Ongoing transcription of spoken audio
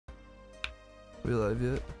We live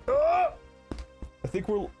yet? I think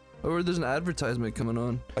we're... Oh, there's an advertisement coming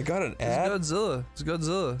on. I got an ad? It's Godzilla. It's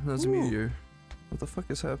Godzilla. No, it's a meteor. What the fuck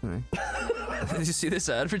is happening? Did you see this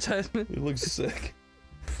advertisement? It looks sick.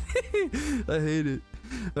 I hate it.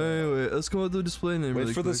 Anyway, let's come up with the display name Wait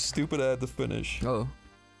really for quick. the stupid ad to finish. Oh.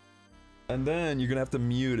 And then you're gonna have to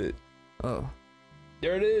mute it. Oh.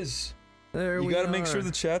 There it is. There we You gotta make sure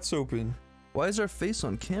the chat's open. Why is our face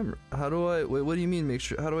on camera? How do I... Wait, what do you mean make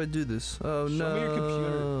sure? How do I do this? Oh, no. Show me your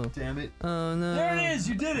computer. Damn it. Oh, no. There it is!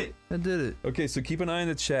 You did it! I did it. Okay, so keep an eye on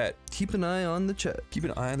the chat. Keep an eye on the chat. Keep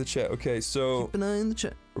an eye on the chat. Okay, so... Keep an eye on the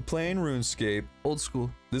chat. We're playing RuneScape. Old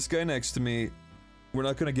school. This guy next to me, we're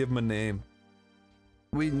not gonna give him a name.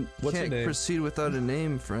 We What's your can't name? proceed without a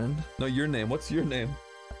name, friend. No, your name. What's your name?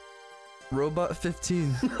 Robot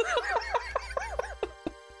 15.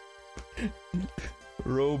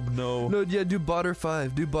 Robe, no. No, yeah, do botter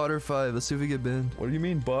 5. Do botter 5. Let's see if we get banned. What do you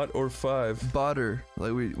mean, bot or 5? Botter.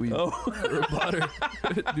 Like we Oh. or botter.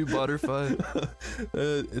 Do botter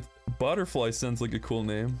 5. Butterfly sounds like a cool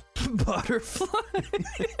name. Butterfly.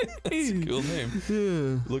 That's a cool name.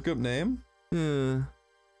 Yeah. Look up name? Yeah.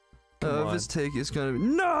 Come If it's take, it's gonna be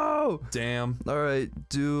no. Damn. All right,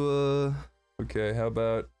 do Okay, how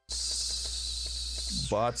about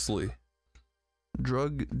Botsley?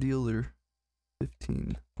 drug dealer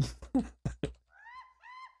 15.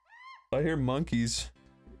 I hear monkeys.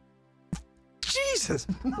 Jesus.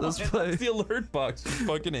 Let's play. That's the alert box, you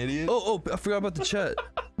fucking idiot. Oh, I forgot about the chat.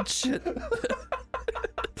 Shit.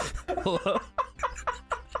 Hello.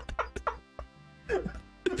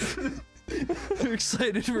 They're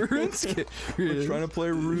excited for RuneScape. We're trying to play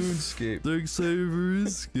RuneScape. They're excited for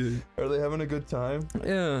RuneScape. Are they having a good time?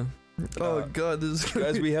 Yeah. Oh god, this is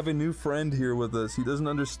Guys, we have a new friend here with us. He doesn't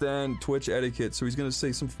understand Twitch etiquette, so he's gonna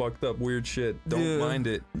say some fucked up weird shit. Don't mind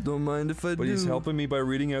it. Don't mind if I do. But he's helping me by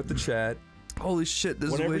reading out the chat. Holy shit, this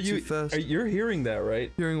Whenever is way too fast. You're hearing that,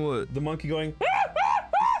 right? Hearing what? The monkey going...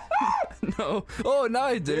 No. Oh, now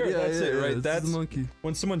I did. There, yeah, that's it, right? That's That's the monkey.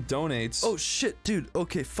 When someone donates... Oh shit, dude.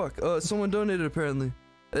 Okay, fuck. Someone donated apparently.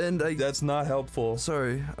 And I... That's not helpful.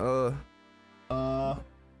 Sorry. The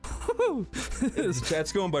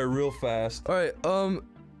chat's going by real fast. Alright,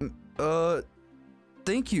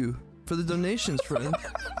 thank you for the donations, friend.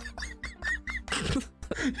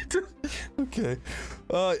 Okay.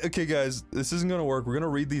 Okay, guys, this isn't gonna work. We're gonna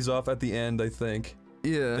read these off at the end, I think.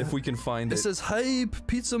 Yeah. If we can find it. It says, hype,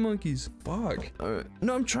 pizza monkeys. Fuck. Alright.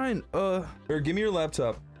 No, I'm trying, Here, give me your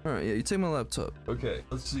laptop. Alright, yeah, you take my laptop. Okay,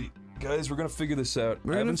 let's see. Guys, we're gonna figure this out.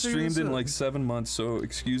 We're I gonna haven't figure streamed this in out. like 7 months, so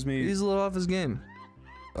excuse me. He's a little off his game.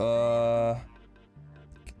 Oh,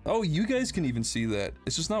 you guys can even see that.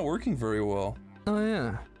 It's just not working very well. Oh,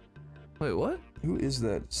 yeah. Wait, what? Who is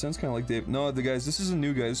that? Sounds kind of like Dave. No, the guys, this is a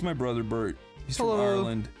new guy. This is my brother, Bert. He's from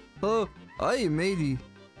Ireland. Hello. Hi, matey.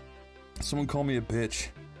 Someone call me a bitch.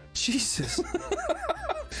 Jesus.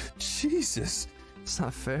 Jesus. It's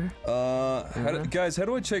not fair. Guys, how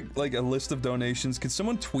do I check, like, a list of donations? Can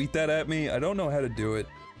someone tweet that at me? I don't know how to do it.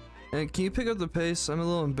 And can you pick up the pace? I'm a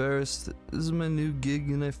little embarrassed. This is my new gig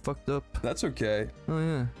and I fucked up. That's okay. Oh,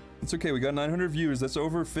 yeah. It's okay, we got 900 viewers. That's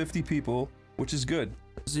over 50 people, which is good.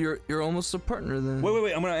 So you're almost a partner then.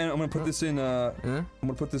 Wait, I'm gonna put this in, yeah? I'm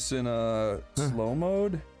gonna put this in, slow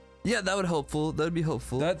mode. Yeah, that would helpful. That'd be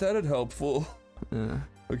helpful. That'd helpful. Yeah.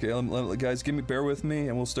 Okay, guys, bear with me,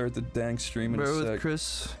 and we'll start the dang stream in a sec. Bear with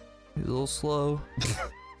Chris. He's a little slow.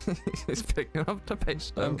 He's picking up the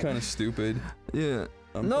pace. I'm kind of stupid. Yeah.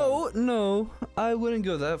 No, I wouldn't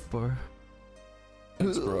go that far.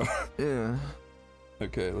 Thanks, bro. Yeah.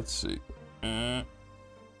 Okay, let's see. There's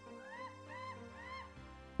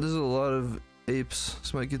a lot of apes.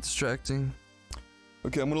 This might get distracting.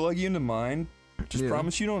 Okay, I'm gonna log you into mine. Just Yeah.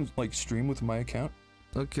 promise you don't, like, stream with my account.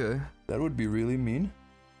 Okay. That would be really mean.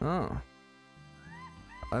 Oh.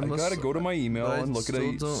 I gotta go to my email and look at a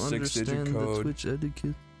 6-digit The code. Twitch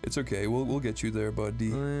etiquette. It's okay, we'll get you there,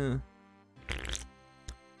 buddy. Oh yeah.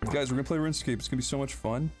 Guys, we're gonna play RuneScape. It's gonna be so much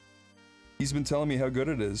fun. He's been telling me how good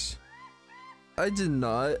it is. I did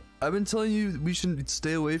not. I've been telling you we should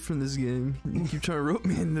stay away from this game. You keep trying to rope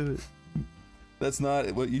me into it. That's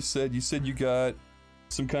not what you said. You said you got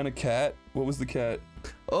some kind of cat. What was the cat?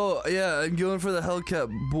 Oh yeah, I'm going for the Hellcat,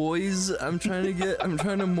 boys. I'm trying to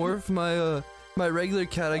morph my my regular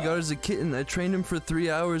cat I got as a kitten. I trained him for 3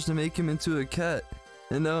 hours to make him into a cat,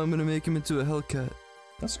 and now I'm gonna make him into a Hellcat.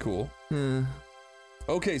 That's cool. Yeah.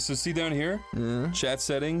 Okay, so see down here? Yeah. Chat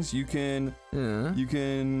settings, you can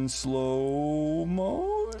slow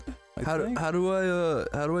mode? How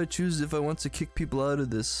do I choose if I want to kick people out of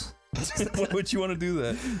this? Why would you want to do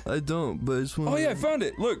that? I don't, but I just want. Oh yeah, I found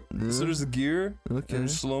it. Look, so there's the gear. Okay. And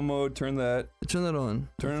slow mode. Turn that. Turn that on.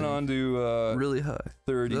 Turn it on to really high.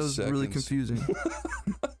 30 That was seconds. really confusing.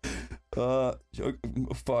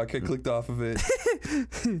 Fuck, I clicked off of it.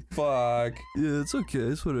 Fuck. Yeah, it's okay.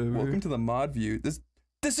 It's whatever. Welcome to the mod view.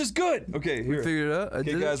 This is good. Okay, here. We figured it out.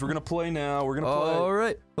 Okay, guys, we're gonna play now. We're gonna play. All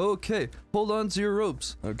right. Okay. Hold on to your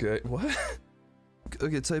ropes. Okay. What?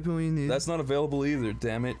 Okay, type in what you need. That's not available either.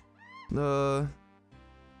 Damn it.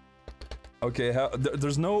 Okay.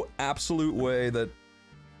 There's no absolute way that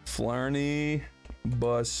Flarney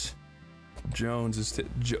Bus Jones is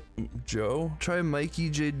Joe. Try Mikey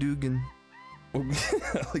J. Dugan. I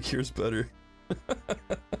like yours better.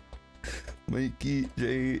 Mikey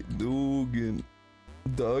J. Dugan.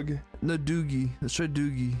 Doug? No, Doogie. Let's try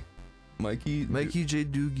Doogie. Mikey J.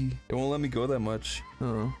 Doogie. It won't let me go that much.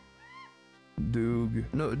 Oh. Doog.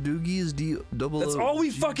 No, Doogie is D-double-O. That's all we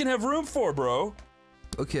fucking have room for, bro.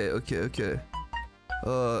 Okay. Oh,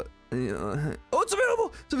 it's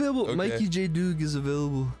available! It's available! Okay. Mikey J. Doog is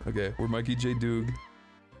available. Okay, we're Mikey J. Doog.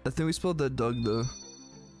 I think we spelled that Doug, though.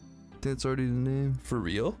 I think it's already the name. For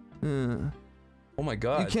real? Yeah. Oh my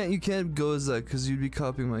god. You can't go as that, because you'd be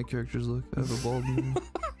copying my character's look. I have a bald name.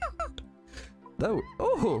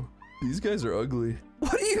 Oh! These guys are ugly.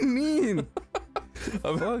 What do you mean?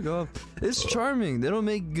 Fuck off. It's charming. They don't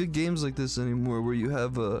make good games like this anymore, where you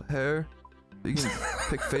have hair. You can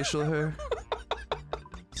pick facial hair.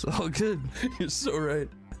 It's all good. You're so right.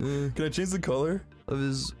 Can I change the color? Of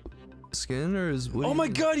his skin or his... Oh my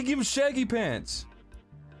god, you gave him shaggy pants!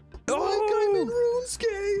 Oh! I'm in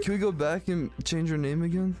RuneScape! Can we go back and change your name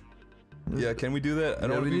again? Yeah, can we do that? I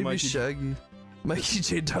don't want to be Mikey. Shaggy. Mikey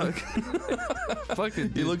J. Doug.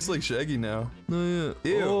 Fucking He looks like Shaggy now. No,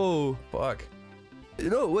 yeah. Ew. Oh. Fuck.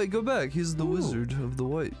 No, wait, go back. He's the wizard of the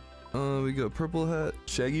white. We got purple hat.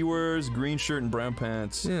 Shaggy wears green shirt and brown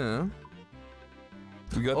pants. Yeah.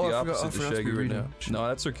 We got the opposite to Shaggy right now. No,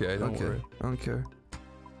 that's okay. Don't worry. I don't care.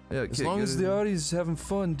 Yeah, as long as the audio's having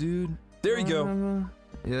fun, dude. There you go.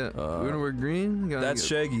 Yeah, we're gonna wear green. That's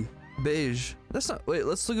Shaggy. Beige. That's not. Wait,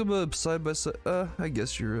 let's look up a side by side. I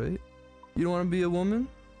guess you're right. You don't want to be a woman?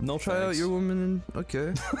 No, try out your woman and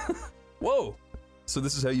okay. Whoa. So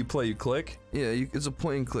this is how you play. You click. Yeah, it's a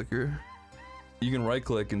point and clicker. You can right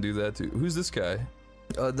click and do that too. Who's this guy?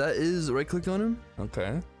 That is right click on him.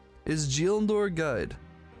 Okay. Is Gieldor Guide.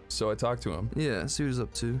 So I talked to him. Yeah, see what he's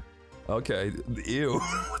up to. Okay. Ew.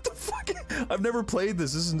 What the fuck? I've never played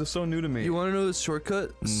this. This is so new to me. You want to know his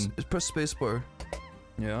shortcut? Press spacebar.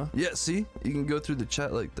 Yeah? Yeah, see? You can go through the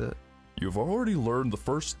chat like that. You've already learned the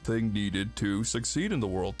first thing needed to succeed in the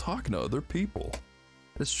world, talking to other people.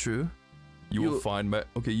 That's true. You will find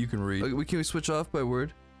okay, you can read. Okay, can we switch off by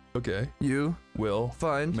word? Okay. You will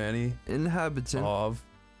find many inhabitant of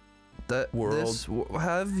that world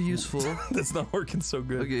have useful. That's not working so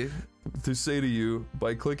good. Okay. To say to you,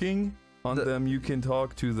 by clicking on them, you can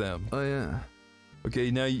talk to them. Oh yeah.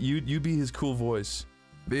 Okay, now you be his cool voice.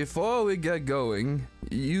 Before we get going,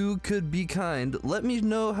 you could be kind. Let me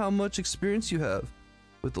know how much experience you have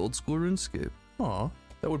with old school RuneScape. Aw,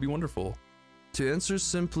 that would be wonderful. To answer,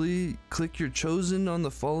 simply click your chosen on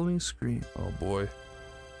the following screen. Oh boy.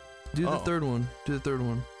 Do the third one. Do the third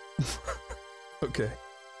one. Okay.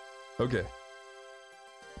 Okay.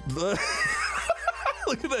 Look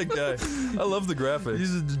at that guy. I love the graphics.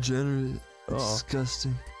 He's a degenerate.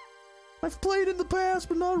 Disgusting. I've played in the past,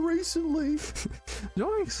 but not recently.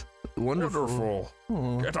 Yoinks. Wonderful.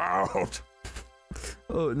 Oh. Get out.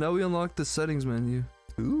 Oh, now we unlock the settings menu.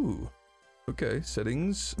 Ooh. Okay,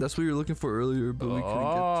 settings. That's what you were looking for earlier, but we couldn't get to.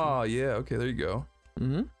 Ah, yeah. Okay, there you go.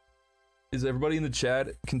 Mm-hmm. Is everybody in the chat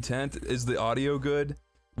content? Is the audio good?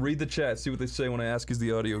 Read the chat. See what they say when I ask, is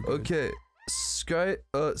the audio good? Okay. Sky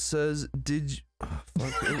says, did you... Oh,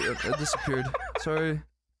 fuck, it disappeared. Sorry.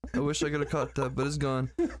 I wish I could have caught that, but it's gone.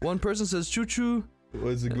 One person says, choo-choo.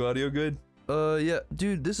 Was the audio good? Yeah.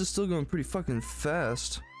 Dude, this is still going pretty fucking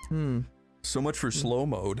fast. So much for slow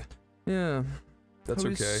mode. Yeah. That's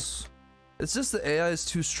okay. It's just the AI is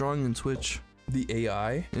too strong in Twitch. The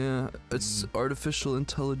AI? Yeah, it's artificial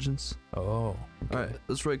intelligence. Oh. Okay. Alright,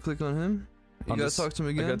 let's right click on him. You gotta talk to him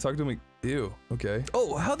again? I gotta talk to him. Ew, okay.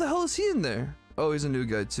 Oh, how the hell is he in there? Oh, he's a new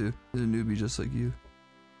guy too. He's a newbie just like you.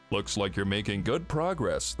 Looks like you're making good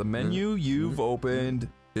progress. The menu you've opened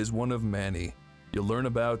is one of many. You'll learn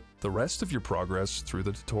about the rest of your progress through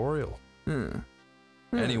the tutorial.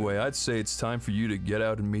 Anyway, I'd say it's time for you to get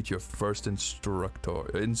out and meet your first instructor.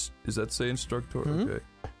 Does that say instructor? Okay.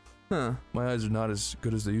 Huh. My eyes are not as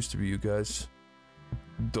good as they used to be, you guys.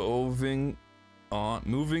 Doving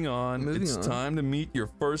Moving on. It's time to meet your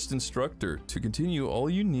first instructor. To continue, all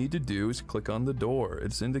you need to do is click on the door.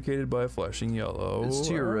 It's indicated by a flashing yellow. It's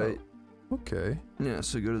to your right. Okay. Yeah,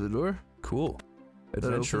 so go to the door. Cool.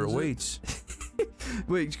 Adventure awaits.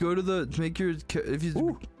 Wait, go to the, make your,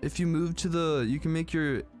 if you move to the, you can make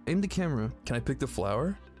your, aim the camera. Can I pick the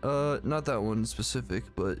flower? Not that one specific,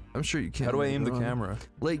 but I'm sure you can. How do I aim the camera?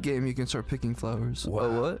 Late game, you can start picking flowers.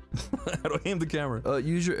 Wow. What? How do I aim the camera?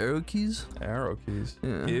 Use your arrow keys. Arrow keys?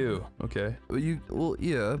 Yeah. Ew, okay. Well,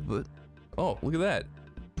 yeah, but... Oh, look at that.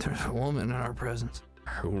 There's a woman in our presence.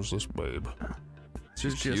 Who's this babe?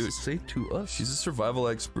 She's cute. She has to say to us. She's a survival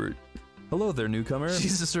expert. Hello there, newcomer.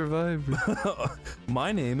 She's a survivor.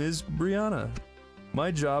 My name is Brianna. My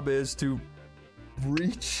job is to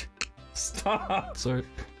reach... Stop! Sorry.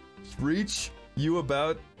 Reach you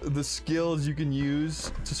about the skills you can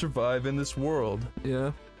use to survive in this world.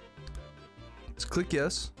 Yeah. Just click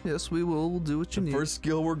yes. Yes, we will. We'll do what you need. The first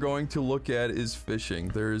skill we're going to look at is fishing.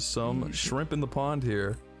 There is some shrimp in the pond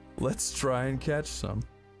here. Let's try and catch some.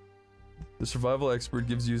 The survival expert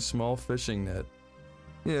gives you a small fishing net.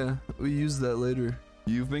 Yeah, we use that later.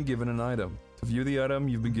 You've been given an item. To view the item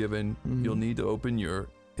you've been given, you'll need to open your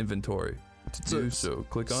inventory. To do so,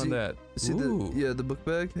 click on that. See the book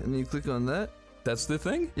bag, and then you click on that. That's the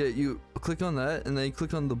thing? Yeah, you click on that, and then you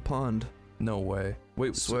click on the pond. No way.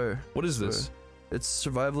 Wait, swear. What is this? It's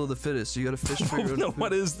survival of the fittest. You gotta fish for your own food.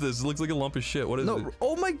 What is this? It looks like a lump of shit. What is it?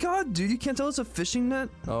 Oh my god, dude, you can't tell it's a fishing net?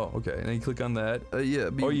 Oh, okay. And then you click on that. Yeah.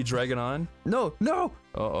 But you drag it on? No!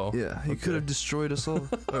 Uh-oh. Yeah, he could have destroyed us all.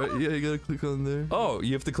 Alright, yeah, you gotta click on there. Oh,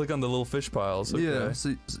 you have to click on the little fish piles. Okay. Yeah,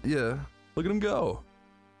 yeah. Look at him go.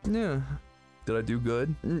 Yeah. Did I do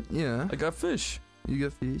good? Yeah. I got fish. You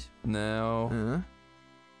got fish. Now.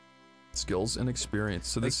 Skills and experience.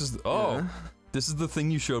 So this is... This is the thing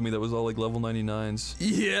you showed me that was all like level 99s.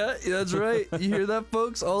 Yeah, that's right. You hear that,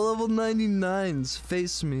 folks? All level 99s.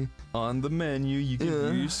 Face me. On the menu, you can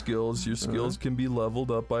view your skills. Your skills can be leveled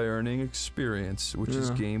up by earning experience, which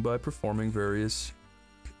is gained by performing various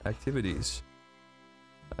activities.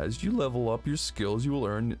 As you level up your skills, you will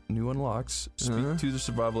earn new unlocks. Speak to the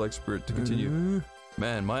survival expert to continue.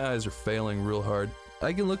 Man, my eyes are failing real hard.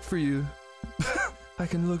 I can look for you. I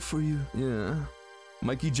can look for you. Yeah.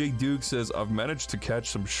 Mikey J. Duke says, I've managed to catch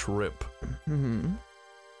some shrimp.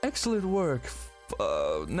 Excellent work.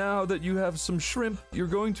 Now that you have some shrimp, you're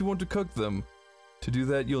going to want to cook them. To do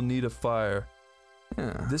that, you'll need a fire.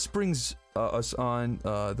 Yeah. This brings us on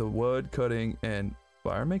the wood cutting and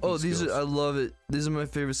fire making skills. I love it. These are my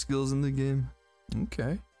favorite skills in the game.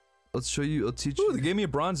 Okay. I'll show you, I'll teach you. you. They gave me a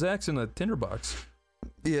bronze axe and a tinderbox.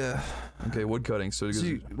 Yeah. Okay, wood cutting. So,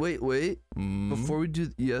 wait. Before we do,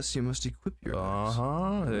 yes, you must equip your axe.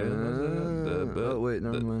 Oh wait,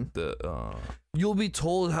 never mind. You'll be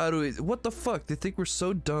told how to. What the fuck? They think we're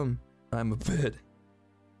so dumb. I'm a bit.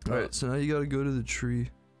 All right, so now you gotta go to the tree.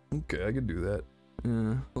 Okay, I can do that.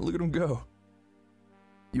 Yeah. Look at him go.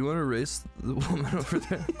 You want to race the woman over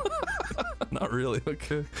there? Not really.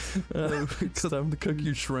 Okay. It's time to cook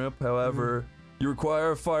your shrimp. However. You require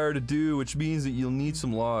a fire to do, which means that you'll need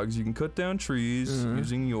some logs. You can cut down trees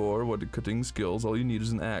using your cutting skills. All you need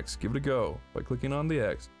is an axe. Give it a go by clicking on the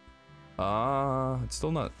axe. It's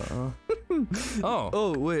still not.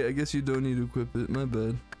 Oh, wait. I guess you don't need to equip it. My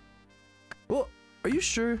bad. Well, are you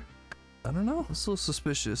sure? I don't know. That's a little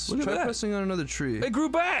suspicious. Look at that. Try pressing on another tree. It grew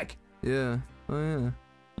back. Yeah. Oh yeah.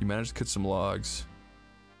 You managed to cut some logs.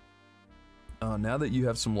 Now that you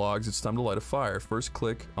have some logs, it's time to light a fire. First,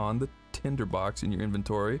 click on the tinderbox in your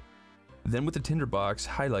inventory. Then with the tinderbox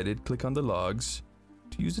highlighted, click on the logs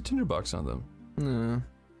to use the tinderbox on them.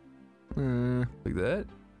 Like that?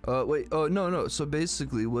 Wait. Oh, no. So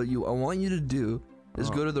basically, what I want you to do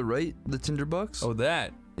is go to the right, the tinderbox. Oh,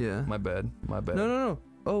 that? Yeah. My bad. No.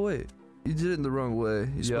 Oh, wait. You did it in the wrong way.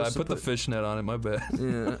 Yeah, I put the fish net on it, my bad.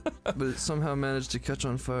 Yeah, but it somehow managed to catch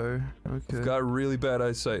on fire. Okay. I've got really bad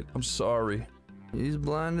eyesight. I'm sorry. He's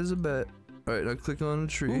blind as a bat. Alright, now click on a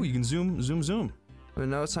tree. Oh, you can zoom. But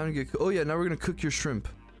now it's time to get. Oh yeah, now we're gonna cook your shrimp.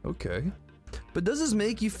 Okay. But does this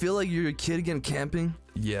make you feel like you're a kid again camping?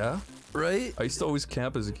 Yeah. Right? I used to always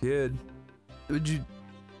camp as a kid. Would you?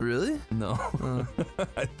 Really? No.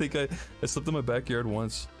 I think I slept in my backyard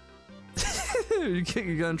once. You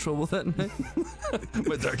got in trouble that night?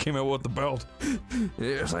 My dad came out with the belt.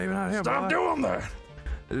 Yeah, it's not even out here. Stop doing that!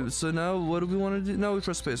 So now, what do we want to do? Now we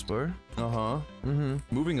press spacebar.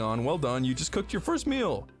 Moving on. Well done. You just cooked your first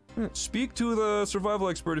meal. Speak to the survival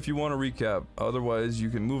expert if you want to recap. Otherwise, you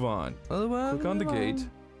can move on. Click on the gate,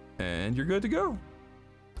 and you're good to go.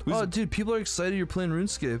 Oh, dude, people are excited you're playing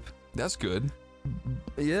RuneScape. That's good.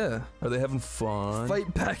 Yeah. Are they having fun?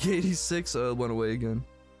 Fight Pack 86. Oh, it went away again.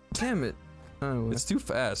 Damn it. Anyway. It's too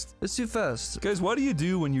fast. It's too fast. Guys, what do you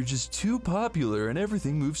do when you're just too popular and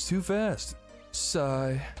everything moves too fast?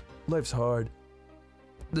 Sigh. Life's hard.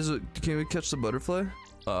 Can we catch the butterfly?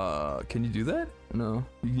 Can you do that? No.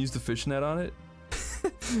 You can use the fish net on it?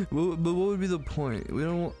 But what would be the point? We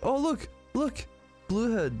don't want— oh, look!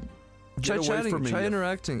 Bluehead. Try away chatting, from me, try you-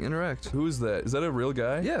 interacting, interact. Who is that? Is that a real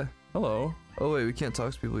guy? Yeah. Hello. Oh wait, we can't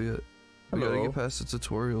talk to people yet. We gotta Hello. get past the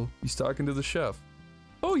tutorial. He's talking to the chef.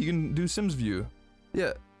 Oh, you can do Sims View.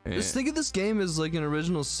 Yeah. Eh. Just think of this game as like an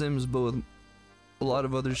original Sims, but with a lot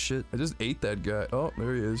of other shit. I just ate that guy. Oh,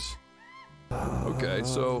 there he is. Okay,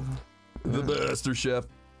 so the master chef.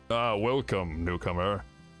 Welcome, newcomer.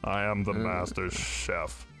 I am the master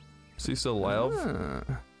chef. Is he still alive?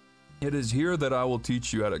 It is here that I will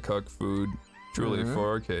teach you how to cook food. Truly for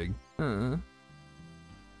our king.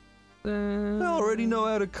 I already know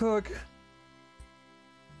how to cook.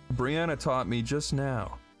 Brianna taught me just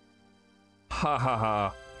now. Ha ha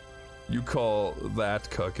ha. You call that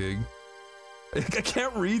cooking? I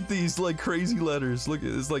can't read these like crazy letters. Look,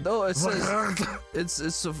 it's like. Oh, it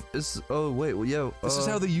says it's. Oh wait, well yeah. This is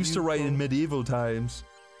how they used to write in medieval times.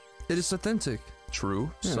 It is authentic. True.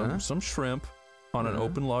 Yeah. Some shrimp on an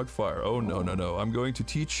open log fire. Oh no no no! I'm going to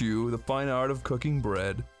teach you the fine art of cooking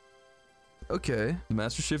bread. Okay. The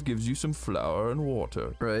master chef gives you some flour and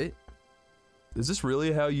water. Right. Is this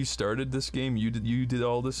really how you started this game? You did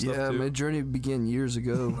all this stuff too? Yeah, my journey began years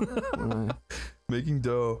ago. Making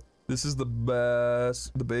dough. This is the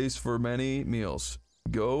base for many meals.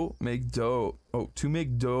 Go make dough. Oh, to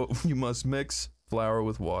make dough, you must mix flour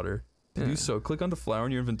with water. To do so, click on the flour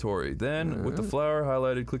in your inventory. Then, with the flour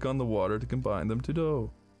highlighted, click on the water to combine them to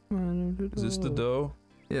dough. Is this the dough?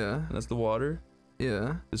 Yeah. And that's the water?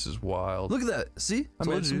 Yeah. This is wild. Look at that. See? I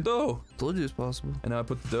made some dough. Told you it's possible. And now I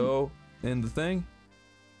put the dough in the thing.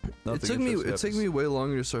 It took me way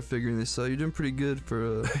longer to start figuring this out. You're doing pretty good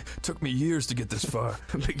for Took me years to get this far.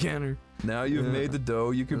 a beginner. Now you've made the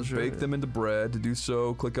dough, you can bake them into bread. To do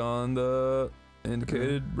so, click on the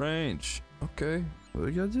indicated range. Okay. What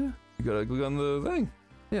do you gotta do? You gotta click on the thing.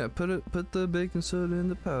 Yeah, put the baking soda in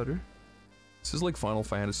the powder. This is like Final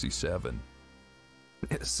Fantasy VII.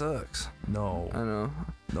 It sucks. No. I know.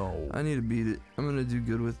 No. I need to beat it. I'm gonna do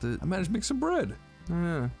good with it. I managed to make some bread.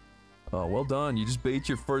 Yeah. Oh, well done. You just baked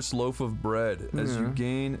your first loaf of bread. As you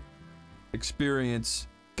gain experience.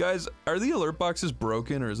 Guys, are the alert boxes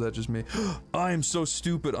broken or is that just me? I am so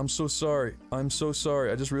stupid. I'm so sorry. I'm so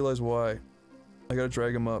sorry. I just realized why. I gotta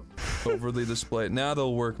drag them up over the display. Now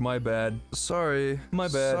they'll work. My bad. Sorry. My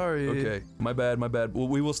bad. Sorry. Okay. My bad. My bad. Well,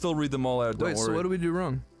 we will still read them all out. Don't Wait, worry. so what do we do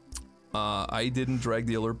wrong? I didn't drag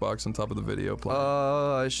the alert box on top of the video player.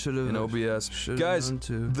 I should have. In OBS. Guys,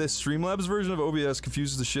 the Streamlabs version of OBS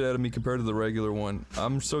confuses the shit out of me compared to the regular one.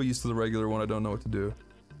 I'm so used to the regular one, I don't know what to do.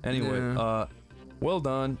 Anyway, well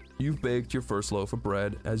done. You've baked your first loaf of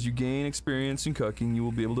bread. As you gain experience in cooking, you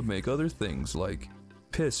will be able to make other things like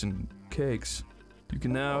piss and cakes. You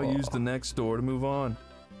can now use the next door to move on.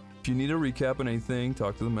 If you need a recap on anything,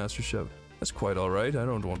 talk to the master chef. That's quite alright. I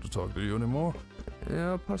don't want to talk to you anymore.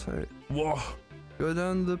 Yeah, pass it. Whoa. Go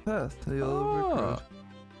down the path. The yellow brick road.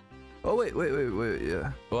 Oh wait,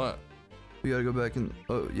 yeah. What? We gotta go back and.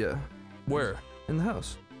 Oh yeah. Where? In the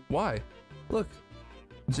house. Why? Look.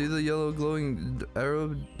 See the yellow glowing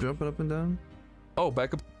arrow jumping up and down? Oh,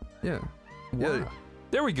 back up. Yeah. Wow. Yeah.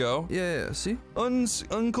 There we go. Yeah. See?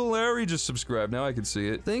 Uncle Larry just subscribed. Now I can see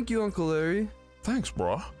it. Thank you, Uncle Larry. Thanks,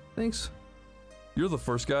 bro. Thanks. You're the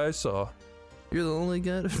first guy I saw. You're the only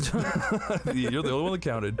guy. You're the only one that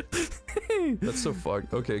counted. That's so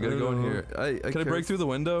fucked. Okay, gotta go in here. Can I break through the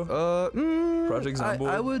window? Project Zomboid?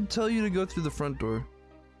 I would tell you to go through the front door.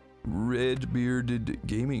 Red Bearded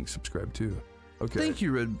Gaming subscribed too. Okay. Thank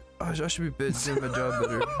you, Red. I should be doing my job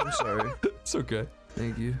better. I'm sorry. It's okay.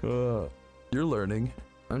 Thank you. You're learning.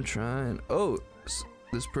 I'm trying. Oh,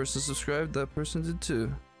 this person subscribed. That person did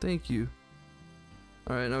too. Thank you.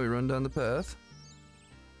 All right, now we run down the path.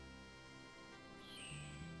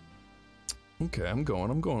 Okay, I'm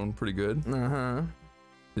going pretty good.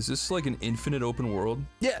 Is this like an infinite open world?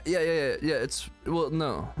 Yeah. It's well,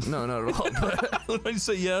 no, not at all. But I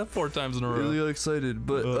say yeah 4 times in a row. Really got excited,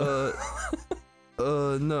 but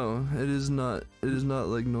no, it is not. It is not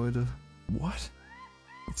like Noida. What?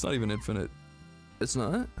 It's not even infinite. It's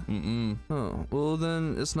not? Oh, well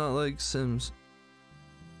then it's not like Sims.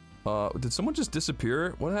 Did someone just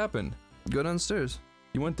disappear? What happened? Go downstairs.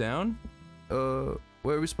 You went down?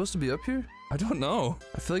 Wait, are we supposed to be up here? I don't know.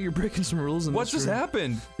 I feel like you're breaking some rules in what this just room.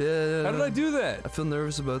 happened? Yeah. How did I do that? I feel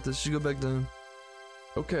nervous about this. You should go back down.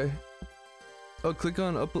 Okay. Oh, click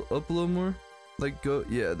on up a little more. Like go,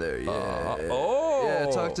 yeah, there, yeah. Oh. Yeah,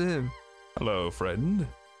 talk to him. Hello, friend.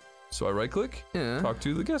 So I right click. Yeah. Talk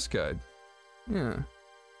to the guest guide. Yeah.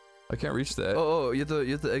 I can't reach that. Oh, you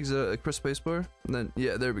have to exit, press spacebar, and then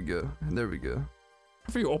yeah, there we go. There we go.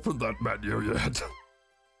 Have you opened that menu yet?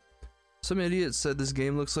 Some idiot said this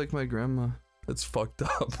game looks like my grandma. That's fucked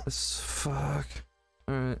up. That's fuck.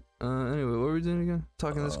 Alright, anyway, what are we doing again?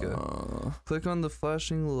 Talking to this guy. Click on the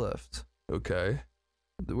flashing left. Okay.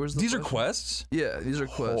 Where's the These are flashing? quests? Yeah, these are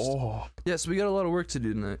quests. Oh. Yeah, so we got a lot of work to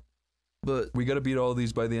do tonight. But We gotta beat all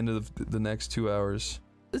these by the end of the next 2 hours.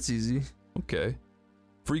 it's easy. Okay.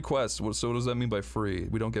 Free quests. So what does that mean by free?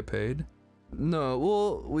 We don't get paid? No,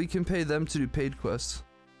 well, we can pay them to do paid quests.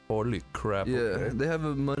 Holy crap. Yeah, Okay. they have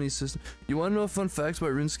a money system. You want to know fun facts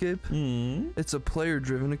about RuneScape? Mm. It's a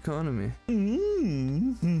player-driven economy.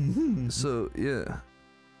 Mm. So, yeah,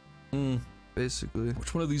 Mm. basically.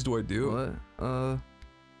 Which one of these do I do? What?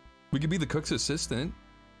 We could be the cook's assistant.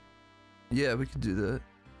 Yeah, we could do that.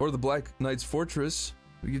 Or the Black Knight's fortress.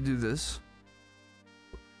 We could do this.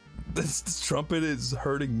 This trumpet is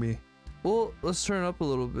hurting me. Well, let's turn it up a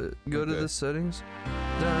little bit. Go to Okay. the settings.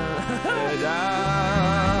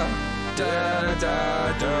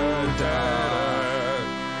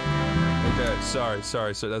 Okay,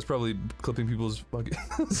 sorry. That's probably clipping people's fucking.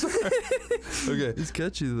 Okay, It's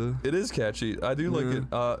catchy though. it is catchy. I do like it.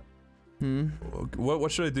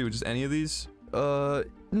 What should I do? Just any of these?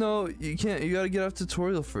 No, you can't. You gotta get off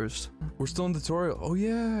tutorial first. We're still in tutorial. Oh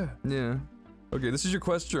yeah. Yeah. Okay, this is your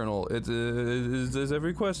quest journal. It is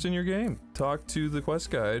every quest in your game. Talk to the quest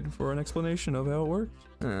guide for an explanation of how it works.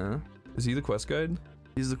 Yeah. Is he the quest guide?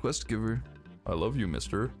 He's the quest giver. I love you,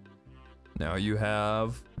 mister. Now you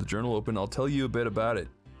have the journal open. I'll tell you a bit about it.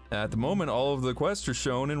 At the moment, all of the quests are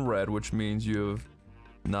shown in red, which means you have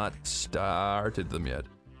not started them yet.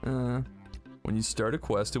 When you start a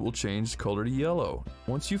quest, it will change color to yellow.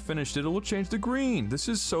 Once you've finished it, it will change to green. This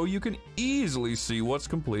is so you can easily see what's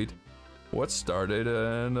complete, what's started,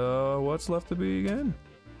 and what's left to begin.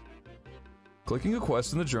 Clicking a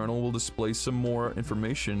quest in the journal will display some more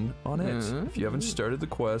information on it. If you haven't started the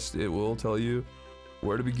quest, it will tell you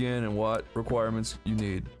where to begin and what requirements you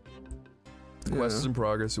need. If the quest is in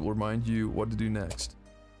progress, it will remind you what to do next.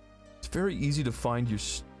 It's very easy to find your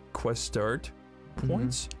quest start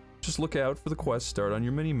points. Just look out for the quest start on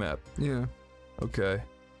your mini-map. Yeah. Okay.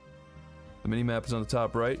 The mini-map is on the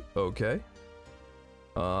top right. Okay.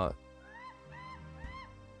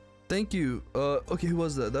 Thank you. Okay, who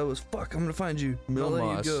was that? That was fuck. I'm gonna find you. I'll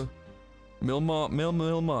let you go.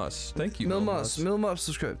 Milmoss. Thank you, Milmoss. Milmoss,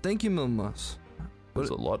 subscribe. Thank you, Milmoss. There's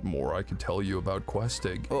a lot more I can tell you about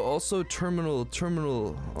questing. Oh, also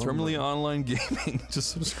Terminally Online Gaming.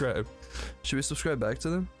 Just subscribe. Should we subscribe back to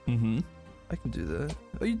them? Mm-hmm. I can do that.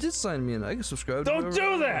 Oh, you did sign me in. I can subscribe. Don't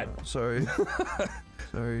do that! Sorry.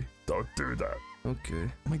 Sorry. Don't do that. Okay.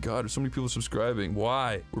 Oh my god, there's so many people subscribing.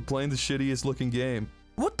 Why? We're playing the shittiest looking game.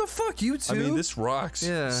 What the fuck, you two? I mean, this rocks.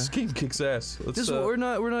 Yeah. This game kicks ass. Let's, we're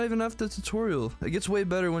not even after the tutorial. It gets way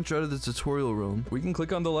better once you're out of the tutorial room. we can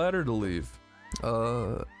click on the ladder to leave.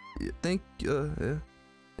 Yeah,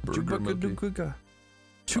 Burger monkey.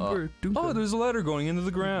 Oh, there's a ladder going into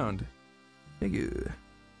the ground. Thank you.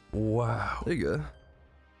 Wow. There you go.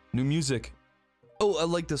 New music. Oh, I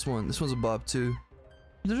like this one. This one's a bop too.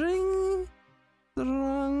 Dring,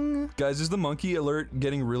 dring. Guys, is the monkey alert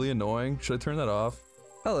getting really annoying? Should I turn that off?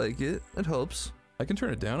 I like it. It helps. I can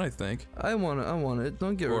turn it down, I think. I want it.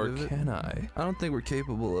 Don't get Or rid of it. can I? I don't think we're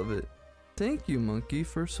capable of it. Thank you, monkey,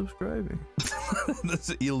 for subscribing.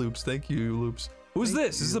 That's E-Loops. Thank you, E-Loops. Who's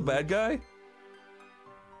this? Is this a bad guy?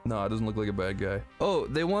 No, it doesn't look like a bad guy. Oh,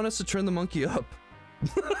 they want us to turn the monkey up.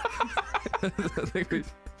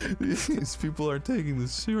 These people aren't taking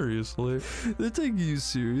this seriously. They're taking you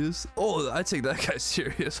serious. Oh, I take that guy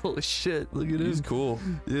serious. Holy shit. Look at him. He's cool.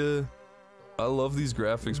 Yeah. I love these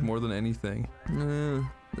graphics more than anything. Yeah,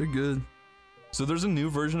 they're good. So there's a new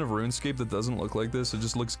version of RuneScape that doesn't look like this. It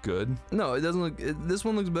just looks good. No, it doesn't look. This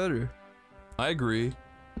one looks better. I agree.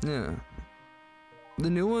 Yeah. The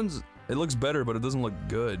new ones. It looks better, but it doesn't look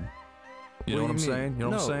good. You know what I'm saying? You know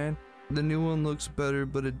what I'm saying? The new one looks better,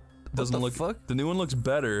 but it Doesn't look. Fuck? The new one looks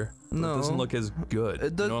better. But No. it doesn't look as good.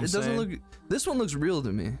 It does. You know what I'm it doesn't saying? look. This one looks real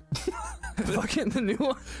to me. Fucking the new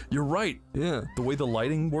one. You're right. Yeah. The way the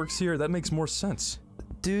lighting works here, that makes more sense.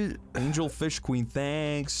 Dude, Angel Fish Queen,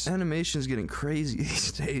 thanks. animation's getting crazy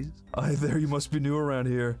these days. Hi there, you must be new around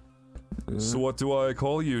here. So what do I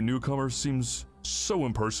call you? Newcomer seems so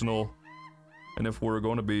impersonal. And if we're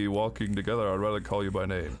going to be walking together, I'd rather call you by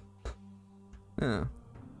name. Yeah.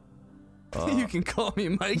 You can call me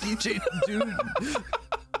Mikey J. Dude.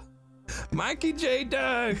 Mikey J.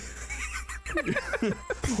 Doug!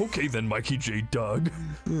 Okay then, Mikey J. Doug.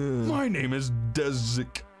 My name is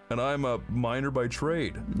Dezik, and I'm a miner by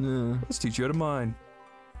trade. Let's teach you how to mine.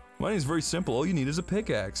 Mining is very simple. All you need is a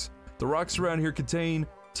pickaxe. The rocks around here contain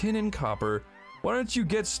tin and copper. Why don't you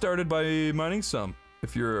get started by mining some?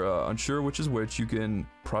 If you're unsure which is which, you can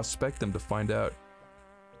prospect them to find out.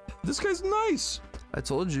 This guy's nice! I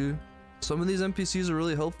told you. Some of these NPCs are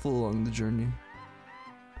really helpful along the journey.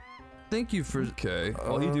 Thank you for... Okay,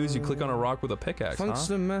 all you do is you click on a rock with a pickaxe,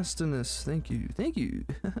 Function Mastiness. Thank you. Thank you.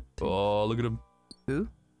 Oh, look at him. Who?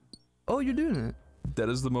 Oh, you're doing it. That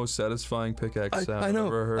is the most satisfying pickaxe sound I've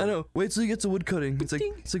ever heard. I know. Wait till you get to wood cutting. It's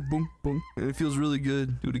like boom, boom. And it feels really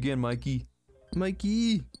good. Do it again, Mikey.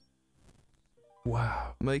 Mikey.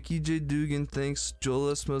 Wow. Mikey J. Dugan thanks Joel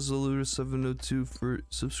S. Mazzalura 702 for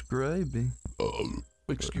subscribing.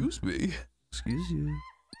 Excuse me. Excuse you.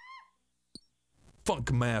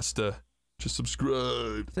 Funk Master. Just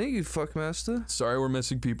subscribe. Thank you, Fuckmaster. Sorry we're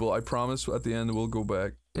missing people. I promise at the end we'll go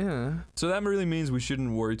back. Yeah. So that really means we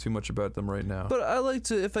shouldn't worry too much about them right now. But I like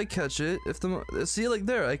to, if I catch it, if the, see like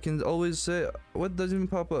there, I can always say, what doesn't even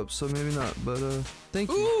pop up, so maybe not, but thank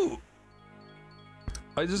you. Ooh!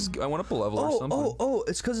 I went up a level or something. Oh,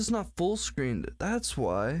 it's because it's not full screened. That's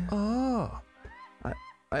why. Ah.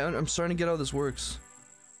 I'm starting to get how this works.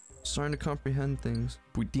 Starting to comprehend things.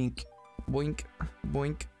 Boink. Boink.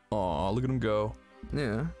 Boink. Aw, look at him go.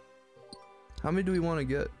 Yeah. How many do we want to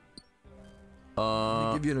get? Can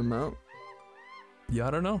I give you an amount? Yeah,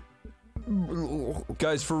 I don't know.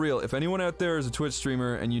 Guys, for real, if anyone out there is a Twitch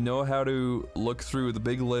streamer and you know how to look through the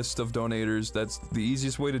big list of donators, that's the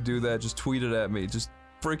easiest way to do that. Just tweet it at me. Just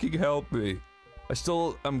freaking help me.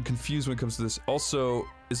 I'm confused when it comes to this. Also,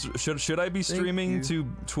 should I be streaming to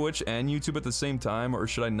Twitch and YouTube at the same time, or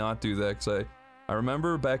should I not do that? Because I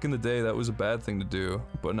remember back in the day that was a bad thing to do,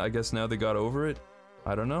 but I guess now they got over it.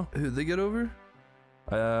 I don't know. Who'd they get over?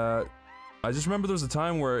 I just remember there was a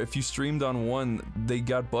time where if you streamed on one, they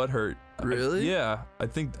got butthurt. Really? Yeah, I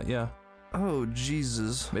think, yeah. Oh,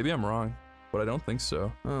 Jesus. Maybe I'm wrong, but I don't think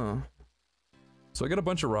so. Oh. So I got a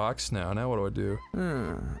bunch of rocks now. Now what do I do?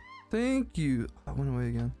 Thank you. I went away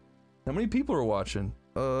again. How many people are watching?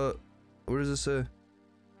 What does it say?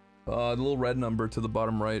 The little red number to the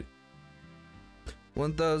bottom right.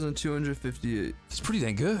 1,258. That's pretty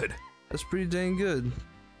dang good. That's pretty dang good.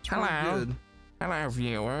 Hello. Good. Hello,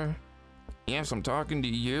 viewer. Yes, I'm talking to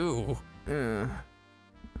you. Yeah.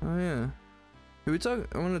 Oh, yeah. Can we talk?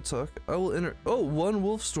 I want to talk. I will enter. Oh, One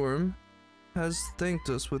Wolfstorm has thanked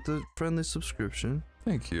us with a friendly subscription.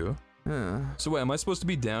 Thank you. Yeah. So wait, am I supposed to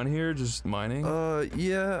be down here just mining?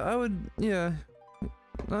 Yeah, I would, yeah.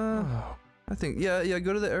 Oh. I think, yeah,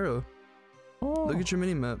 go to the arrow. Oh. Look at your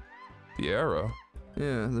mini-map. The arrow?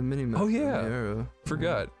 Yeah, the mini-map. Oh, yeah. The arrow.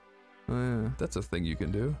 Forgot. Oh, yeah. That's a thing you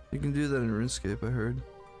can do. You can do that in RuneScape, I heard.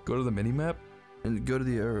 Go to the mini-map? And go to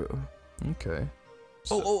the arrow. Okay.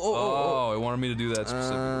 So, oh, it wanted me to do that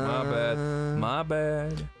specifically. My bad. My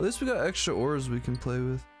bad. At least we got extra ores we can play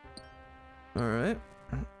with. Alright.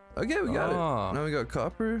 Okay, we got it. Now we got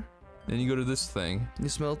copper. Then you go to this thing. You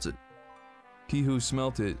smelt it. He who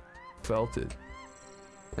smelt it, felt it.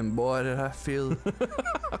 And boy, did I feel it.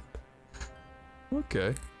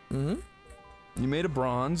 Okay. Mm-hmm. You made a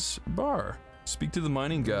bronze bar. Speak to the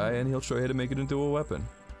mining guy and he'll show you how to make it into a weapon.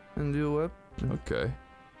 And do a weapon. Okay.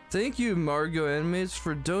 Thank you, Margo Animates,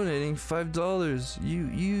 for donating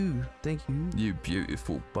 $5. Thank you. You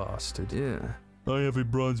beautiful bastard. Yeah. I have a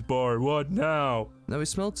bronze bar. What now? Now we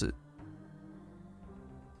smelt it.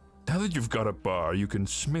 Now that you've got a bar, you can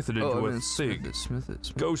smith it into a thing. Smith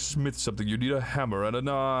it. Go smith something. You need a hammer and an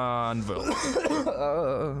anvil.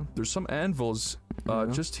 There's some anvils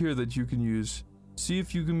just here that you can use. See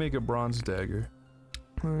if you can make a bronze dagger.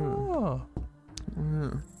 Oh.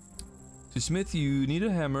 To smith, you need a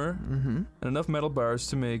hammer and enough metal bars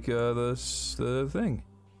to make the thing,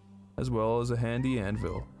 as well as a handy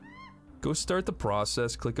anvil. Go start the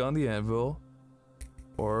process, click on the anvil,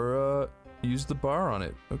 or use the bar on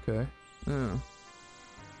it. Okay. Yeah.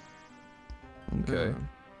 Okay. Yeah.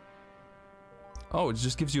 Oh, it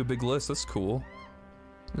just gives you a big list. That's cool.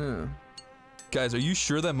 Yeah. Guys, are you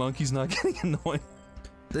sure that monkey's not getting annoying?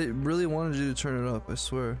 They really wanted you to turn it up, I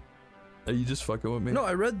swear. Are you just fucking with me? No,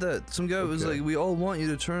 I read that. Some guy was like, we all want you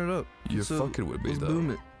to turn it up. You're fucking with me, let's though.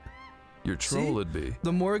 Boom it. You're trolling me.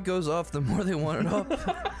 The more it goes off, the more they want it up.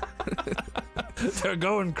 They're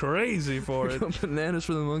going crazy for it. Bananas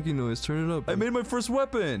for the monkey noise. Turn it up. I made my first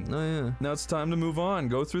weapon. Oh, yeah. Now it's time to move on.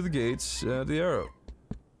 Go through the gates, the arrow.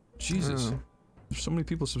 Jesus. Oh. There's so many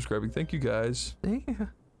people subscribing. Thank you, guys. Yeah.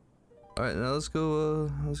 Alright, now let's go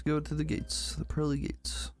to the gates. The pearly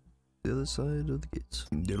gates. the other side of the gates.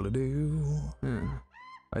 Diddle-a-doo. Yeah.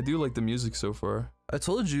 I do like the music so far. I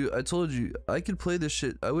told you, I could play this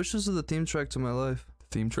shit. I wish this was the theme track to my life.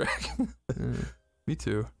 Theme track? Yeah. Me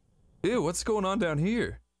too. Ew, what's going on down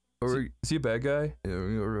here? Is he a bad guy?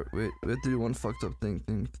 Yeah, wait, we have to do one fucked up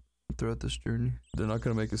thing throughout this journey. They're not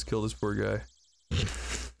gonna make us kill this poor guy.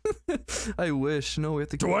 I wish. No, we have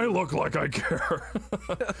to Do I look like I care?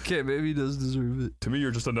 Okay, maybe he does deserve it. To me,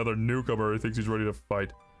 you're just another newcomer who thinks he's ready to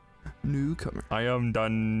fight. Newcomer. I am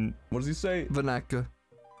done. What does he say? Vanaka.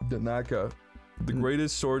 Danaka, the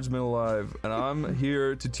greatest swordsman alive, and I'm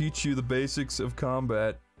here to teach you the basics of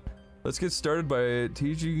combat. Let's get started by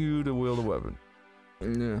teaching you to wield a weapon.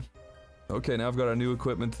 Yeah. Okay, now I've got a new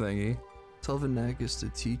equipment thingy. Tell Vanakas to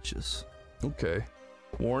teach us. Okay.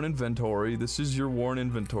 Worn inventory. This is your worn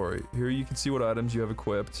inventory. Here you can see what items you have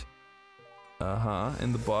equipped.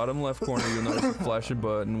 In the bottom left corner you'll notice a flashing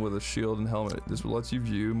button with a shield and helmet. This lets you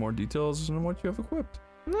view more details on what you have equipped.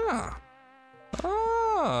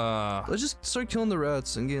 Let's just start killing the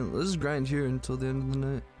rats and let's just grind here until the end of the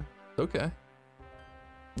night. Okay.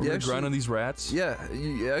 We're gonna grind on these rats? Yeah,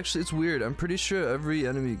 actually it's weird. I'm pretty sure every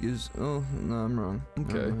enemy gives... Oh, no, I'm wrong.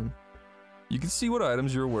 Okay. You can see what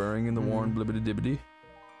items you're wearing in the worn blibbity dibbity.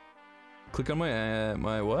 Click on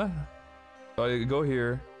my what? Oh, you go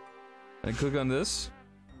here. And click on this.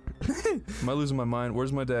 Am I losing my mind?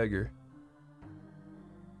 Where's my dagger?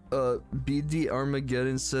 BD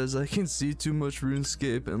Armageddon says I can see too much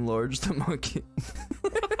RuneScape. Enlarge the monkey.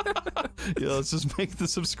 Yeah, let's just make the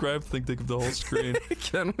subscribe thing take up the whole screen.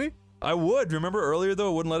 Can we? I would. Remember earlier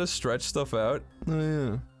though, it wouldn't let us stretch stuff out.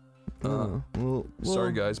 Oh yeah. Well,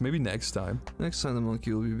 sorry guys, maybe next time. Next time the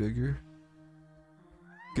monkey will be bigger.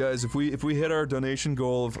 Guys, if we hit our donation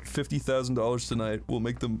goal of $50,000 tonight, we'll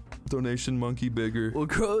make the donation monkey bigger. We'll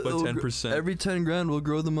grow by 10%. Every 10 grand, we'll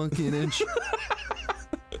grow the monkey an inch.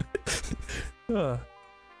 And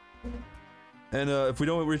if we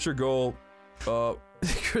don't reach our goal,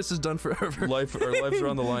 Chris is done forever. Our lives are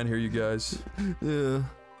on the line here, you guys. Yeah.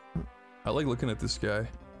 I like looking at this guy.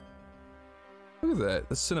 Look at that.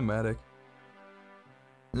 That's cinematic.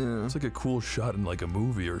 Yeah. It's like a cool shot in like a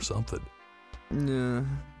movie or something. Yeah.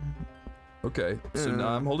 Okay, so now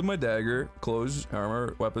I'm holding my dagger, clothes,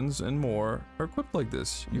 armor, weapons, and more are equipped like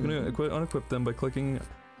this. You can unequip them by clicking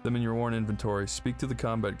them in your worn inventory. Speak to the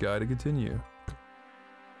combat guy to continue.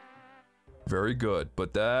 Very good,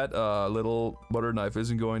 but that little butter knife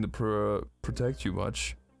isn't going to protect you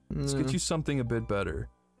much. Let's get you something a bit better.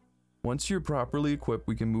 Once you're properly equipped,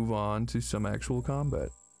 we can move on to some actual combat.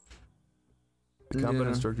 The combat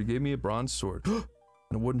instructor gave me a bronze sword and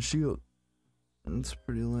a wooden shield. That's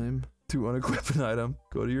pretty lame. To unequip an item,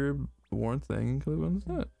 go to your worn thing and click on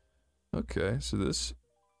that. Okay, so this...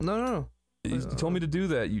 No. You told me to do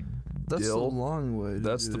that, you That's dill. the long way.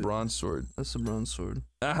 That's the bronze sword. That's the bronze sword.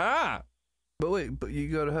 Aha! But wait, you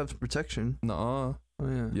gotta have protection. Nuh-uh. Oh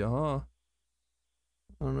yeah. Yeah-huh. I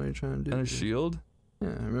don't know what you're trying to do. And a shield? Yeah,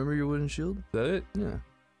 remember your wooden shield? Is that it? Yeah.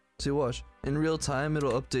 See, watch. In real time,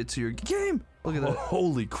 it'll update to your game! Look at that.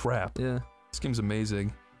 Holy crap. Yeah. This game's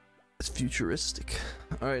amazing. It's futuristic.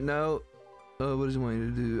 Alright, now, what does he want you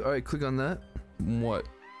to do? Alright, click on that. What?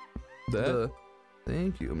 That?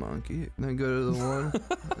 Thank you, monkey. Then go to the one,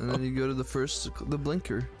 and then you go to the first, the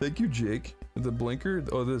blinker. Thank you, Jake. The blinker?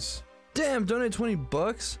 Oh, this. Damn, donate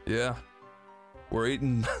 $20? Yeah. We're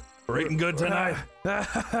eating good tonight.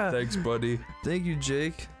 Thanks, buddy. Thank you,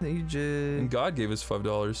 Jake. Thank you, Jake. And God gave us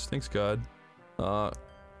 $5. Thanks, God.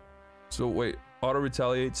 So wait, auto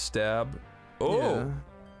retaliate, stab. Oh! Yeah.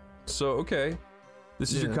 So, okay.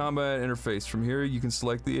 This is your combat interface. From here, you can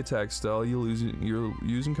select the attack style you're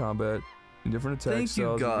using combat. In different attack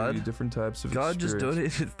styles, God. Give you different types of God just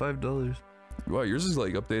experience. donated $5. Wow, yours is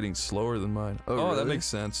like updating slower than mine. Oh, that really? makes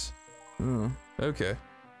sense. Oh. Okay.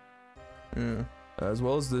 Yeah. As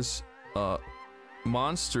well as this,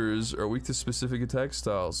 monsters are weak to specific attack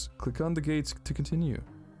styles. Click on the gates to continue.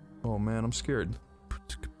 Oh man, I'm scared.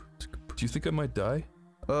 Do you think I might die?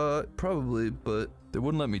 Probably, but... They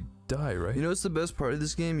wouldn't let me die, right? You know what's the best part of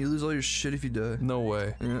this game? You lose all your shit if you die. No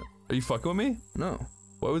way. Yeah. Are you fucking with me? No.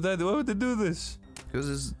 Why would they do this? Because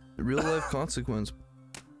it's a real life consequence.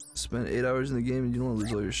 Spend 8 hours in the game and you don't want to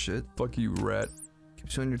lose all your shit. Fuck you, rat.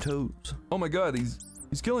 Keeps you on your toes. Oh my god, he's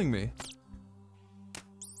killing me.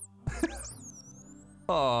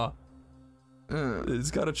 Aw.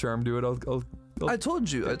 It's got a charm to it. I'll I told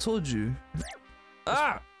you.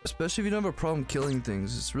 Ah! Especially if you don't have a problem killing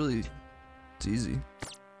things. It's easy.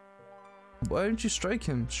 Why didn't you strike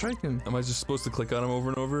him? Strike him. Am I just supposed to click on him over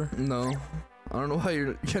and over? No. I don't know why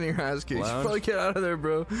you're getting your ass kicked. You should Lounge. probably get out of there,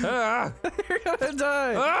 bro. Ah! You're gonna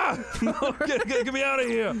die. Ah! No, get me out of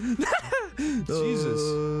here!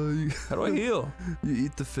 Jesus. How do I heal? You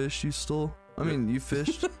eat the fish you stole. I mean, you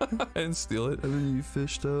fished. I didn't steal it. I mean, you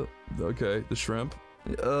fished out. Okay, the shrimp.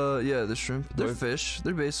 Yeah, the shrimp. They're Do I- fish.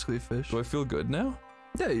 They're basically fish. Do I feel good now?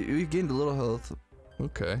 Yeah, you gained a little health.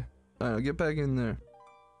 Okay. Alright, get back in there.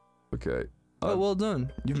 Okay. Oh, well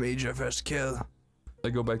done. You made your first kill. I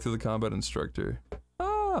go back to the combat instructor.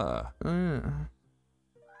 Ah! Oh, yeah.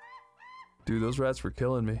 Dude, those rats were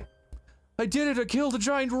killing me. I did it! I killed a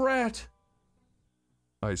giant rat!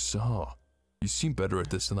 I saw. You seem better at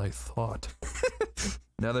this than I thought.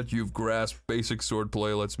 Now that you've grasped basic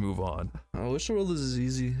swordplay, let's move on. I wish the world was as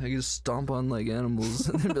easy. I could just stomp on like animals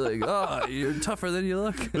and they'd be like, "Ah, you're tougher than you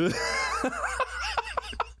look."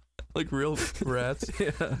 Like real rats.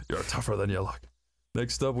 Yeah. You're tougher than you look.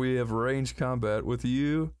 Next up, we have range combat. With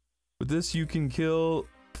this, you can kill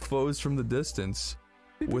foes from the distance.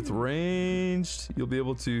 With ranged, you'll be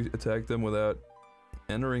able to attack them without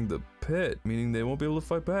entering the pit, meaning they won't be able to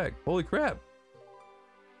fight back. Holy crap!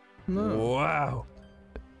 No. Wow.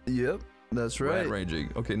 Yep, that's right. Rat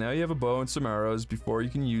ranging. Okay, now you have a bow and some arrows. Before you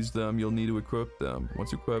can use them, you'll need to equip them.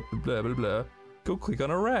 Once equipped, blah blah blah. Go click on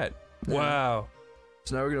a rat. Yeah. Wow.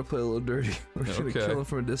 So now we're gonna play a little dirty. We're gonna Okay. kill him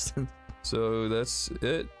from a distance. So that's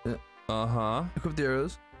it. Yeah. Uh-huh. Equip the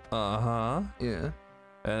arrows. Uh-huh. Yeah.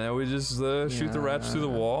 And now we just shoot the rats through the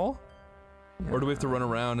wall? Or do we have to run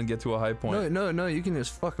around and get to a high point? No, you can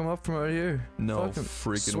just fuck them up from out here. No Fuck 'em.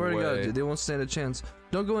 freaking Swear way. to God, dude, they won't stand a chance.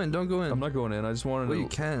 Don't go in, don't go in. I'm not going in. I just wanted Well, to. you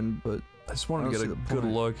can, but I just wanted to I get don't a see the good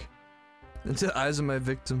point. look. into the eyes of my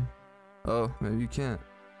victim. Oh, maybe you can't.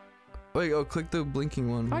 Wait, oh, click the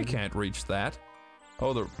blinking one. I can't reach that.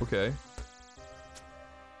 Oh, okay.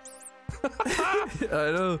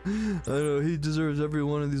 I know, he deserves every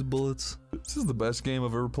one of these bullets. This is the best game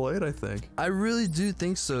I've ever played, I think. I really do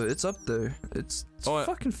think so. It's up there. It's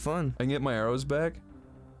fucking fun. I can get my arrows back?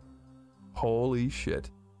 Holy shit.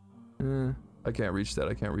 Yeah. I can't reach that.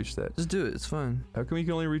 I can't reach that. Just do it. It's fine. How come you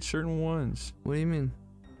can only reach certain ones? What do you mean?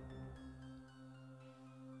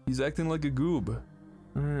 He's acting like a goob.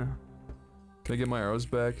 Oh, yeah. Can I get my arrows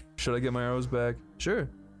back? Should I get my arrows back? Sure.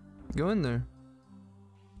 Go in there.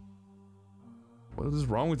 What is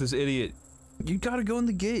wrong with this idiot? You gotta go in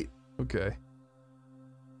the gate. Okay.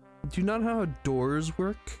 Do you not know how doors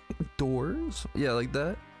work? Doors? Yeah, like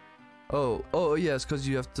that? Oh, yeah, it's because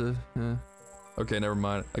you have to, yeah. Okay, never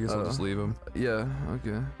mind. I guess I'll just leave him. Yeah,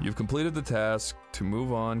 okay. You've completed the task. To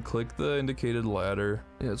move on, click the indicated ladder.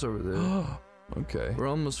 Yeah, it's over there. Okay. We're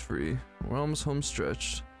almost free. We're almost home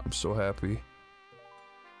stretched. I'm so happy.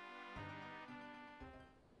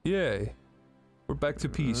 Yay. We're back to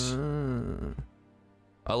peace.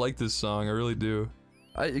 I like this song, I really do.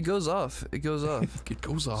 It goes off. It goes off. It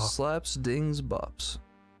goes off. Slaps, dings, bops.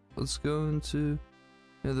 Let's go into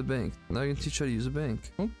the bank. Now I can teach you how to use a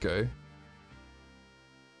bank. Okay.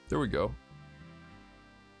 There we go.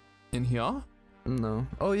 In here? No.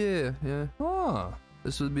 Oh, yeah. Ah.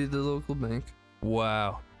 This would be the local bank.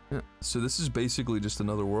 Wow. Yeah. So this is basically just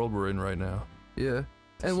another world we're in right now. Yeah.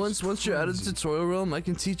 And once you're out of the crazy. tutorial realm, I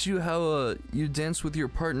can teach you how you dance with your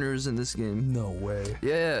partners in this game. No way.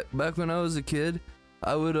 Yeah, back when I was a kid,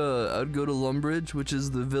 I would go to Lumbridge, which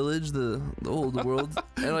is the village, the old world,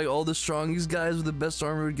 and like all the strongest guys with the best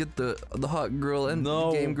armor would get the hot girl and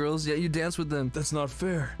No. the game girls. Yeah, you dance with them. That's not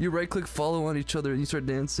fair. You right click follow on each other and you start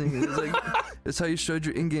dancing. And it's like it's how you showed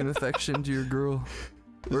your in-game affection to your girl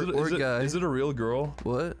or guy. Is it a real girl?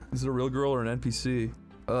 What? Is it a real girl or an NPC?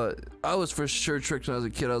 I was for sure tricked when I was a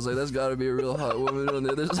kid. I was like, that's gotta be a real hot woman on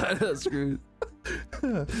the other side of that screen.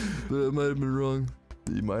 But I might have been wrong.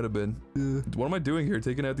 You might have been. Yeah. What am I doing here?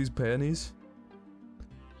 Taking out these panties?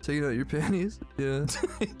 Taking out your panties? Yeah.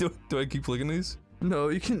 do I keep clicking these? No,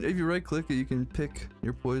 you can, if you right click it, you can pick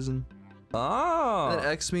your poison. Ah! And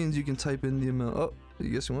X means you can type in the amount. Oh, I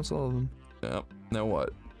guess he wants all of them. Yeah. Now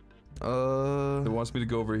what? Uh. It wants me to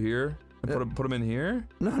go over here and Yeah. put them in here?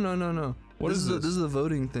 No. What this is this is the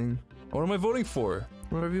voting thing. What am I voting for?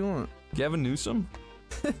 Whatever you want. Gavin Newsom?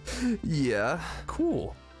 Yeah.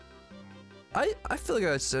 Cool. I feel like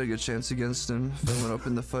I stood a good chance against him if I went up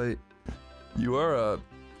in the fight. You are a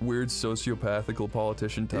weird sociopathical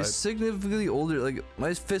politician type. He's significantly older. Like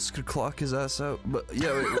my fist could clock his ass out. But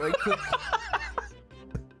yeah, wait, right click.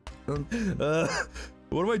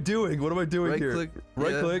 What am I doing? What am I doing Right here? click.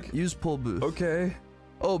 Right yeah, click. Use pull booth. Okay.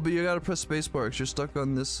 Oh, but you gotta press spacebar because you're stuck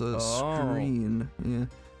on this screen. Yeah.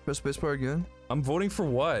 Press spacebar again. I'm voting for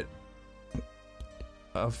what?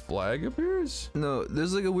 A flag appears? No,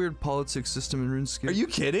 there's like a weird politics system in RuneScape. Are you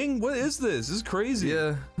kidding? What is this? This is crazy.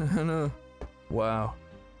 Yeah, I know. Wow.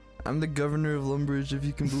 I'm the governor of Lumbridge, if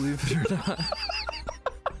you can believe it or not.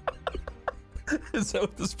 Is that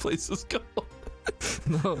what this place is called?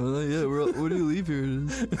 No, not yet. What do you leave here?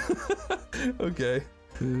 Okay.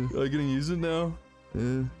 Yeah. Are I gonna use it now?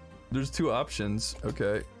 Yeah. There's 2 options.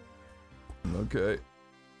 Okay. Okay.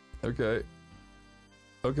 Okay.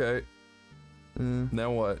 Okay.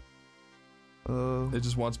 Now what? It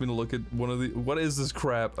just wants me to look at one of the. What is this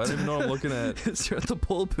crap? I don't even know what I'm looking at. You're at the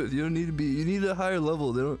poll booth. You don't need to be. You need a higher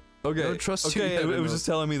level. They don't. Okay. They don't trust you. Okay. It was just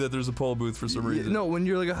telling me that there's a poll booth for some reason. No, when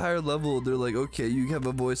you're like a higher level, they're like, okay, you have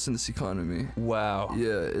a voice in this economy. Wow.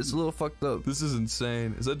 Yeah, it's a little fucked up. This is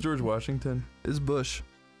insane. Is that George Washington? It's Bush.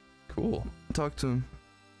 Cool. Talk to him.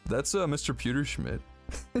 That's Mr. Pewter Schmidt.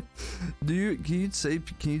 Can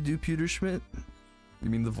you do Pewter Schmidt? You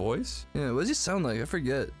mean the voice? Yeah, what does he sound like? I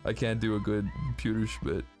forget. I can't do a good Pewter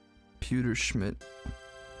Schmidt. Pewter Schmidt.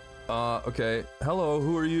 Okay. Hello,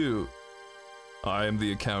 who are you? I am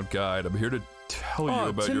the account guide. I'm here to tell you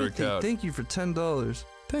about Timothy, your account. Thank you for $10.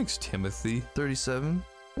 Thanks, Timothy. 37.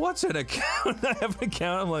 What's an account? I have an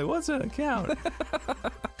account. I'm like, what's an account?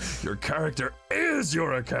 Your character is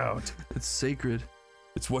your account. It's sacred.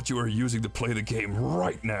 It's what you are using to play the game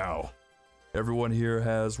right now. Everyone here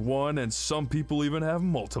has one, and some people even have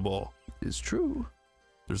multiple. It's true.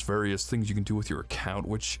 There's various things you can do with your account,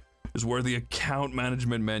 which is where the account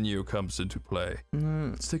management menu comes into play.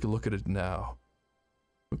 Let's take a look at it now.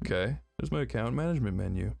 Okay, there's my account management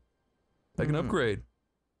menu. I can upgrade.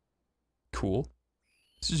 Cool.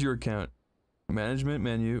 This is your account management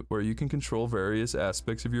menu where you can control various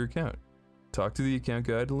aspects of your account. Talk to the account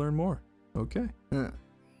guide to learn more. Okay.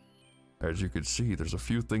 As you can see, there's a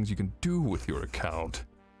few things you can do with your account.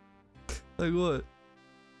 Like what?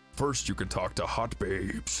 First, you can talk to hot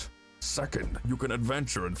babes. Second, you can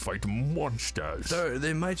adventure and fight monsters. Sorry,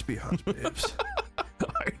 they might be hot babes.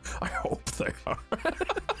 I hope they are.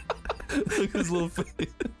 Look at his little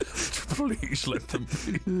face. Please let them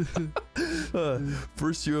be.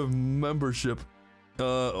 First, you have membership.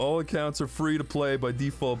 All accounts are free to play by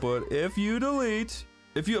default, but if you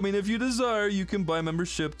desire, you can buy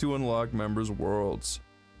membership to unlock members' worlds.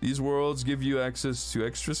 These worlds give you access to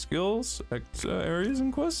extra skills, extra areas,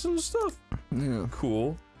 and quests and stuff. Yeah.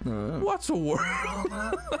 Cool. What's a world?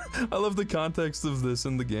 I love the context of this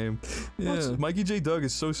in the game. Yeah. Mikey J. Doug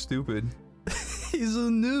is so stupid. He's so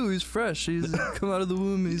new, he's fresh, he's come out of the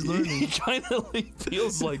womb and he's learning. He kind of like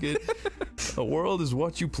feels like it. A world is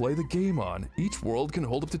what you play the game on. Each world can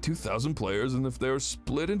hold up to 2,000 players, and if they are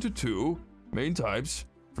split into 2 main types,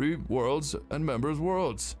 free worlds and members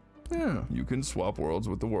worlds. Yeah. You can swap worlds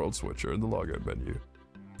with the world switcher in the logout menu.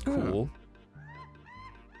 Cool.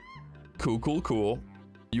 Cool.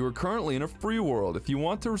 You are currently in a free world. If you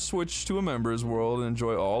want to switch to a members world and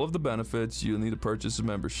enjoy all of the benefits, you'll need to purchase a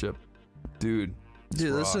membership. Dude,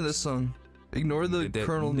 listen to this song. Ignore the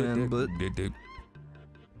Colonel Man, but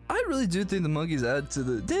I really do think the monkeys add to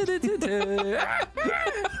the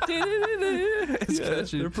it's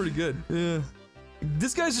catchy. They're pretty good. Yeah.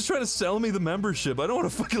 This guy's just trying to sell me the membership. I don't want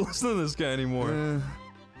to fucking listen to this guy anymore.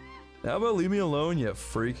 How about leave me alone, you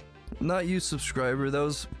freak? Not you, subscriber. That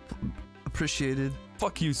was appreciated.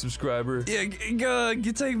 Fuck you, subscriber. Yeah,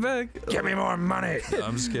 get take back. Give me more money. No,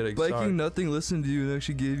 I'm just kidding. Liking nothing listened to you and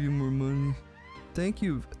actually gave you more money. Thank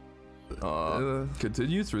you.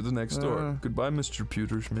 Continue through the next door. Goodbye, Mr.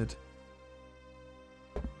 Pewter Schmidt.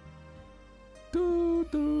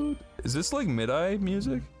 Is this like mid-eye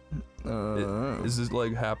music? Is this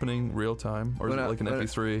like happening real time, or is it like an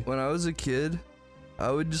MP3? When I was a kid, I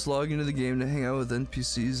would just log into the game to hang out with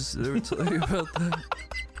NPCs. Did I ever tell you about that?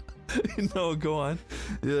 No, go on.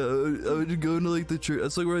 Yeah, I would go into like the church.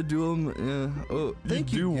 That's like where I do them. Yeah. Oh,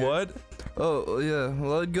 thank you. Do what? Oh, yeah.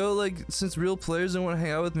 Well, I'd go like, since real players didn't want to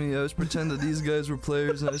hang out with me, I just pretend that these guys were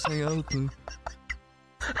players and I just hang out with them.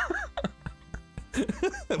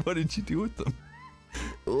 What did you do with them?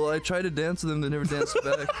 Well, I tried to dance with them, they never danced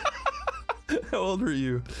back. How old were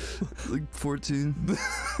you? Like 14.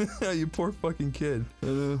 You poor fucking kid.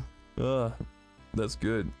 I know. That's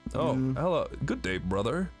good. Oh, hello. Good day,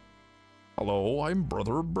 brother. Hello, I'm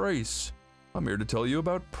Brother Brace. I'm here to tell you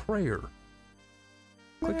about prayer.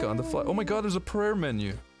 Click on the flag. Oh my god, there's a prayer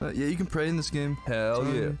menu. Yeah, you can pray in this game.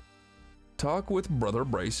 Hell yeah. Talk with Brother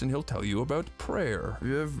Brace and he'll tell you about prayer. If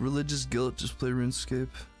you have religious guilt, just play RuneScape.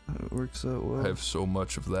 It works out well. I have so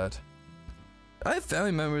much of that. I have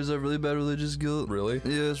family members that have really bad religious guilt. Really?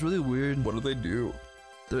 Yeah, it's really weird. What do they do?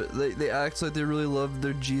 They act like they really love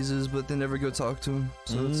their Jesus, but they never go talk to him.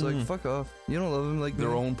 So it's like, fuck off. You don't love him like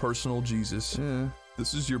their me. own personal Jesus. Yeah.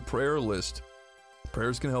 This is your prayer list.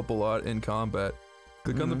 Prayers can help a lot in combat.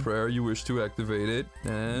 Click on the prayer you wish to activate it,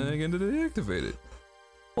 and again to deactivate it.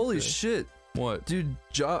 Holy shit. What? Dude,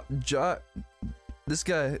 this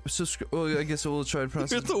guy, oh, I guess we'll try to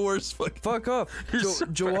pronounce You're it. the worst fucking. Fuck off.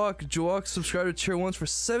 Joak subscribed to tier 1 for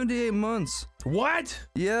 78 months. What?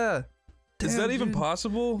 Yeah. Is Damn, that even dude.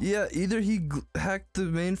 possible? Yeah, either he hacked the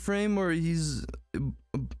mainframe or he's,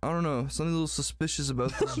 I don't know, something a little suspicious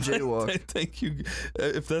about this jaywalk. Thank you.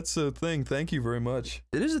 If that's a thing, thank you very much.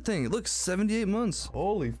 It is a thing. Look, 78 months.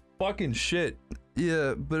 Holy fucking shit.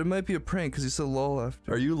 Yeah, but it might be a prank because he said lol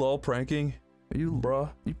after. Are you lol pranking? Are you, bruh?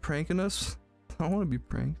 You pranking us? I don't want to be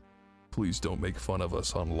pranked. Please don't make fun of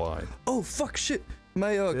us online. Oh, fuck, shit.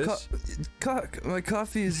 My, my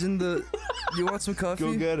coffee is in the... You want some coffee?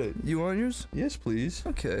 Go get it. You want yours? Yes, please.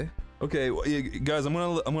 Okay. Okay, well, yeah, guys, I'm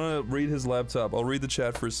gonna read his laptop. I'll read the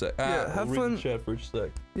chat for a sec. Yeah, have I'll fun. Read the chat for a sec.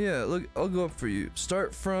 Yeah, look, I'll go up for you.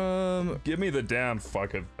 Start from... Give me the damn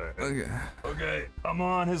fucking thing. Okay. Okay, I'm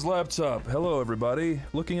on his laptop. Hello, everybody.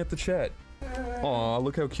 Looking at the chat. Aw,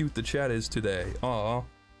 look how cute the chat is today. Aw. I'm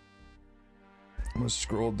gonna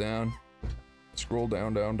scroll down. Scroll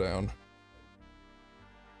down, down, down.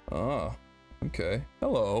 Ah, okay.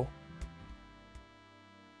 Hello.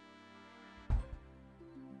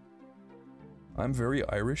 I'm very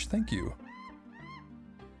Irish, thank you.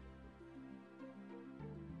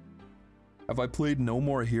 Have I played No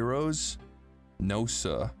More Heroes? No,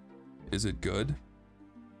 sir. Is it good?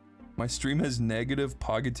 My stream has negative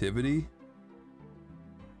positivity?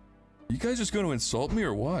 You guys just gonna insult me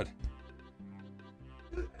or what?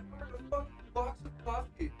 Box of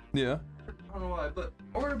coffee. Yeah. I don't know why, but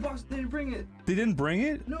order box, they didn't bring it. They didn't bring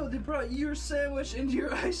it? No, they brought your sandwich and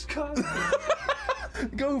your iced coffee.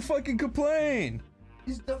 Go fucking complain!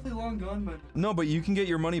 He's definitely long gone by now. No, but you can get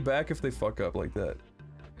your money back if they fuck up like that.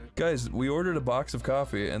 Guys, we ordered a box of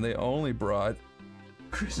coffee and they only brought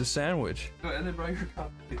the sandwich. Oh, and they brought your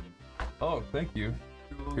coffee. Oh, thank you.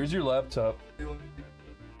 Here's your laptop. Do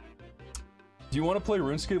you want to play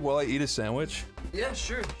Runescape while I eat a sandwich? Yeah,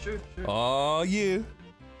 sure. Oh, yeah.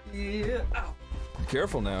 Yeah. Ow. Be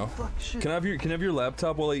careful now. Fuck, shit. Can I have your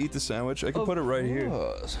laptop while I eat the sandwich? I can put it right here.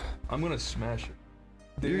 Course. I'm gonna smash it.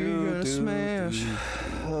 You're gonna smash.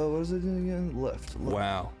 What was it again? Left.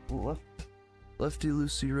 Wow. Left. Lefty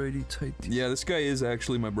loosey, righty tighty. Yeah, this guy is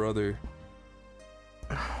actually my brother.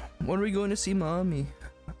 When are we going to see mommy?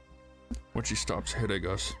 When she stops hitting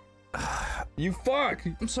us. You fuck!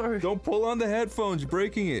 I'm sorry. Don't pull on the headphones, you're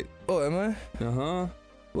breaking it. Oh, am I? Uh-huh.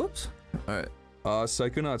 Whoops. Alright.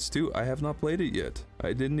 Psychonauts 2, I have not played it yet.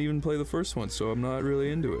 I didn't even play the first one, so I'm not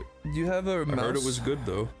really into it. Do you have a mouse? I heard it was good,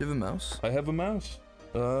 though. You have a mouse? I have a mouse.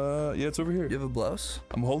 Yeah, it's over here. You have a blouse?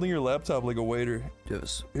 I'm holding your laptop like a waiter. Do you have a...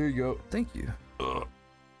 Here you go. Thank you.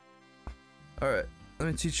 Alright, let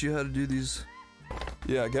me teach you how to do these.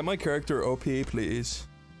 Yeah, get my character OP, please.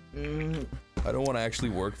 Mm. I don't want to actually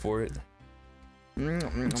work for it.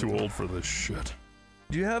 I'm too old for this shit.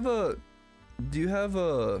 Do you have a...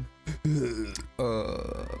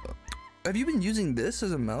 Have you been using this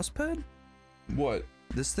as a mouse pad? What?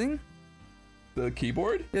 This thing? The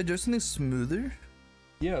keyboard? Yeah, do you have something smoother?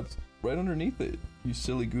 Yeah, it's right underneath it, you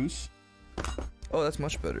silly goose. Oh, that's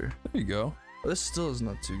much better. There you go. Well, this still is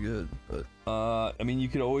not too good, but... I mean, you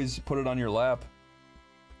could always put it on your lap.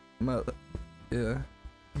 Yeah.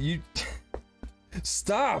 You...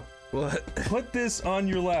 Stop! What? Put this on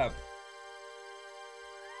your lap.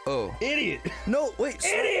 Oh. Idiot! No, wait!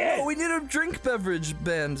 Idiot! No, we need a drink beverage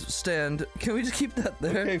stand. Can we just keep that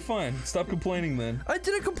there? Okay, fine. Stop complaining then. I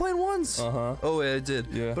didn't complain once! Uh-huh. Oh, wait, I did.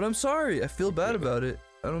 Yeah. But I'm sorry. I feel bad about it.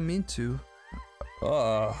 I don't mean to.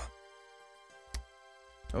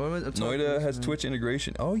 Noida has Twitch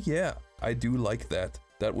integration. Oh yeah, I do like that.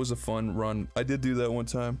 That was a fun run. I did do that one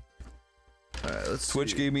time. Alright, let's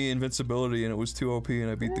Twitch gave me invincibility and it was too OP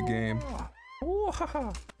and I beat the game.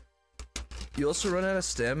 You also run out of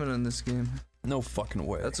stamina in this game. No fucking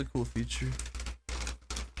way. That's a cool feature.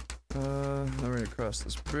 Now we're gonna cross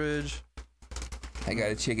this bridge. I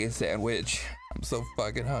got a chicken sandwich. I'm so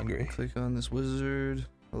fucking hungry. Click on this wizard.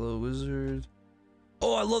 Hello, wizard.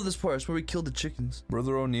 Oh, I love this part. It's where we killed the chickens.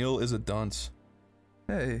 Brother O'Neill is a dunce.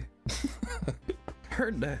 Hey.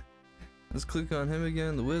 Heard that. Let's click on him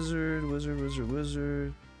again. The wizard.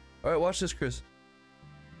 Alright, watch this, Chris.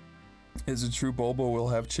 Is it true Bulbo will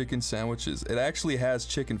have chicken sandwiches? It actually has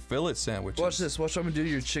chicken fillet sandwiches. Watch this. Watch what I'm gonna do to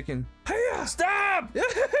your chicken. Hiya! Stop! Yeah.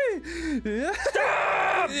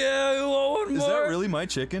 Stop! Yeah, one more. Is that really my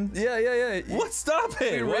chicken? Yeah. What? Stop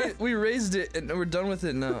it! We raised it and we're done with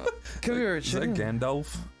it now. Come here, Is chicken. that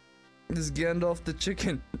Gandalf? This is Gandalf the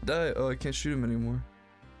chicken. Die. Oh, I can't shoot him anymore.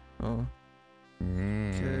 Oh.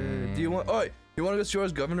 Okay. Do you want? Oh, you want to go see who I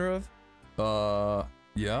was governor of?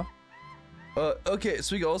 Yeah. Okay,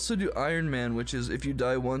 so we can also do Iron Man, which is if you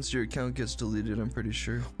die once, your account gets deleted, I'm pretty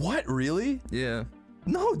sure. What? Really? Yeah.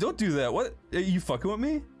 No, don't do that. What? Are you fucking with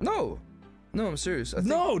me? No. No, I'm serious.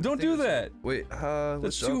 No, don't do that. Wait,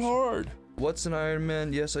 That's too hard. What's an Iron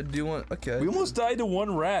Man? Yes, I do want. Okay. We almost died to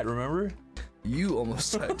one rat, remember? You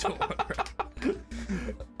almost died to one rat.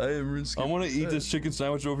 I am Runescape. I want to eat this chicken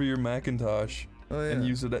sandwich over your Macintosh and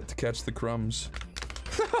use it to catch the crumbs.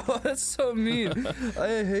 Oh, that's so mean.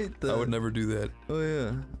 I hate that. I would never do that. Oh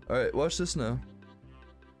yeah. Alright, watch this now.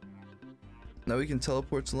 Now we can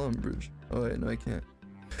teleport to Lumbridge. Oh wait, no I can't.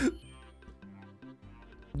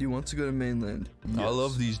 You want to go to mainland? Yes. I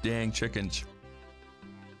love these dang chickens.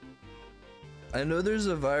 I know there's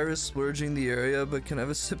a virus splurging the area, but can I have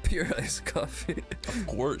a sip of your iced coffee? Of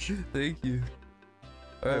course. Thank you.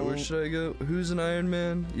 Alright, where should I go? Who's an Iron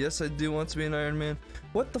Man? Yes, I do want to be an Iron Man.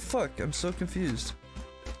 What the fuck? I'm so confused.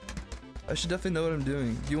 I should definitely know what I'm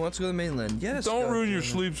doing. Do you want to go to the mainland? Yes. Don't ruin your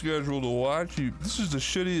sleep schedule to watch you. This is the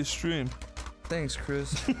shittiest stream. Thanks,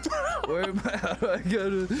 Chris. Where am I? How do I go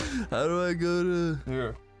to? How do I go to?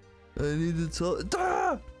 Here. I need to tell.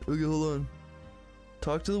 Ah! Okay, hold on.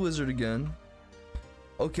 Talk to the wizard again.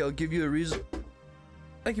 Okay, I'll give you a reason.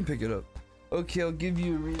 I can pick it up. Okay, I'll give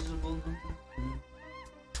you a reasonable.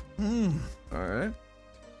 Alright.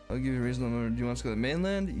 I'll give you a reasonable number. Do you want to go to the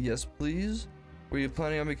mainland? Yes, please. Were you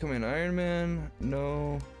planning on becoming an Iron Man?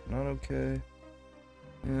 No, not okay.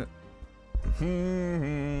 Yeah.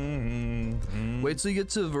 Wait till you get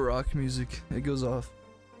to Varrock music. It goes off.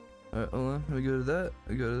 Alright, hold on. We go to that.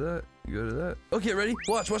 We go to that. We go to that. Okay, ready?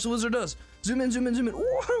 Watch. Watch the wizard does. Zoom in, zoom in, zoom in.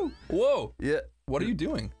 Whoa! Whoa! Yeah. What are you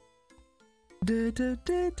doing? Da, da,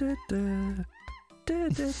 da, da, da. Da,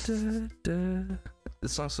 da, da, da.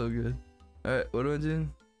 This song's so good. Alright, what am I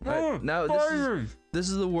doing? Alright, now this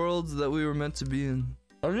is the world that we were meant to be in.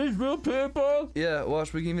 Are these real people? Yeah,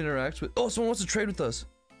 watch, we can even interact with. Oh, someone wants to trade with us.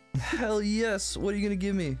 Hell yes. What are you gonna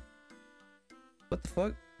give me? What the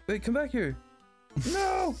fuck? Wait, come back here.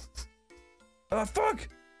 No! Fuck!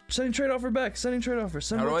 Sending trade offer back. Sending trade offer.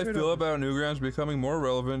 How do I feel about Newgrounds becoming more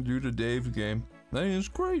relevant due to Dave's game? That is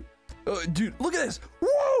great. Oh, dude, look at this.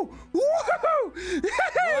 Whoa! Whoa!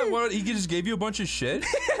 What? He just gave you a bunch of shit?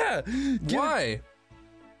 Yeah! Why?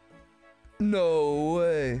 No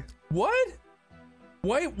way. What?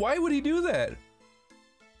 Why would he do that?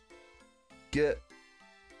 Get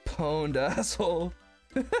pwned, asshole.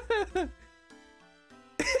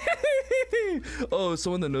 Oh,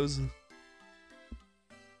 someone that knows this.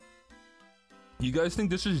 You guys think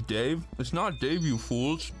this is Dave? It's not Dave, you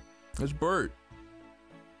fools. It's Bert.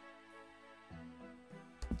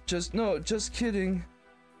 Just kidding.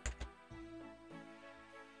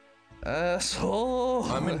 Asshole.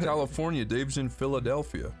 I'm in California. Dave's in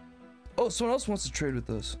Philadelphia. Oh, someone else wants to trade with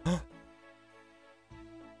us.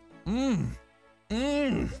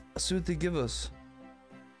 Let's see what they give us.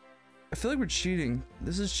 I feel like we're cheating.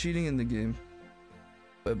 This is cheating in the game.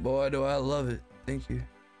 But boy, do I love it. Thank you.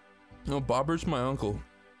 No, Bobbert's my uncle.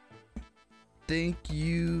 Thank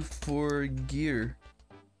you for gear.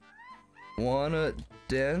 Wanna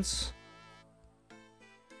dance?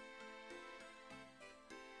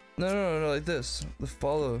 No, like this. The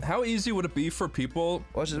follow. How easy would it be for people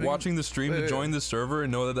watching the stream to join the server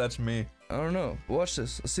and know that that's me? I don't know. Watch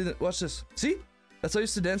this. Let's see that. Watch this. See? That's how I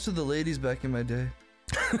used to dance with the ladies back in my day.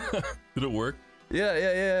 Did it work?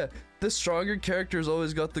 Yeah. The stronger characters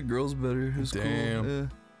always got the girls better. It was Damn. cool. Yeah.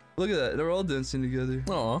 Look at that. They're all dancing together.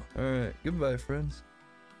 Aw. Alright. Goodbye, friends.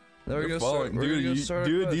 Now we're You're gonna start.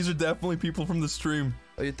 Dude, these are definitely people from the stream.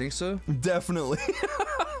 Oh, you think so? Definitely.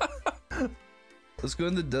 Let's go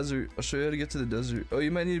in the desert. I'll show you how to get to the desert. Oh,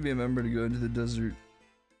 you might need to be a member to go into the desert.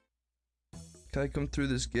 Can I come through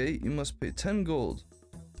this gate? You must pay 10 gold.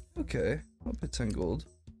 Okay, I'll pay 10 gold.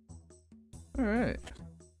 Alright.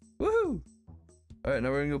 Woohoo! Alright,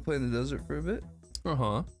 now we're gonna go play in the desert for a bit.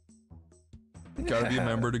 Uh-huh. Gotta be a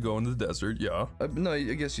member to go into the desert, yeah. No,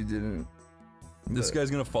 I guess you didn't. This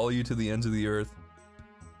guy's gonna follow you to the ends of the earth.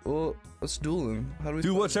 Well, let's duel him. How do we—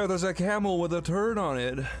 Dude, watch out, there's a camel with a turd on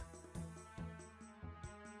it.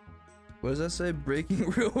 What does that say?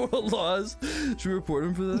 Breaking real world laws? Should we report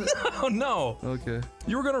him for that? Oh no! Okay.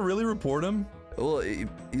 You were gonna really report him? Well,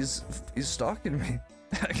 he's stalking me.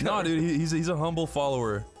 Nah, dude, he's a humble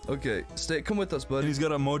follower. Okay, come with us, buddy. And he's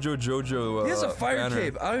got a Mojo Jojo, he has a fire banner.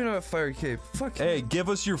 cape. I don't even have a fire cape. Fuck him. Hey, give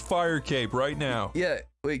us your fire cape right now. Yeah,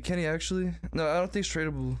 wait, can he actually? No, I don't think it's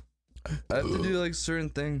tradable. I have to do like a certain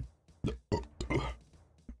thing.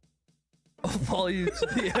 I'll follow you to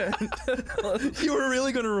the end. You were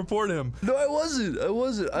really gonna report him. No, I wasn't.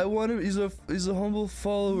 I want him. He's a humble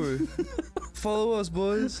follower. Follow us,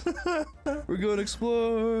 boys. We're going to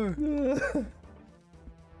explore.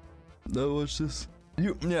 No, watch this.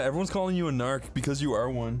 Yeah, everyone's calling you a narc because you are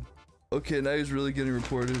one. Okay, now he's really getting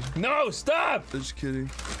reported. No, stop! Just kidding.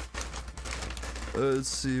 Let's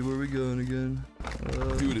see, where are we going again?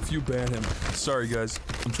 Dude, if you ban him. Sorry, guys.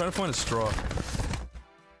 I'm trying to find a straw.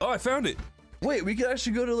 Oh, I found it! Wait, we could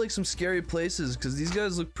actually go to like some scary places because these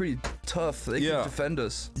guys look pretty tough. They can defend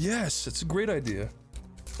us. Yes, it's a great idea.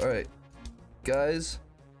 Alright. Guys.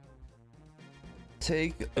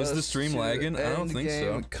 Take Is the stream lagging? I don't think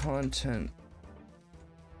so. Content.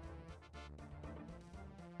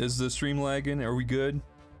 Is the stream lagging? Are we good?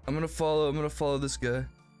 I'm gonna follow this guy.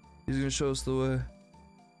 He's gonna show us the way.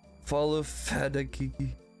 Follow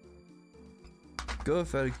Fadakiki. Go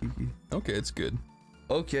Fadakiki. Okay, it's good.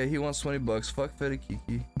 Okay, he wants 20 bucks. Fuck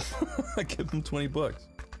Fadakiki. I give him 20 bucks.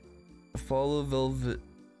 Follow Velvet.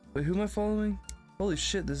 Wait, who am I following? Holy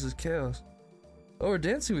shit, this is chaos. Oh, we're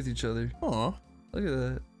dancing with each other. Aw. Look at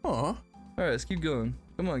that. Aw. Alright, let's keep going.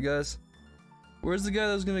 Come on, guys. Where's the guy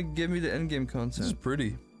that was gonna give me the endgame content? This is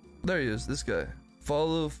pretty. There he is, this guy.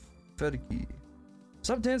 Follow Fediki.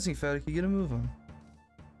 Stop dancing, Fediki, get a move on.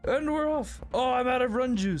 And we're off. Oh, I'm out of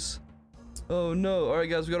run juice. Oh no, alright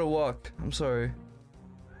guys, we gotta walk. I'm sorry.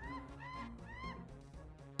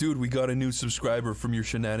 Dude, we got a new subscriber from your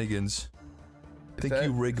shenanigans. Thank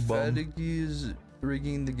you, Rig Bum. Fediki is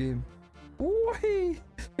rigging the game. Whee!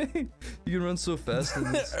 You can run so fast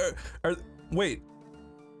in this. Wait,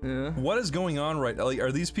 Yeah. what is going on right now? Like,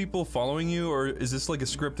 are these people following you, or is this like a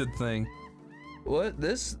scripted thing? What?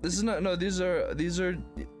 This is not, no, these are,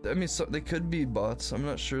 I mean, they could be bots. I'm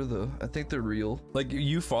not sure though. I think they're real. Like,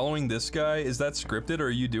 you following this guy, is that scripted, or are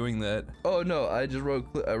you doing that? Oh no, I just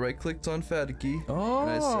right clicked on Fadiki. Oh. And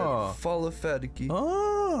I said, follow Fadiki.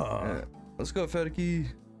 Oh. Yeah. Let's go, Fadiki.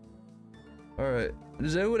 Alright.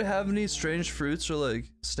 Does anyone have any strange fruits or like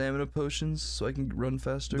stamina potions so I can run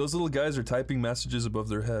faster? Those little guys are typing messages above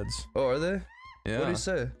their heads. Oh, are they? Yeah. What do you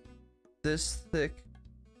say? This thick.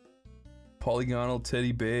 Polygonal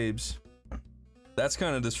titty babes. That's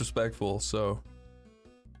kind of disrespectful, so.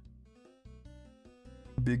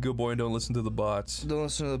 Be a good boy and don't listen to the bots. Don't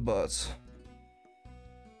listen to the bots.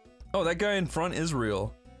 Oh, that guy in front is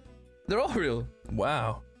real. They're all real.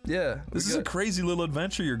 Wow. Yeah. This is a crazy little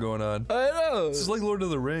adventure you're going on. I know. This is like Lord of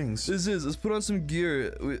the Rings. This is. Let's put on some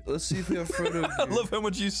gear. Let's see if we have Frodo I gear. love how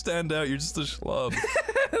much you stand out. You're just a schlub.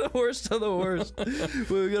 The worst of the worst. Wait,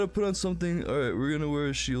 we gotta put on something. Alright, we're gonna wear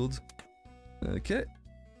a shield. Okay.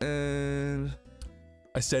 And...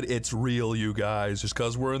 I said it's real, you guys. Just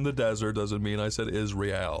because we're in the desert doesn't mean I said is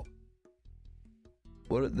real.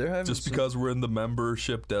 What? They're having Just because we're in the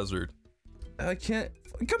membership desert. I can't...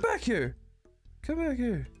 Come back here! Come back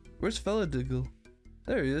here. Where's Fella Diggle?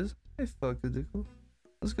 There he is. Hey, fuck the Diggle.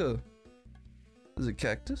 Let's go. Is it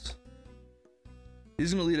cactus?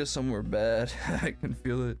 He's gonna lead us somewhere bad. I can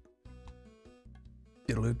feel it.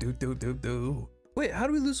 Wait, how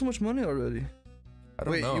do we lose so much money already? I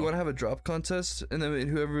don't know. You want to have a drop contest, and then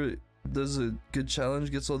whoever does a good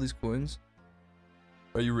challenge gets all these coins?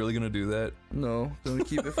 Are you really gonna do that? No, I'm gonna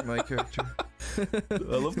keep it for my character.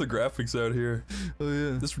 I love the graphics out here. Oh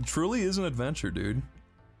yeah. This truly is an adventure, dude.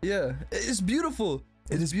 Yeah, it's beautiful.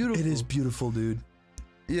 It's beautiful. It is beautiful, dude.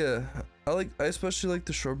 Yeah, I especially like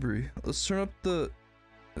the shrubbery. Let's turn up a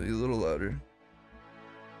little louder.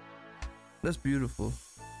 That's beautiful.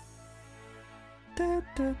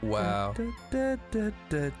 Wow.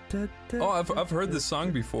 Oh, I've heard this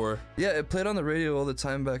song before. Yeah, it played on the radio all the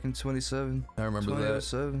time back in 2007. I remember that.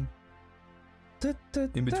 2007.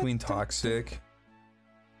 In between Toxic.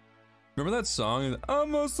 Remember that song?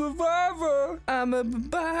 I'm a survivor. I'm a I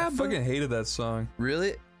survivor. fucking hated that song.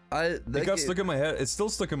 Really? It got stuck in my head. It's still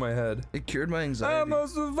stuck in my head. It cured my anxiety. I'm a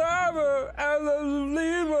survivor. I'm a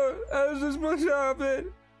believer. I just push up it.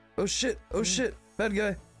 Oh shit! Oh shit! Bad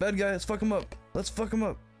guy! Bad guy! Let's fuck him up! Let's fuck him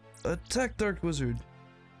up! Attack Dark Wizard!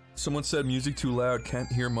 Someone said music too loud,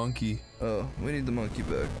 can't hear monkey. Oh, we need the monkey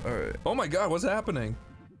back. Alright. Oh my god, what's happening?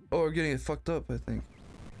 Oh, we're getting it fucked up, I think.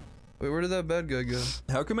 Wait, where did that bad guy go?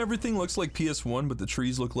 How come everything looks like PS1 but the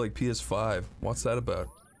trees look like PS5? What's that about?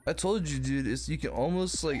 I told you, dude, you can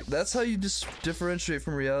almost, like, that's how you just differentiate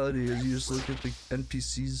from reality, is you just look at the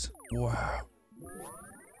NPCs. Wow.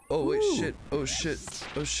 Oh, wait, Ooh. shit. Oh, shit.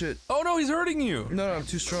 Oh, shit. Oh no, he's hurting you! No, I'm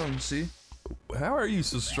too strong, see? How are you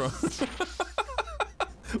so strong?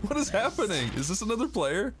 What is happening? Is this another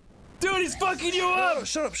player? Dude, he's fucking you up! Oh,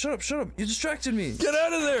 shut up, shut up, shut up. You distracted me. Get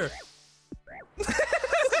out of there!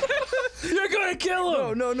 You're gonna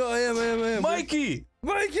kill him! No, I am. Mikey!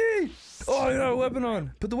 Mikey! Oh, I got a weapon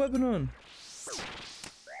on. Put the weapon on.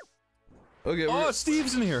 Okay. Oh,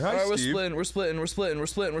 Steve's in here. Hi, Alright, Steve. we're splitting.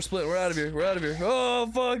 We're out of here. We're out of here. Oh,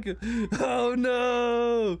 fuck. Oh,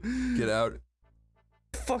 no. Get out.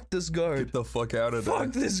 Fuck this guard. Get the fuck out of there.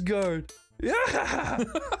 Fuck this guard. Yeah.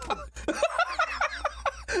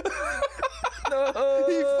 No.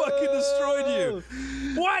 He fucking destroyed you.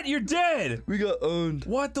 What? You're dead. We got owned.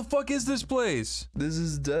 What the fuck is this place? This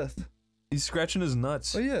is death. He's scratching his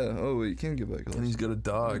nuts. Oh, yeah. Oh, wait. You can't get back. And he's got a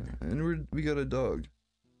dog. And we got a dog.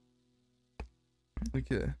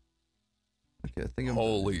 Okay. Okay, I think I'm...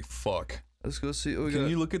 Holy fuck. Let's go see. Oh, Can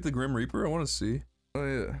you look at the Grim Reaper? I want to see. Oh,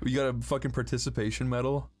 yeah. We got a fucking participation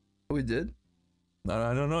medal. Oh, we did?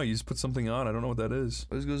 I don't know. You just put something on. I don't know what that is.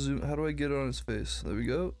 Let's go zoom. How do I get it on his face? There we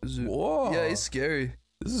go. Zoom. Whoa. Yeah, he's scary.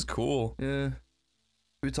 This is cool. Yeah. Can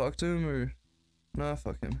we talk to him or... Nah,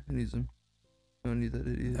 fuck him. He needs him. I don't need that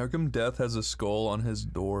idiot. How come Death has a skull on his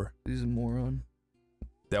door? He's a moron.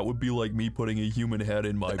 That would be like me putting a human head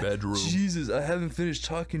in my bedroom. Jesus, I haven't finished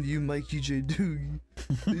talking to you, Mikey J. Doogie.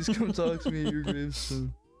 Please come talk to me at your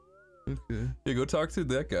gravestone. Okay. Yeah, go talk to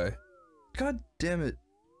that guy. God damn it.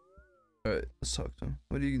 Alright, let's talk to him.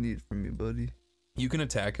 What do you need from me, buddy? You can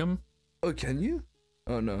attack him? Oh, can you?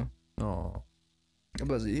 Oh, no. Oh. I'm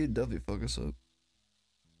about to say, he'd definitely fuck us up.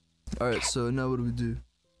 Alright, so now what do we do?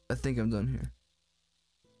 I think I'm done here.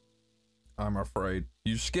 I'm afraid.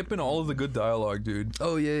 You're skipping all of the good dialogue, dude.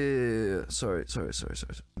 Oh, yeah. Sorry.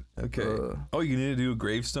 Okay. Oh, you need to do a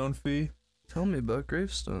gravestone fee? Tell me about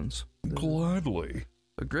gravestones. Gladly.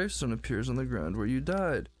 A gravestone appears on the ground where you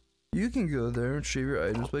died. You can go there and retrieve your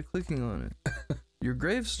items by clicking on it. Your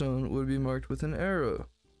gravestone would be marked with an arrow.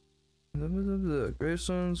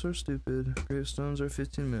 Gravestones are stupid. Gravestones are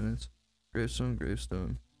 15 minutes. Gravestone.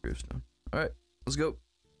 Alright, let's go.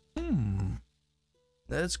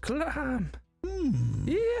 Let's climb.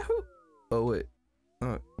 Yahoo! Oh, wait.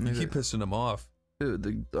 You keep pissing him off. Dude,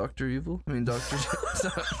 the Dr. Evil? I mean, Dr.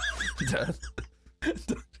 Death.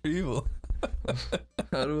 Dr. Evil.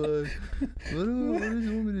 How do I... What do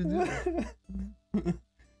you want me to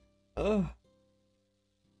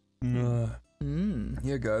do?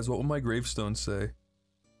 Yeah, guys, what will my gravestone say?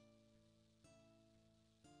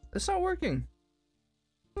 It's not working.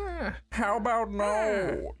 How about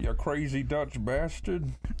no, you crazy Dutch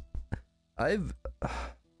bastard? I've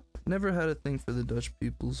never had a thing for the Dutch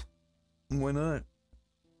peoples. Why not?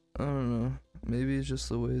 I don't know. Maybe it's just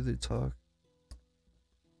the way they talk.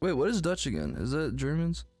 Wait, what is Dutch again? Is that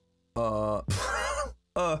Germans? You're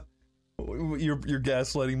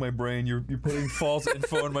gaslighting my brain. You're putting false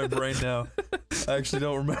info in my brain now. I actually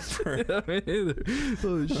don't remember. Yeah, me either.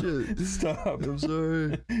 Oh shit. Stop. I'm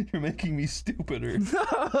sorry. You're making me stupider.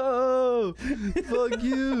 No! Fuck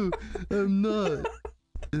you! I'm not.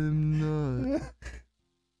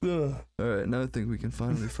 Alright, now I think we can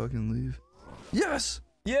finally fucking leave. Yes!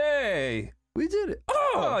 Yay! We did it!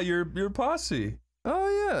 Oh, your posse.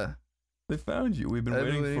 Oh yeah. They found you. We've been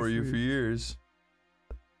waiting for you for years.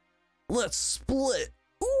 Let's split!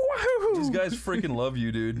 Woohoo! These guys freaking love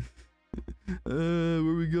you, dude. Where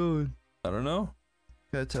we going? I don't know.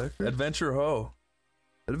 Can I attack her? Adventure ho.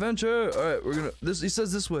 Adventure! Alright, we're gonna... He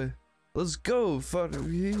says this way. Let's go, fuck.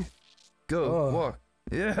 Go, walk.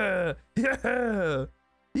 Yeah! Yeah!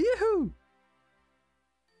 Yahoo!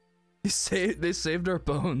 They saved our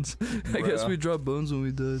bones. I guess we dropped bones when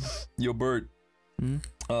we died. Yo, Bert.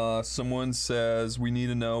 Someone says we need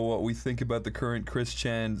to know what we think about the current Chris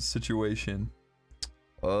Chan situation.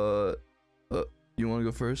 You wanna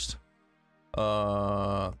go first? It's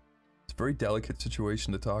a very delicate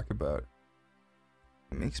situation to talk about.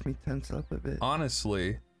 It makes me tense up a bit.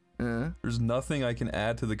 Honestly, there's nothing I can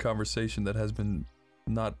add to the conversation that has been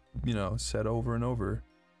not, said over and over.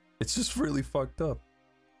 It's just really fucked up.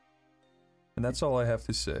 And that's all I have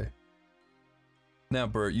to say. Now,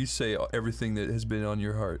 Bert, you say everything that has been on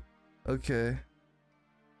your heart. Okay.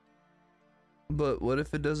 But what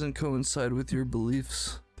if it doesn't coincide with your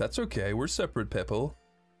beliefs? That's okay, we're separate people.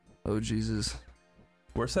 Oh, Jesus.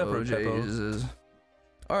 We're separate people. Oh, Jesus.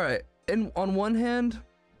 Alright, and on one hand...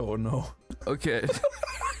 Oh, no. Okay.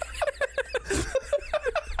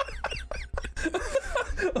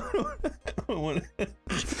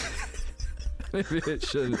 Maybe it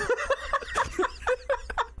shouldn't.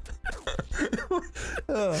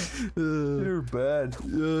 You're bad. He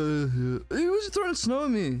was throwing snow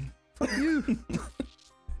at me. Fuck you.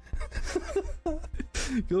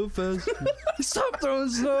 Go faster. Stop throwing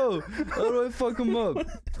snow. How do I fuck him up?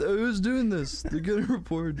 Who's doing this? They're getting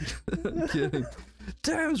reported. I'm kidding.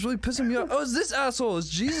 Damn, it's really pissing me off. Oh, it's this asshole. It's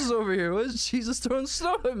Jesus over here. Why is Jesus throwing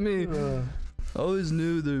snow at me? I always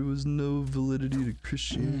knew there was no validity to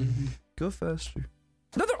Christianity. Go faster.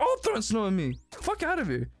 Now they're all throwing snow at me. Fuck out of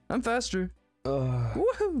here. I'm faster.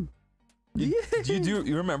 Woohoo.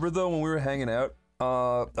 You remember though when we were hanging out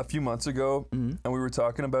a few months ago and we were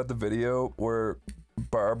talking about the video where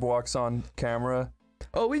Barb walks on camera?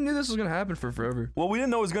 Oh, we knew this was gonna happen for forever. Well, we didn't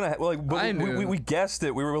know it was gonna like, but we guessed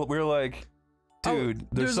it. We were like, dude,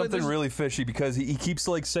 there's something really fishy because he keeps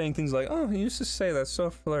like saying things like, oh, he used to say that so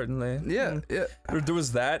flirtingly. Yeah, yeah. There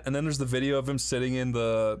was that, and then there's the video of him sitting in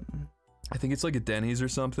the, I think it's like a Denny's or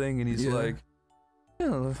something, and he's like, yeah,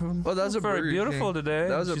 oh, that was a very Burger beautiful King. today.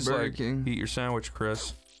 That was a She's Burger like, King. Eat your sandwich,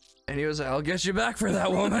 Chris. And he was like, I'll get you back for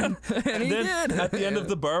that woman. And he then did. At the end of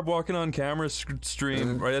the Barb walking on camera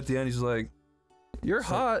stream, right at the end, he's like, you're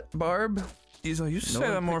hot, Barb. He's like, you say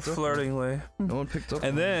that more flirtingly. No one picked up.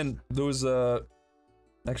 And then there was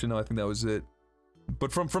actually no, I think that was it.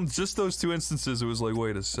 But from just those two instances, it was like,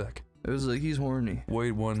 wait a sec. It was like, he's horny.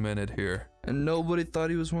 Wait 1 minute here. And nobody thought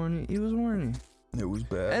he was horny. He was horny. It was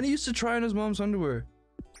bad. And he used to try on his mom's underwear.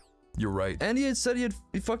 You're right. And he had said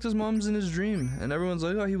he fucked his mom's in his dream. And everyone's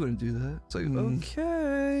like, oh, he wouldn't do that. It's like,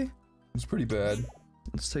 okay. It was pretty bad.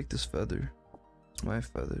 Let's take this feather. It's my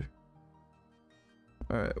feather.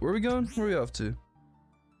 Alright, where are we going? Where are we off to?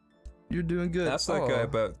 You're doing good. Ask that guy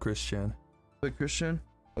about Christian. Wait, Christian?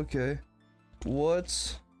 Okay.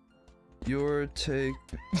 What's your take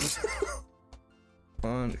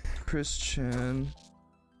on Christian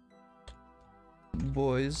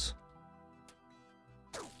boys?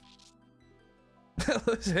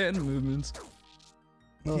 Those hand movements.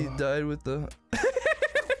 He died with the...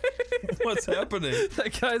 What's happening?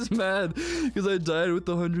 That guy's mad because I died with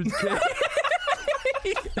the 100K.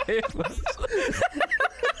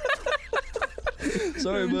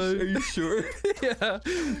 Sorry, bud. Are you sure? Yeah.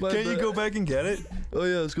 Can't you go back and get it? Oh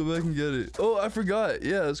yeah, let's go back and get it. Oh, I forgot.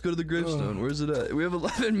 Yeah, let's go to the gravestone. Where's it at? We have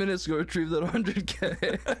 11 minutes to go retrieve that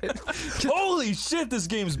 100K. Holy shit, this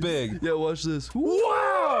game's big. Yeah, watch this.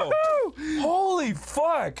 Wow! Holy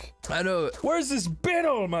fuck! I know. Where's this been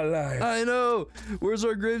all my life? I know. Where's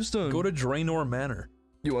our gravestone? Go to Draenor Manor.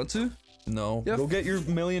 You want to? No. Yeah. Go get your $1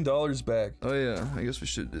 million back. Oh yeah, I guess we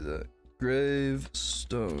should do that.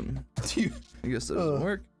 Gravestone. I guess that doesn't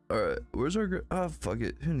work. Alright, where's our oh, fuck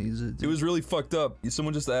it. Who needs it? It was really fucked up.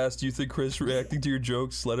 Someone just asked, do you think Chris reacting to your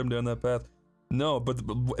jokes led him down that path? No, but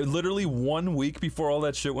literally 1 week before all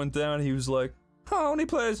that shit went down, he was like, oh, Oney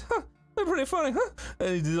plays, huh, they're pretty funny, huh? And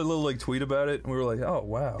he did a little like tweet about it, and we were like, oh,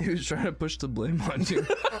 wow. He was trying to push the blame on you.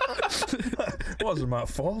 It wasn't my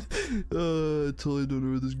fault. I totally don't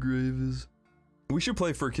know where this grave is. We should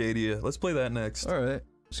play Furcadia. Let's play that next. Alright,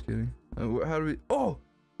 just kidding. How do we... Oh!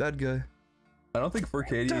 Bad guy. I don't think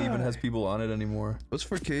Furcadia even has people on it anymore. What's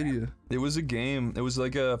Furcadia? It was a game. It was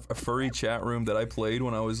like a furry chat room that I played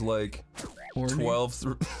when I was like 12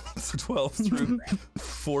 through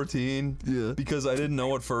 14. Yeah. Because I didn't know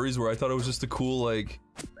what furries were. I thought it was just a cool like...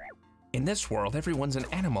 In this world, everyone's an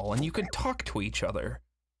animal and you can talk to each other.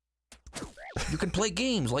 You can play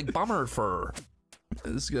games like Bummer Fur.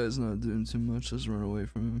 This guy's not doing too much. Let's run away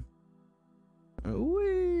from him.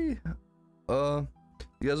 Wee.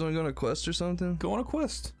 You guys want to go on a quest or something? Go on a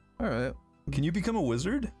quest. Alright. Can you become a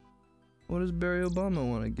wizard? What does Barry Obama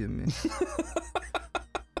want to give me?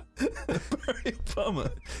 Barry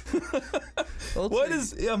Obama. What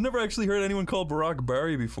is... Yeah, I've never actually heard anyone call Barack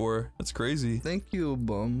Barry before. That's crazy. Thank you,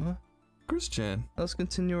 Obama. Christian. Let's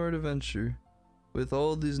continue our adventure with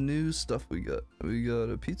all these new stuff we got. We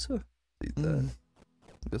got a pizza. Eat that.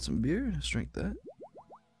 Got some beer. Let's drink that.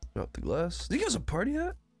 Drop the glass. Do you guys have a party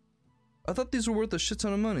hat? I thought these were worth a shit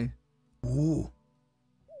ton of money. Ooh.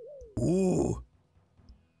 Ooh.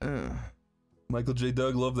 Uh. Michael J.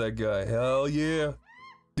 Doug, love that guy. Hell yeah.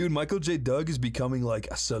 Dude, Michael J. Doug is becoming like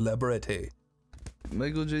a celebrity.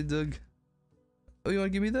 Michael J. Doug. Oh, you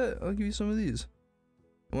want to give me that? I'll give you some of these.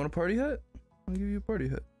 You want a party hat? I'll give you a party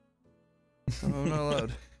hat. Oh, I'm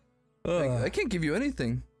not allowed. I can't give you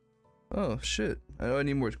anything. Oh, shit. I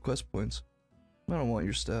need more quest points. I don't want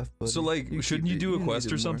your staff, but so like, shouldn't you do a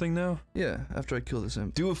quest or something now? Yeah, after I kill this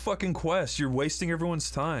imp. Do a fucking quest. You're wasting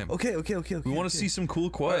everyone's time. Okay. We want to see some cool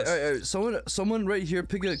quests. Alright. Someone right here,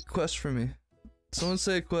 pick a quest for me. Someone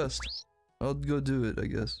say a quest. I'll go do it, I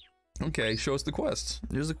guess. Okay, show us the quests.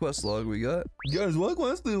 Here's the quest log we got. Guys, what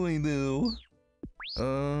quest do we do?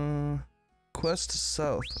 Quest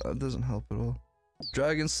south. That doesn't help at all.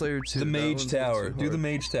 Dragon Slayer 2. The Mage Tower. Do the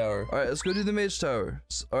Mage Tower. Alright, let's go do the Mage Tower.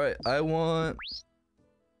 Alright, I want...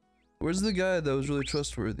 Where's the guy that was really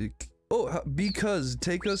trustworthy? Oh, because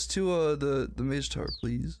take us to the Mage Tower,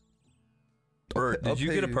 please. Bert, did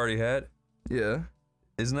you get a party hat? Yeah.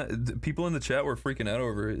 Isn't that people in the chat were freaking out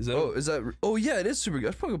over it? Is that? Oh, is that? Oh yeah, it is super good.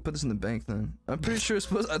 I should probably put this in the bank then. I'm pretty sure it's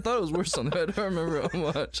supposed. I thought it was worth something. I don't remember how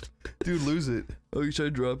much. Dude, lose it. Oh, should I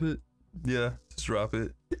drop it? Yeah, just drop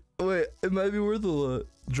it. Wait, it might be worth a lot.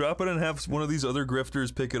 Drop it and have one of these other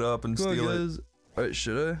grifters pick it up and steal it. All right,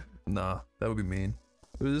 should I? Nah, that would be mean.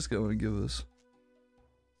 What does this guy want to give us?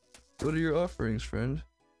 What are your offerings, friend?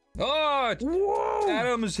 Oh, Whoa!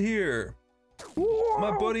 Adam is here. Whoa!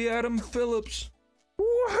 My buddy Adam Phillips.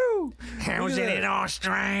 Woohoo! How's it in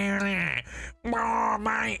Australia? Oh,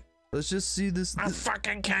 mate. Let's just see this. A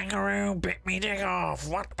fucking kangaroo bit me dick off.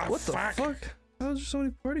 What the What the fuck? fuck? How is there so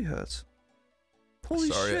many party hats? Holy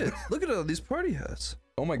shit! Look at all these party hats.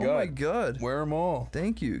 Oh my god. Oh my god. Wear them all.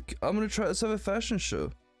 Thank you. I'm gonna try. Let's have a fashion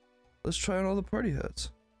show. Let's try on all the party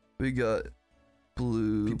hats. We got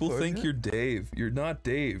blue. People think hat. you're Dave. You're not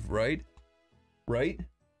Dave, right? Right?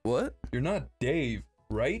 What? You're not Dave,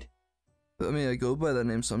 right? I mean, I go by that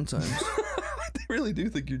name sometimes. They really do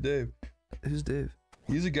think you're Dave. Who's Dave?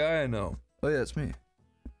 He's a guy I know. Oh yeah, it's me.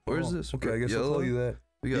 Where's this? Okay, I guess Yellow? I'll tell you that.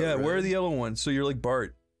 We got Yeah, red. wear the yellow one, so you're like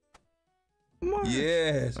Bart. March.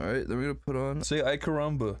 Yes. All right, then we're gonna put on. Say I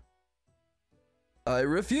caramba. I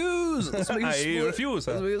refuse. Let's make it I split. refuse.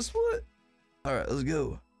 Let's make it split. All right, let's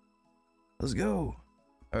go. Let's go.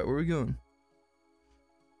 All right, where are we going?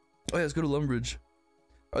 Oh yeah, let's go to Lumbridge.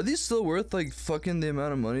 Are these still worth like fucking the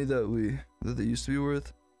amount of money that they used to be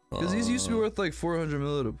worth? Because these used to be worth like 400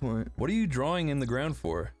 mil at a point. What are you drawing in the ground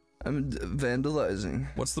for? I'm vandalizing.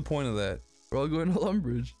 What's the point of that? We're all going to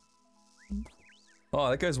Lumbridge. Oh,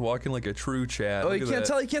 that guy's walking like a true Chad. Oh, Look he at can't that.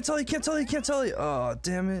 tell. He can't tell. He can't tell. He can't tell. Oh,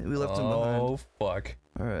 damn it. We left him behind. Oh, fuck.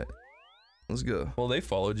 All right. Let's go. Well, they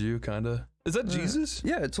followed you, kinda. Is that Jesus?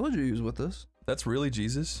 Yeah, I told you he was with us. That's really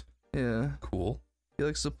Jesus? Yeah. Cool. He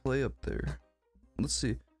likes to play up there. Let's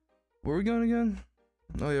see. Where are we going again?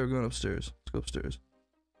 Oh yeah, we're going upstairs. Let's go upstairs.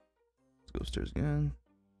 Let's go upstairs again.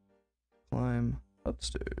 Climb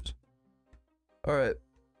upstairs. Alright.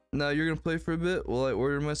 Now you're gonna play for a bit while I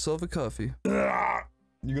order myself a coffee.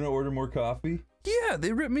 You gonna order more coffee? Yeah,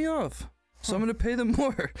 they ripped me off. So I'm gonna pay them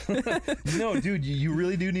more. No, dude, you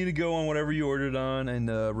really do need to go on whatever you ordered on and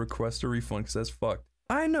request a refund, because that's fucked.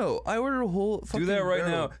 I know. I ordered a whole fucking Do that right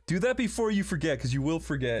barrel. now. Do that before you forget, because you will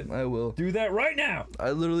forget. I will. Do that right now.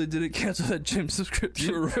 I literally didn't cancel that gym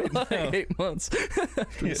subscription for right like now. 8 months.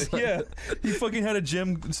 Yeah, he fucking had a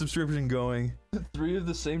gym subscription going. 3 of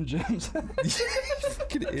the same gyms.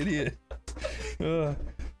 Fucking idiot.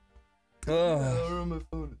 On my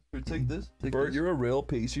phone. Here, take this. Take Bert, this. you're a real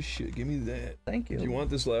piece of shit. Give me that. Thank you. Do you want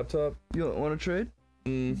this laptop? You want to trade?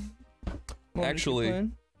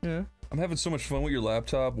 Actually, Yeah. I'm having so much fun with your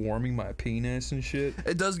laptop, warming my penis and shit.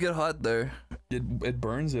 It does get hot there. It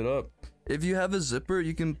burns it up. If you have a zipper,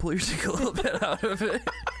 you can pull your dick a little bit out of it.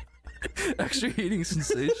 Extra heating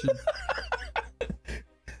sensation.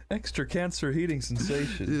 Extra cancer heating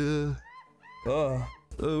sensation. Yeah.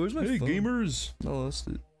 Oh, where's my hey phone? gamers. I lost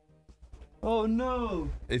it. Oh no!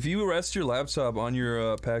 If you rest your laptop on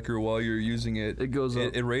your packer while you're using it, It goes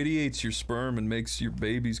up. It radiates your sperm and makes your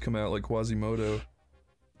babies come out like Quasimodo.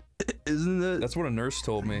 Isn't that? That's what a nurse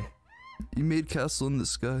told me. You made Castle in the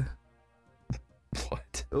Sky.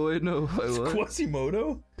 What? Oh wait, no. Wait, what?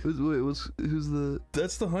 Quasimodo? Who's the?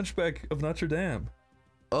 That's the Hunchback of Notre Dame.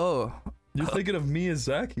 Oh. You're thinking of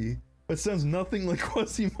Miyazaki. That sounds nothing like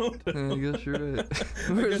Quasimodo. I guess you're right.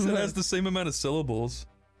 I guess it has the same amount of syllables.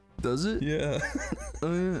 Does it? Yeah.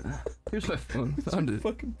 Oh yeah. Here's my phone. Found it.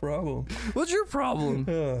 Fucking problem. What's your problem?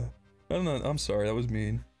 I'm not. I'm sorry. That was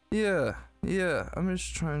mean. Yeah. Yeah. I'm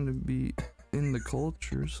just trying to be in the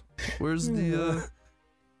cultures. Where's the yeah,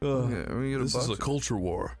 we're gonna get This a box is a culture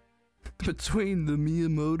war. between the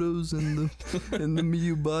Miyamotos and the and the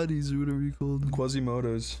Miyu bodies or whatever you call them.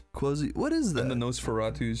 Quasimodos. What is that? And the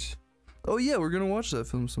Nosferatus. Oh yeah, we're gonna watch that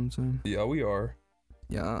film sometime. Yeah, we are.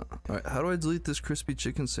 Yeah. Alright, how do I delete this crispy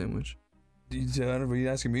chicken sandwich? What are you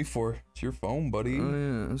asking me for? It's your phone, buddy. Oh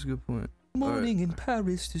yeah, that's a good point. Morning in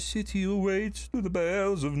Paris, the city awaits to the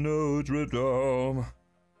bells of Notre Dame.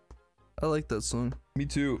 I like that song. Me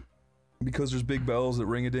too. Because there's big bells that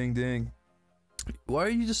ring a ding ding. Why are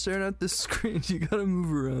you just staring at this screen? You gotta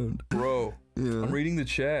move around. Bro, Yeah. I'm reading the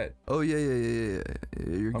chat. Oh yeah.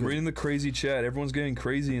 You're I'm reading the crazy chat. Everyone's getting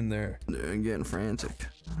crazy in there. They're getting frantic.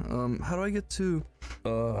 How do I get to?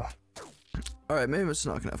 Alright, maybe it's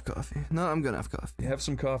not gonna have coffee. No, I'm gonna have coffee. Have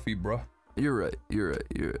some coffee, bruh. You're right. You're right.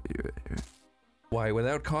 Why,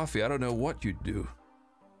 without coffee, I don't know what you'd do.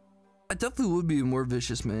 I definitely would be a more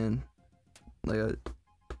vicious man. Like,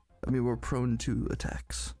 I mean, we're prone to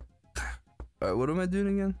attacks. Alright, what am I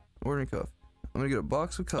doing again? Ordering coffee. I'm gonna get a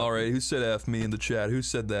box of coffee. Alright, who said F me in the chat? Who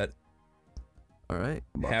said that? Alright.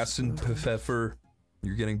 Hassan Pfeffer,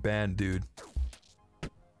 you're getting banned, dude.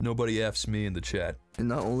 Nobody F's me in the chat. And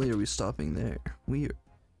not only are we stopping there, we are...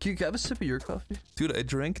 Can you have a sip of your coffee? Dude, I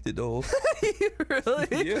drank it all. Really?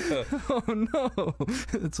 Yeah. Oh no.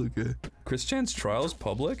 It's okay. Chris Chan's trial is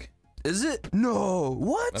public? Is it? No.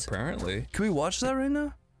 What? Apparently. Can we watch that right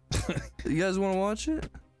now? You guys want to watch it?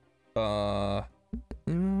 I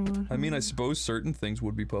mean, I suppose certain things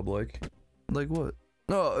would be public. Like what?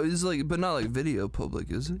 No, it's like, but not like video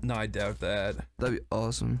public, is it? No, I doubt that. That'd be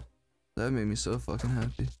awesome. That made me so fucking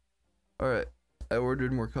happy. Alright, I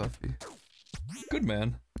ordered more coffee. Good,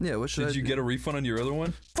 man. Yeah, what should I Did you do? get a refund on your other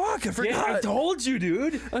one? Fuck, I forgot! Yeah, I told you,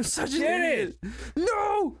 dude. I'm such an Get idiot!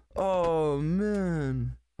 No! Oh,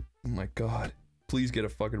 man. Oh my god. Please get a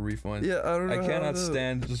fucking refund. Yeah, I don't know I cannot how to...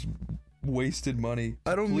 stand just wasted money.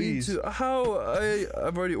 I don't Please. need to. How?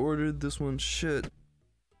 I've already ordered this one. Shit.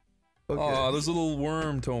 Okay. Oh, there's a little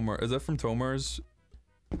worm, Tomar. Is that from Tomar's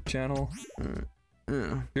channel?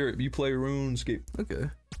 Yeah. Here, you play RuneScape. Okay.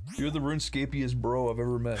 You're the RuneScapiest bro I've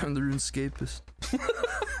ever met. I'm the RuneScapist.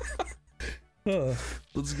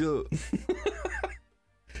 Let's go.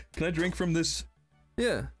 Can I drink from this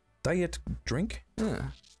Yeah. diet drink? Yeah.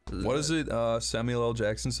 What is it Samuel L.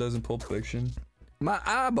 Jackson says in Pulp Fiction? My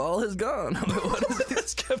eyeball is gone. What is it?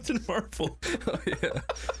 That's Captain Marvel. Oh, yeah.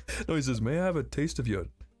 No, he says, may I have a taste of your...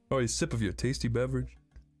 Oh, a sip of your tasty beverage?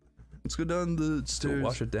 Let's go down the Still stairs.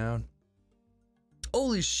 wash it down.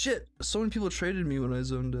 Holy shit. So many people traded me when I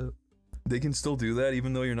zoned out. They can still do that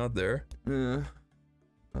even though you're not there? Yeah.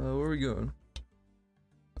 Where are we going?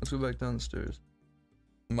 Let's go back down the stairs.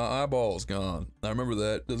 My eyeball's gone. I remember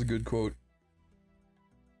that. That's a good quote.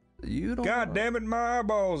 You don't... God damn it, my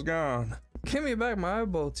eyeball's gone. Give me back my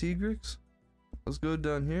eyeball, Tigrix. Let's go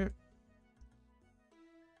down here.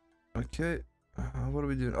 Okay. What are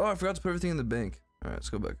we doing? Oh, I forgot to put everything in the bank. Alright, let's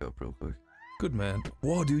go back up real quick. Good man.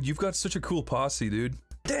 Whoa, dude, you've got such a cool posse, dude.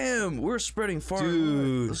 Damn, we're spreading far.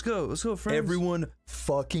 Dude. Let's go, friends. Everyone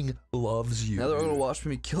fucking loves you. Now they're dude. gonna watch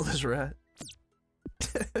me kill this rat.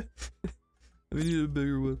 We need a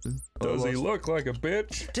bigger weapon. Does Oh, he look like a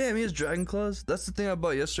bitch? Damn, he has dragon claws. That's the thing I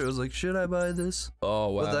bought yesterday. I was like, should I buy this? Oh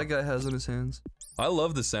wow. What that guy has in his hands. I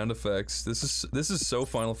love the sound effects. This is so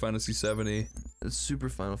Final Fantasy 70. It's super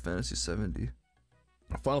Final Fantasy 70.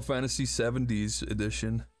 Final Fantasy 70s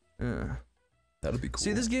edition. Yeah. That'd be cool.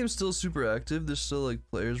 See, this game's still super active. There's still like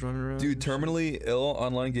players running around. Dude, Terminally Ill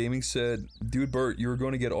Online Gaming said, dude Bert, you were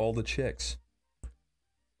going to get all the chicks.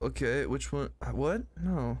 Okay, which one? What?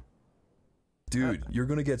 No. Dude, you're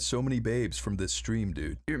gonna get so many babes from this stream,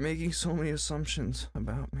 dude. You're making so many assumptions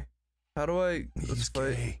about me. How do I... Let's He's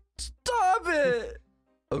fight. gay. Stop it!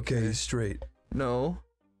 Okay, he's straight. No.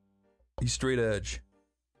 He's straight edge,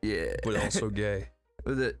 Yeah. but also gay.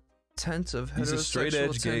 With a tent of heterosexual He's a straight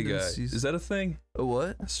edge gay guy. tendencies. Is that a thing? A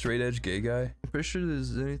what? Straight edge gay guy? I'm pretty sure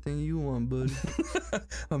there's anything you want, buddy.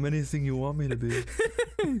 I'm anything you want me to be.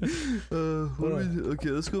 What do we do? Okay,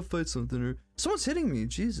 let's go fight something. Or someone's hitting me.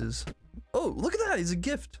 Jesus. Oh, look at that. He's a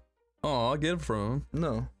gift. Oh, I'll get it from him.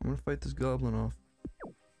 No, I'm gonna fight this goblin off.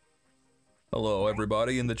 Hello,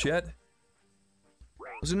 everybody in the chat.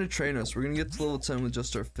 He's gonna train us. We're gonna get to level 10 with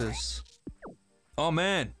just our fists. Oh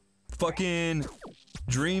man, fucking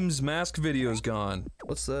Dream's mask video's gone.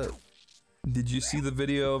 What's that? Did you see the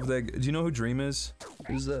video of that? Do you know who Dream is?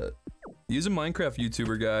 Who's that? He's a Minecraft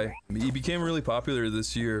YouTuber guy. He became really popular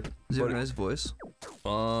this year. Does he have but- a nice voice?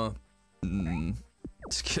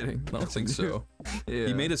 Just kidding. I don't think so. Yeah.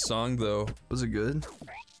 He made a song though. Was it good?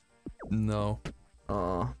 No.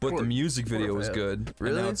 Aw. But the music poor video was man. good.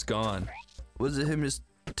 Really? And now it's gone. Was it him just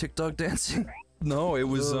TikTok dancing? No, it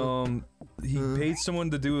was he Uh. paid someone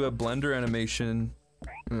to do a Blender animation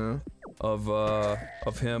Yeah.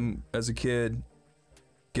 of him as a kid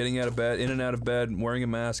getting out of bed, in and out of bed, wearing a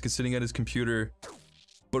mask and sitting at his computer.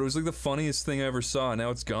 But it was like the funniest thing I ever saw. Now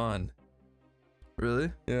it's gone.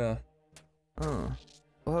 Really? Yeah. Oh.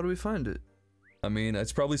 Well, how do we find it? I mean,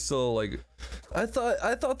 it's probably still like. I thought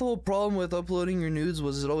the whole problem with uploading your nudes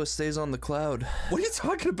was it always stays on the cloud. What are you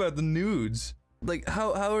talking about? The nudes? Like,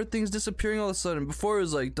 how are things disappearing all of a sudden? Before it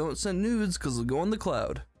was like, don't send nudes because they'll go on the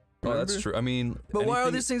cloud. Oh, that's Remember? true. I mean, But why are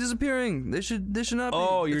anything- these things disappearing? They should not be.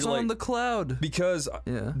 Oh, you're it's like- on the cloud. Because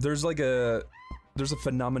Yeah. there's a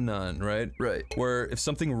phenomenon, right? Right. Where if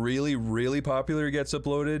something really, really popular gets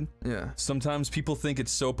uploaded, Yeah. sometimes people think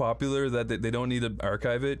it's so popular that they don't need to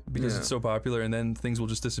archive it because Yeah. it's so popular, and then things will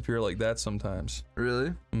just disappear like that sometimes.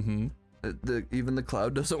 Really? Mm-hmm. Even the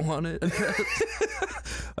cloud doesn't want it.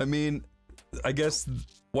 I mean, I guess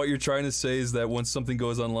what you're trying to say is that once something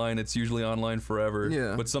goes online, it's usually online forever.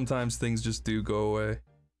 Yeah. But sometimes things just do go away.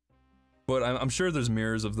 But I'm sure there's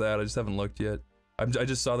mirrors of that. I just haven't looked yet. I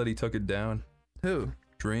just saw that he took it down. Who?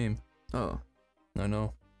 Dream. Oh. I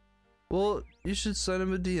know. Well, you should send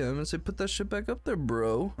him a DM and say, put that shit back up there,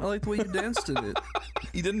 bro. I like the way you danced in it.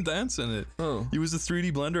 He didn't dance in it. Oh. He was a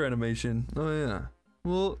 3D Blender animation. Oh, yeah.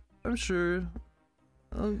 Well, I'm sure.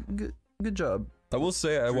 Good job. I will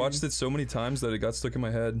say, I watched it so many times that it got stuck in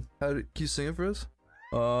my head. Can you sing it for us?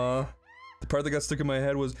 The part that got stuck in my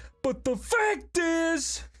head was, but the fact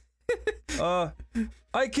is,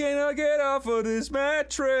 I cannot get off of this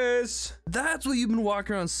mattress. That's what you've been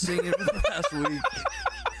walking around singing for the past week.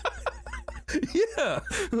 Yeah.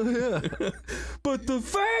 Yeah. But the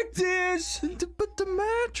fact is, But the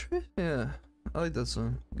mattress. Yeah. I like that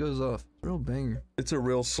song. It goes off. It's a real banger. it's a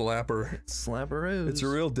real slapper. Slapper. It's a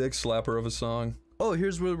real dick slapper of a song. Oh,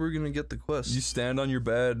 here's where we're gonna get the quest. You stand on your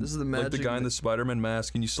bed, This is the like the magic guy in the Spider-Man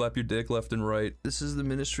mask, and you slap your dick left and right. This is the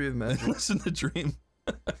Ministry of Magic. Listen to Dream.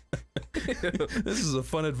 This is a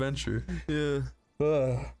fun adventure. Yeah.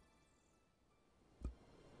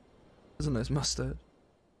 That's a nice mustache.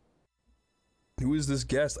 Who is this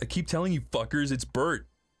guest? I keep telling you fuckers, it's Bert.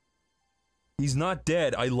 He's not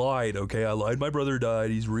dead. I lied, okay? I lied. My brother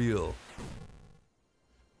died. He's real.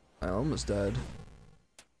 I almost died.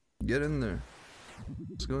 Get in there.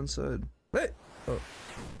 Let's go inside. Hey! Oh.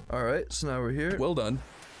 Alright, so now we're here. Well done.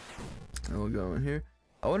 And we'll go in here.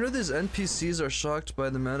 I wonder if these NPCs are shocked by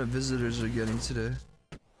the amount of visitors they're getting today.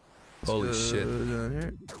 Holy Let's shit. go down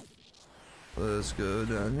here. Let's go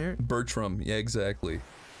down here. Bertram. Yeah, exactly.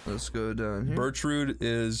 Let's go down here. Bertrude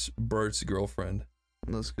is Bert's girlfriend.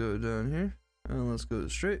 Let's go down here. And let's go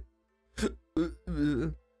straight.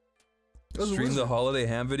 Stream the holiday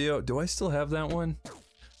ham video. Do I still have that one?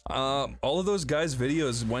 All of those guys'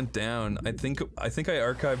 videos went down. I think I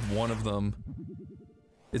archived one of them.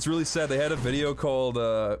 It's really sad. They had a video called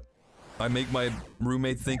I make my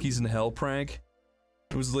roommate think he's in hell prank.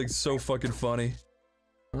 It was like so fucking funny.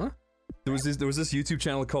 Huh? There was this YouTube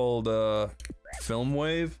channel called Film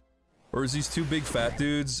Wave, where it was these two big fat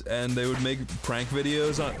dudes and they would make prank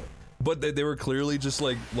videos on, but they were clearly just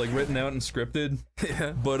like written out and scripted.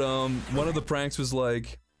 Yeah. But one of the pranks was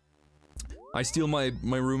like, I steal my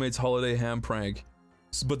roommate's holiday ham prank,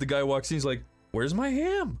 but the guy walks in, he's like, "Where's my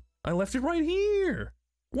ham? I left it right here.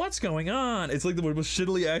 What's going on?" It's like the most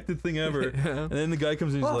shittily acted thing ever. Yeah. And then the guy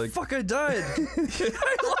comes in, he's Oh like, fuck, I died!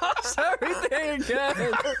 I lost everything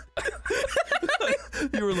again!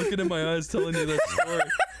 "You were looking in my eyes telling you that story."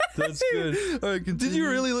 That's good. Alright, continue. Did you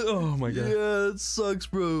really? Oh my god. Yeah, it sucks,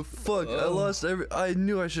 bro. Fuck, I lost I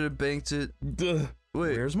knew I should have banked it. Duh.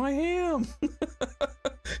 Wait, Where's my ham?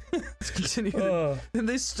 let's continue. And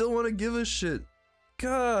they still want to give a shit.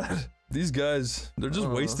 God. These guys, they're just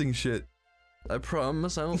wasting shit. I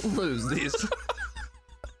promise I won't lose these.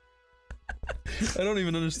 I don't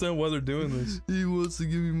even understand why they're doing this. He wants to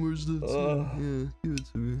give me more stuff too. Yeah, give it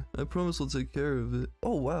to me. I promise I'll take care of it.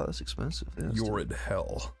 Oh wow, that's expensive. Yeah, that's You're in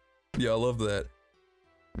hell. Yeah, I love that.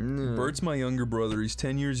 Yeah. Bert's my younger brother. He's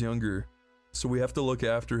 10 years younger. So we have to look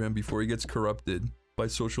after him before he gets corrupted by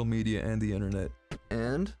social media and the internet.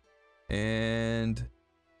 And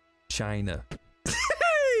China.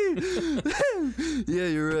 yeah,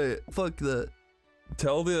 you're right. Fuck that.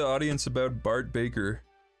 Tell the audience about Bart Baker.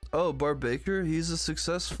 Oh, Bart Baker? He's a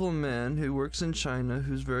successful man who works in China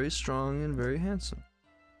who's very strong and very handsome.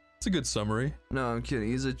 It's a good summary. No, I'm kidding.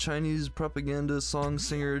 He's a Chinese propaganda song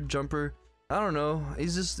singer, jumper. I don't know.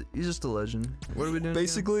 He's just a legend. What are we doing?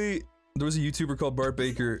 Basically, there was a YouTuber called Bart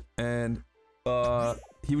Baker, and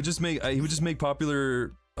he would just make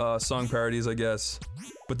popular song parodies, I guess.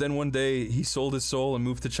 But then one day he sold his soul and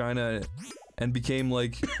moved to China and became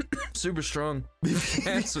like super strong.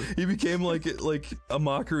 he became like a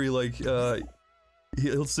mockery, like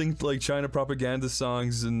he'll sing like China propaganda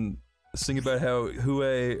songs and sing about how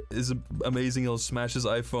Huawei is amazing. He'll smash his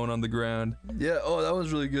iPhone on the ground. Yeah, oh, that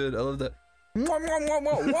was really good. I love that.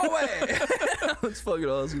 Huawei! That's fucking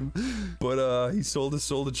awesome. But he sold his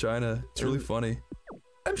soul to China. It's really funny.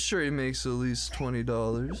 I'm sure he makes at least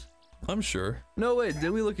 $20. I'm sure. No, wait,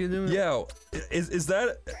 did we look into it? Yeah, is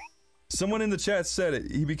that... Someone in the chat said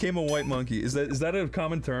it. He became a white monkey. Is that a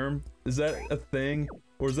common term? Is that a thing?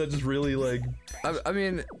 Or is that just really like... I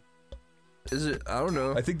mean... Is it? I don't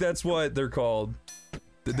know. I think that's what they're called.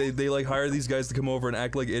 They like hire these guys to come over and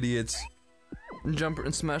act like idiots. And jump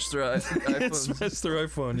and smash their iPhones. Smash their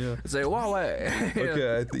iPhone, yeah. Say, Huawei!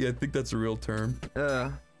 Okay, I think that's a real term.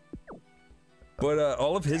 Yeah. But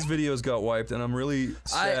all of his videos got wiped, and I'm really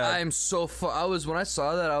sad. I'm so when I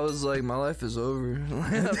saw that, I was like, my life is over.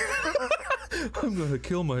 I'm gonna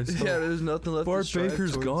kill myself. Yeah, there's nothing left. Bart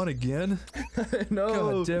Baker's gone again. No.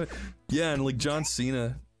 God damn it. Yeah, and like John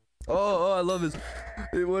Cena, Oh, I love his.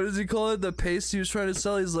 What does he call it? The paste he was trying to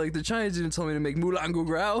sell. He's like, the Chinese didn't tell me to make mulango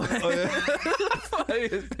grau. Oh, yeah.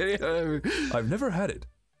 Funniest video ever. I've never had it,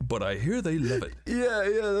 but I hear they love it. Yeah,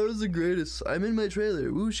 that was the greatest. I'm in my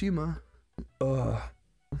trailer. Woo Shima.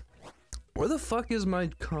 Where the fuck is my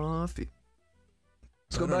coffee?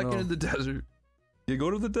 Let's go back into the desert. You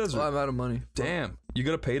go to the desert. Oh, I'm out of money. Damn, you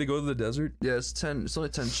gotta pay to go to the desert? Yeah, it's only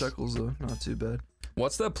 10 shekels though. Not too bad.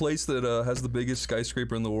 What's that place that has the biggest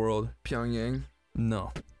skyscraper in the world? Pyongyang.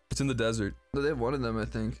 No, it's in the desert. No, they have one of them, I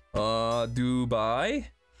think. Dubai?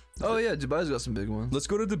 Oh yeah, Dubai's got some big ones. Let's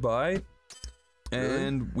go to Dubai,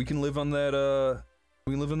 and really? we can live on that,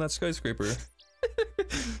 we can live on that skyscraper.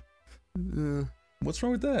 What's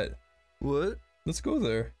wrong with that? What? Let's go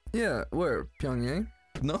there. Yeah, where? Pyongyang?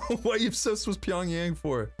 No, why are you obsessed with Pyongyang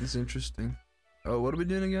for? It's interesting. Oh, what are we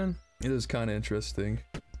doing again? It is kind of interesting.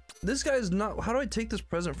 This guy's not. How do I take this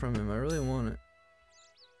present from him? I really want it.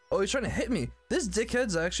 Oh, he's trying to hit me. This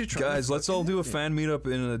dickhead's actually trying. Guys, let's all do a fan meetup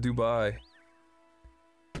in Dubai.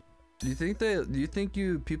 Do you think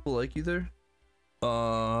you people like you there?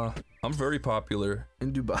 I'm very popular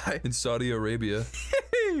In Dubai. in Saudi Arabia.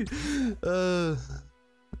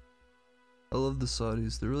 I love the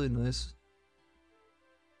Saudis. They're really nice.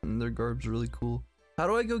 And their garb's really cool. How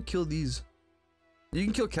do I go kill these? You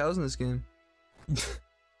can kill cows in this game.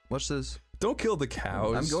 Watch this. Don't kill the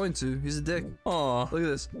cows. I'm going to. He's a dick. Aw. Look at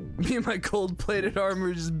this. Me and my gold-plated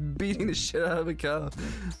armor just beating the shit out of a cow.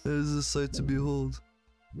 That is a sight to behold.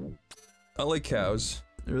 I like cows.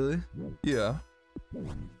 Really? Yeah.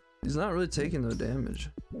 He's not really taking no damage.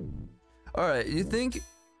 Alright, you think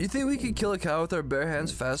we could kill a cow with our bare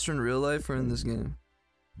hands faster in real life or in this game?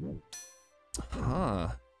 Huh.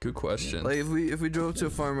 Good question. Like if we drove to a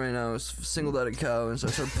farm right now, singled out a cow and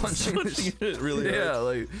started punching it really hard. Yeah,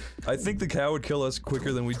 like I think the cow would kill us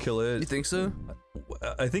quicker than we'd kill it. you think so?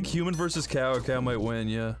 I think human versus cow, a cow might win,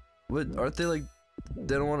 yeah. What aren't they like?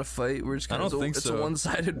 They don't want to fight. We're just kind of. think It's so. a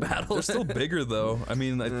one-sided battle. They're still bigger though. I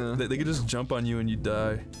mean, Yeah. they could just jump on you and you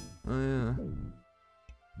die. Oh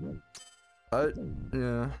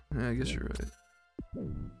yeah. Yeah, I guess you're right.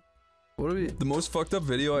 What do we? The most fucked up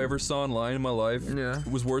video I ever saw online in my life Yeah.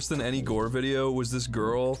 was worse than any gore video. Was this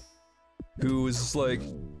girl who was just like,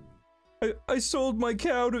 I sold my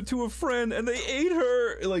cow to a friend and they ate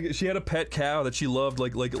her. Like she had a pet cow that she loved,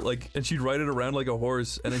 like, and she'd ride it around like a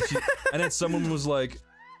horse. And then and then someone was like,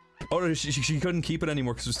 oh, she couldn't keep it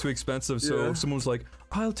anymore because it was too expensive. So Yeah. someone was like,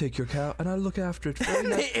 I'll take your cow and I'll look after it. For you."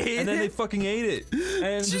 They ate And then they it? fucking ate it.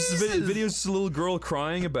 And just the Jesus. video's just a little girl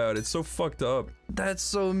crying about it. It's so fucked up. That's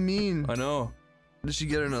so mean. I know. Did she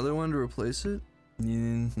get another one to replace it?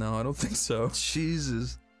 No, I don't think so.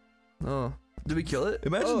 Jesus. Oh. Did we kill it?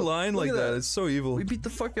 Imagine Oh, lying look like at that. It's so evil. We beat the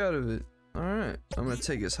fuck out of it. Alright. I'm gonna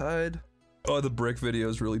take his hide. Oh, the brick video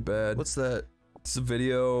is really bad. What's that? It's a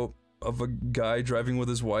video of a guy driving with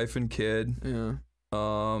his wife and kid. Yeah.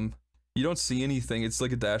 You don't see anything. It's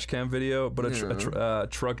like a dash cam video, but a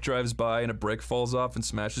truck drives by and a brick falls off and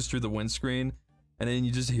smashes through the windscreen, and then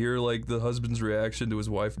you just hear like the husband's reaction to his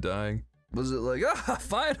wife dying. Was it like, ah,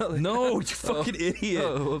 finally? No, you fucking idiot!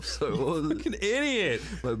 Oh, whoops, sorry, what was it? Fucking idiot!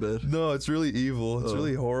 My bad. No, it's really evil. It's Oh.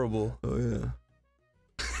 really horrible. Oh, yeah.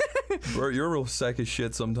 Bert, you're a real sack of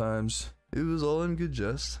shit sometimes. It was all in good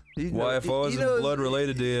jest. Why, if I wasn't blood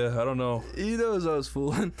related to you, I don't know. He knows I was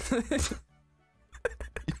fooling.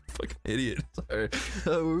 Fucking idiot. Sorry.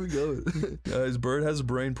 Where are we going? Guys, Bert has a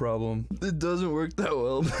brain problem. It doesn't work that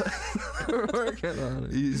well, but we're working on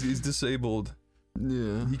it. He's disabled.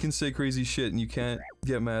 Yeah. He can say crazy shit and you can't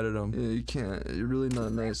get mad at him. Yeah, you can't. It's really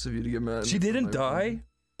not nice of you to get mad at She me for didn't my die? brain.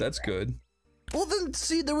 That's good. Well, then,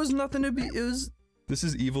 see, there was nothing to be. It was. This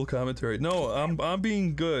is evil commentary. No, I'm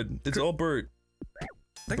being good. It's all Bert.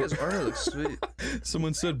 That guy's armor looks sweet.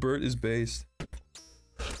 Someone said Bert is based.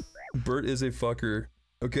 Bert is a fucker.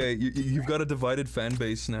 Okay, you've got a divided fan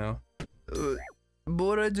base now. But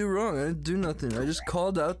what did I do wrong? I didn't do nothing. I just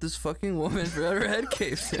called out this fucking woman for her head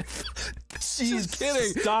caved in. She's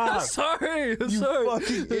kidding. Stop. I'm sorry. I'm You sorry.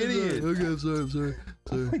 fucking idiot. Okay, I'm sorry. I'm sorry.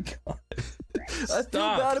 Oh my god. I feel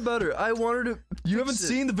bad about her. I wanted to. You haven't fix it.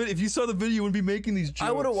 seen the video. If you saw the video, you wouldn't be making these jokes.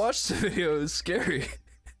 I would have watched the video. It was scary.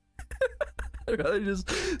 I'd rather just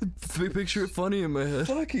picture it funny in my head.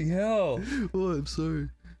 Fucking hell. Oh, I'm sorry.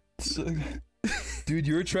 Dude,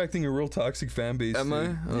 you're attracting a real toxic fan base. Am I?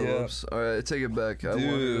 dude. Oh, Yeah. whoops. Alright, I take it back. I want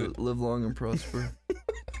Dude. to live long and prosper.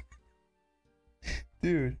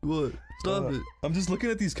 Dude. What? Stop it. I'm just looking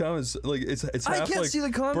at these comments. Like, it's I half can't like, see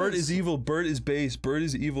the comments. Bert is evil, Bert is based, Bert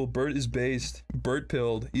is evil, Bert is based. Bert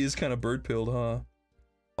pilled. He is kind of Bert pilled, huh?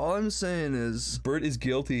 All I'm saying is, Bert is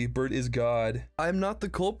guilty. Bert is God. I'm not the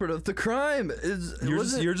culprit of the crime.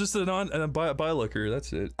 You're just a bylooker.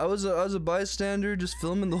 That's it. I was a bystander, just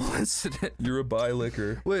filming the whole incident. You're a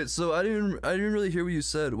bylooker. Wait, so I didn't really hear what you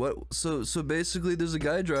said. What? So basically, there's a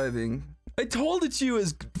guy driving. I told it to you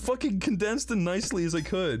as fucking condensed and nicely as I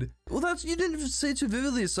could. Well, you didn't say too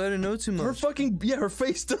vividly, so I didn't know too much. Her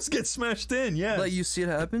face does get smashed in. Yeah. Like you see it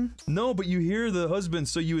happen? No, but you hear the husband,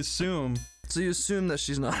 so you assume. So you assume that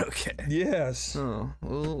she's not okay. Yes. Oh,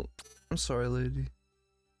 well, I'm sorry, lady.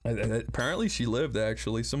 Apparently she lived,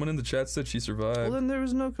 actually. Someone in the chat said she survived. Well, then there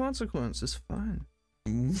was no consequence. It's fine.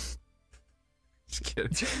 Just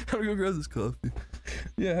kidding. I'm gonna go grab this coffee.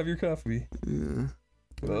 Yeah, have your coffee. Yeah.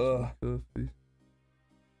 Coffee.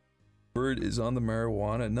 Bird is on the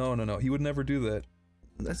marijuana. No. He would never do that.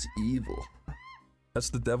 That's evil. That's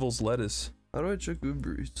the devil's lettuce. How do I check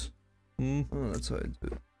Uber Eats? Hmm. Oh, that's how I do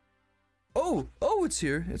it. Oh, it's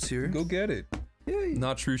here. It's here. Go get it. Yay.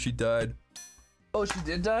 Not true, she died. Oh, she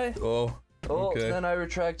did die? Oh, okay. Then I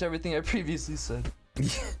retract everything I previously said.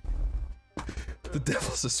 The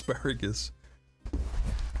devil's asparagus.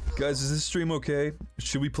 Guys, is this stream okay?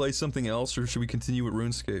 Should we play something else, or should we continue with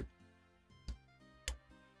RuneScape?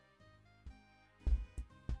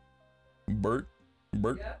 Bert?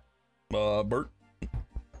 Yeah. Bert?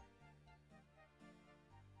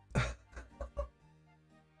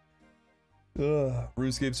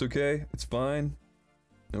 RuneScape's okay. It's fine.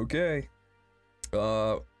 Okay.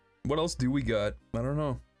 What else do we got? I don't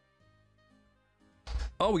know.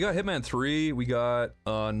 Oh, we got Hitman 3. We got,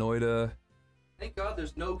 Noida. Thank God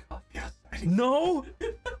there's no coffee outside. No?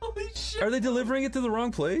 Holy shit. Are they delivering it to the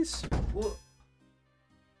wrong place? Well,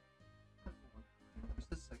 where's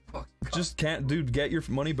this like box of Just can't, dude, get your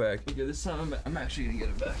money back. Okay, this time I'm actually gonna get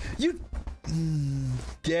it back. You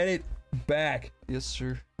get it back. Yes,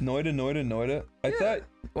 sir. Noida. I thought.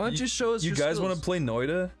 Why don't you show us You your guys skills? want to play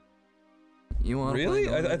Noida? You want Really? to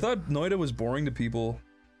play I thought Noida was boring to people.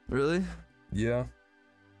 Really? Yeah.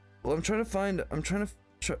 Well, I'm trying to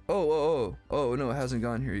oh, no, it hasn't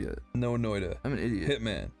gone here yet. No Noida. I'm an idiot.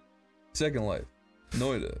 Hitman. Second Life.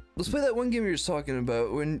 Noida. Let's play that one game you were talking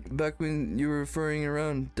about back when you were referring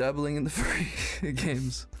around dabbling in the furry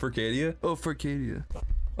games. Furcadia? Oh, Furcadia.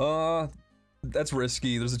 That's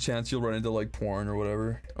risky. There's a chance you'll run into like porn or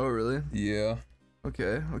whatever. Oh, really? Yeah.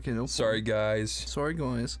 Okay, no. Sorry, guys. Sorry,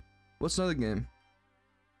 guys. What's another game?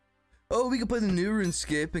 Oh, we can play the new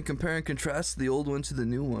RuneScape and compare and contrast the old one to the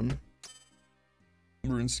new one.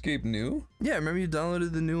 RuneScape new? Yeah, remember you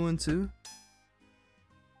downloaded the new one too?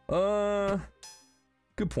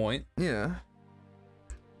 Good point. Yeah.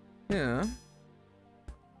 Yeah.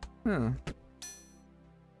 Huh.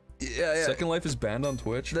 Yeah. Second Life is banned on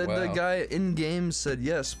Twitch? The Wow. guy in game said,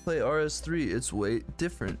 yes, play RS3. It's way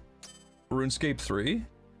different. RuneScape 3?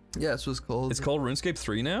 Yeah, that's what it's called. It's called RuneScape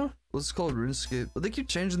 3 now? Well, it's called RuneScape. But they keep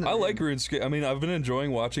changing the I name. like RuneScape. I mean, I've been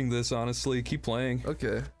enjoying watching this, honestly. Keep playing.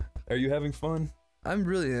 Okay. Are you having fun? I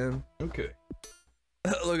really am. Okay.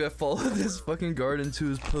 Look, I followed this fucking guard into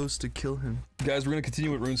his post to kill him. Guys, we're gonna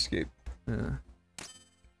continue with RuneScape. Yeah.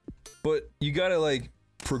 But you gotta, like,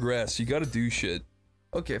 progress. You gotta do shit.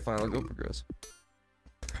 Okay, fine, I'll go progress.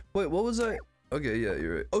 Wait, what was I? Okay, yeah,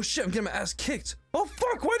 you're right. Oh shit, I'm getting my ass kicked. Oh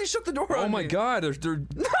fuck, why'd he shut the door on me? Oh my god,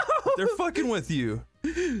 they're fucking with you.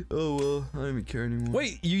 Oh well, I don't even care anymore.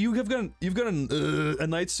 Wait, you've got a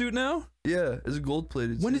night suit now? Yeah, it's gold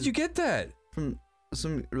plated. When did you get that? From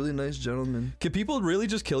some really nice gentleman. Can people really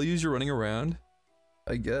just kill you as you're running around?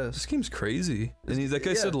 I This guess. game's crazy. And that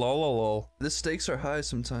guy said lol lol lol. The stakes are high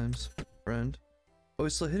sometimes, friend. Oh,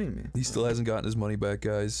 he's still hitting me. He still hasn't gotten his money back,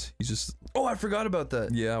 guys. He's just... Oh, I forgot about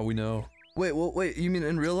that. Yeah, we know. Wait, well, wait, you mean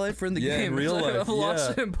in real life or in the Yeah, game? in real life, I've lost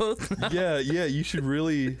yeah. it in both now. Yeah, you should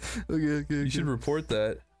really... Okay. You should report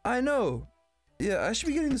that. I know. Yeah, I should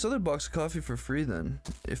be getting this other box of coffee for free then,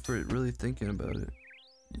 if we're really thinking about it.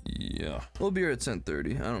 Yeah. We'll be here at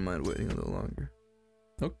 10:30. I don't mind waiting a little longer.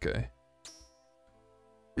 Okay.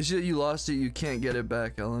 It's just you lost it, you can't get it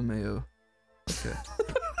back, LMAO. Okay.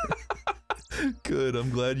 Good,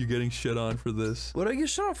 I'm glad you're getting shit on for this. What'd I get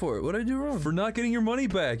shot for? What'd I do wrong? For not getting your money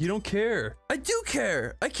back, you don't care. I do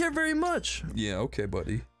care! I care very much! Yeah, okay,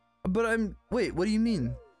 buddy. But wait, what do you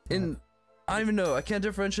mean? I don't even know, I can't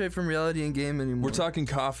differentiate from reality and game anymore. We're talking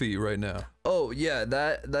coffee right now. Oh, yeah,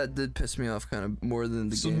 that did piss me off kind of more than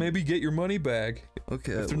the So game. maybe get your money back.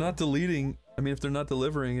 Okay. If they're not deleting, if they're not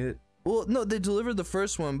delivering it. Well, no, they delivered the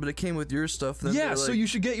first one, but it came with your stuff. Then Yeah, so you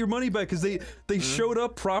should get your money back because they showed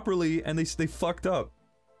up properly and they fucked up.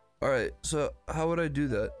 Alright, so how would I do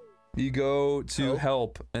that? You go to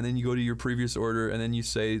help, and then you go to your previous order, and then you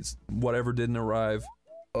say whatever didn't arrive,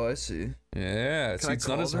 Oh, I see. Yeah, see, it's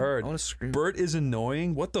not as hard. I want to scream. Bert is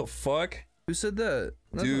annoying. What the fuck? Who said that?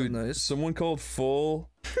 That's Dude, not nice. someone called Full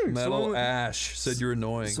Metal Someone- Ash said you're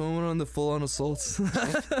annoying. Someone went on the full-on assaults.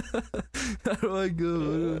 How do I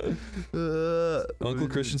go? Uncle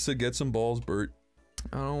Christian said get some balls, Bert.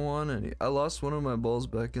 I don't want any. I lost one of my balls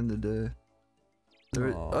back in the day.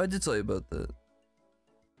 Aw. I did tell you about that.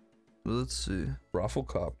 But let's see.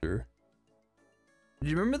 Rafflecopter. Do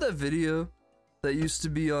you remember that video that used to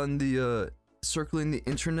be on the circling the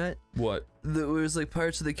internet? What? That was like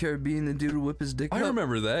Pirates of the Caribbean. The dude would whip his dick. I up?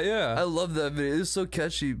 remember that, yeah. I love that video. It was so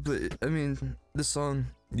catchy, but I mean, the song.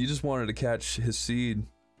 You just wanted to catch his seed.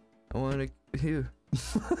 I wanted to hear.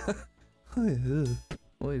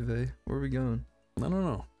 Oy vey, where are we going? I don't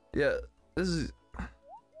know. Yeah, this is. I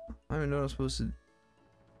don't even know what I'm supposed to.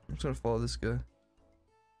 I'm just gonna follow this guy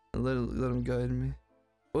and let him guide me.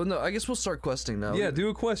 Well, no, I guess we'll start questing now. Yeah, do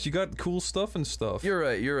a quest. You got cool stuff and stuff. You're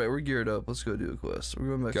right. You're right. We're geared up. Let's go do a quest. We're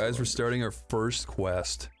going back. Guys, we're starting our first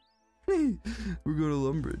quest. We're going to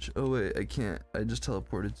Lumbridge. Oh wait, I can't. I just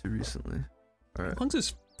teleported too recently. All right. How long's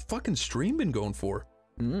this fucking stream been going for?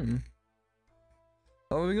 How long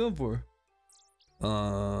are we going for?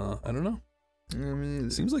 I don't know. I mean,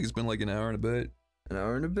 It seems like it's been like an hour and a bit. an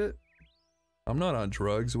hour and a bit. I'm not on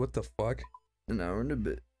drugs. What the fuck? An hour and a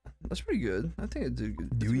bit. That's pretty good. I think I did good.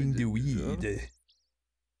 I think we Doing did the a good job. weed.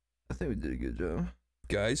 I think we did a good job.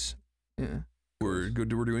 Guys, Yeah. we're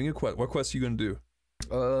doing a quest. What quest are you gonna do?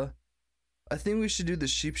 I think we should do the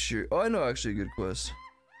sheep shear. Oh, I know actually a good quest.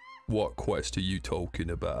 What quest are you talking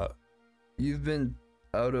about? You've been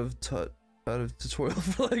out of tutorial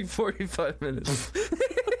for like 45 minutes.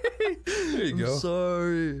 There you go. I'm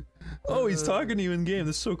sorry. Oh, he's talking to you in game.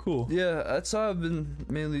 This is so cool. Yeah, that's how I've been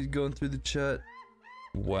mainly going through the chat.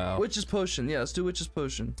 Wow. Witch's Potion. Yeah, let's do Witch's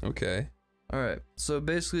Potion. Okay. Alright, so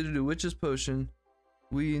basically to do Witch's Potion,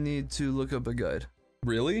 we need to look up a guide.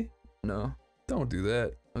 Really? No. Don't do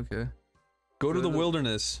that. Okay. Go to the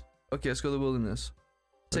wilderness. Okay, let's go to the wilderness.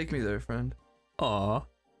 Take me there, friend. Aw.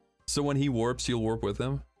 So when he warps, you'll warp with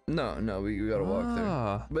him? No, we gotta walk there.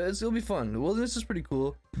 Ah. But it'll be fun. The wilderness is pretty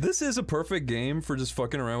cool. This is a perfect game for just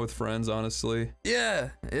fucking around with friends, honestly. Yeah,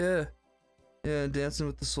 dancing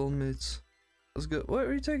with the soulmates. Let's go. What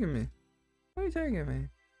are you taking me? Where are you taking me?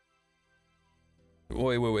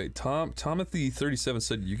 Wait. Tomothy37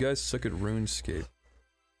 said you guys suck at RuneScape.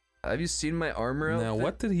 Have you seen my armor outfit? Now,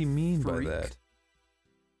 what did he mean Freak. by that?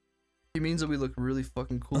 He means that we look really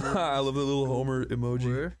fucking cool. I love the little Homer emoji.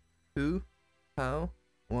 Where? Who? How?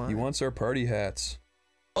 Why? He wants our party hats.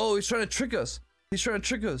 Oh, he's trying to trick us. He's trying to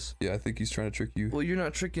trick us. Yeah, I think he's trying to trick you. Well, you're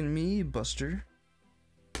not tricking me, Buster.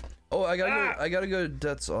 Oh, I gotta go to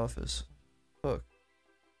Death's office. Fuck.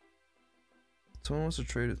 Someone wants to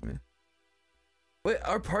trade with me. Wait,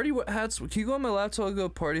 our party hats? Can you go on my laptop and go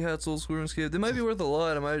party hats old school RuneScape? They might be worth a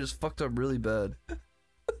lot. I might have just fucked up really bad.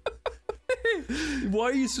 Why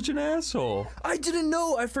are you such an asshole? I didn't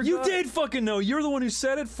know. I forgot. You did fucking know. You're the one who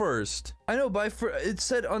said it first. I know, but it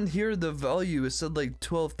said on here the value. It said like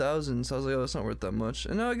 12,000. So I was like, oh, that's not worth that much.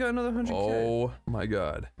 And now I got another 100K. Oh my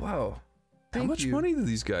god. Wow. How much money do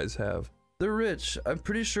these guys have? They're rich. I'm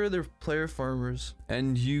pretty sure they're player farmers.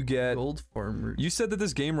 And you get Gold farmers. You said that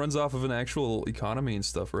this game runs off of an actual economy and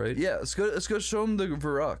stuff, right? Yeah, let's go show them the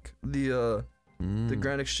Varrock, the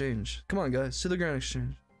Grand Exchange. Come on, guys, to the Grand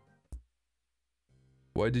Exchange.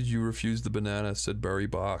 Why did you refuse the banana? Said Barry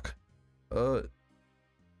Bach.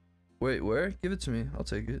 Wait, where? Give it to me. I'll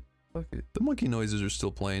take it. Fuck it. The monkey noises are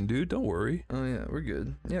still playing, dude. Don't worry. Oh yeah, we're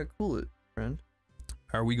good. Yeah, cool it, friend.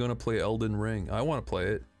 Are we gonna play Elden Ring? I want to play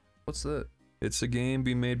it. What's that? It's a game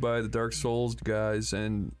being made by the Dark Souls guys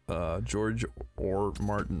and George or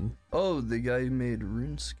Martin. Oh, the guy who made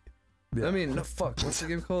RuneScape. Yeah. I mean, no, fuck. What's the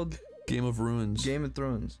game called? Game of Ruins. Game of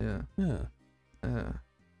Thrones. Yeah. Yeah.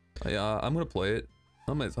 Yeah, I'm gonna play it.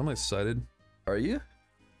 I'm excited. Are you?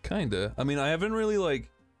 Kinda. I mean, I haven't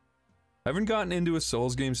gotten into a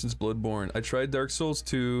Souls game since Bloodborne. I tried Dark Souls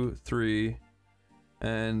 2, 3,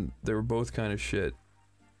 and they were both kind of shit.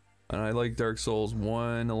 And I like Dark Souls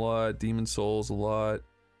 1 a lot, Demon Souls a lot,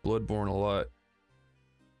 Bloodborne a lot.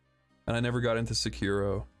 And I never got into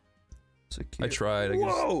Sekiro. I tried, I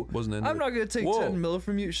guess wasn't into I'm not gonna take 10 mil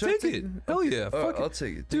from you. Should I take it. Hell yeah, fuck I'll it.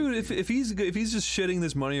 take it. Dude, if he's just shitting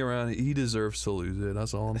this money around, he deserves to lose it.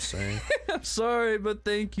 That's all I'm saying. I'm sorry, but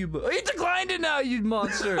thank you. But he declined it now, you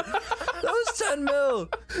monster. That was 10 mil.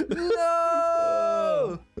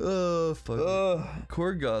 No. Oh fuck.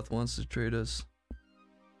 Korgoth wants to trade us.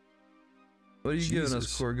 What are you giving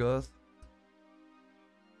us, Korgoth?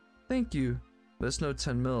 Thank you. That's no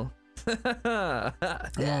 10 mil.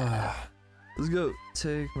 Yeah. Let's go.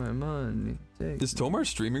 Take my money. Is Tomar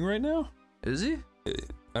streaming right now? Is he?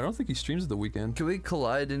 I don't think he streams at the weekend. Can we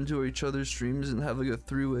collide into each other's streams and have like a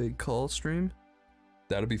three-way call stream?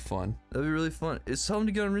 That'd be fun. That'd be really fun. It's time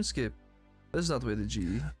to get on RuneScape. That's not the way to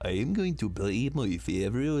GE. I am going to play my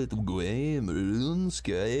favorite game,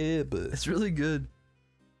 RuneScape. It's really good.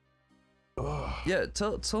 Yeah,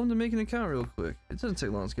 tell him to make an account real quick. It doesn't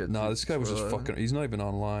take long to get. Nah, this guy was just fucking. He's not even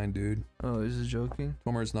online, dude. Oh, he's just joking.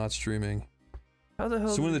 Tomar's not streaming. How the hell?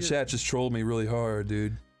 Someone in the chat just trolled me really hard,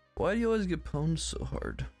 dude. Why do you always get pwned so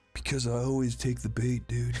hard? Because I always take the bait,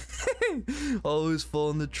 dude. Always fall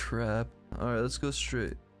in the trap. Alright, let's go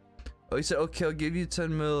straight. Oh, he said, okay, I'll give you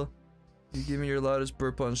 10 mil. You give me your loudest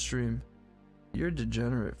burp on stream. You're a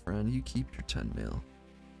degenerate, friend. You keep your 10 mil.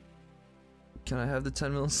 Can I have the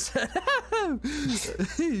 10 mil instead?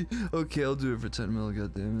 Okay, I'll do it for 10 mil,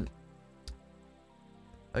 goddammit.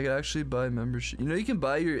 I could actually buy membership. You know you can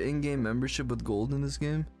buy your in-game membership with gold in this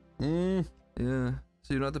game? Yeah.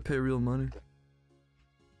 So you don't have to pay real money.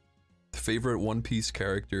 Favorite One Piece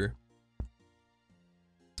character?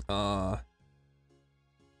 I'm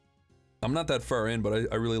not that far in, but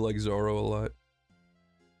I really like Zoro a lot.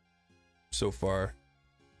 So far.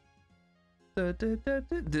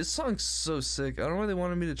 This song's so sick. I don't know why they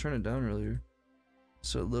wanted me to turn it down earlier.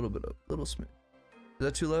 So a little bit up, little smidge. Is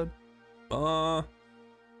that too loud?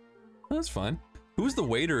 That's fine. Who was the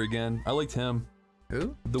waiter again? I liked him.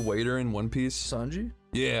 Who? The waiter in One Piece. Sanji?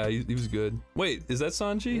 Yeah, he was good. Wait, is that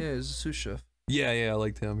Sanji? Yeah, he's a sous chef. Yeah, I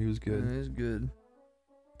liked him. He was good. Yeah, he's good.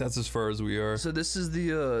 That's as far as we are. So this is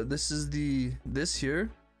the this here.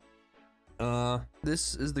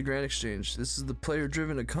 This is the Grand Exchange. This is the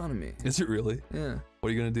player-driven economy. Is it really? Yeah. What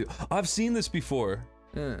are you gonna do? I've seen this before.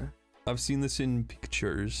 Yeah. I've seen this in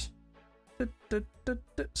pictures.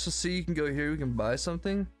 So see, you can go here, we can buy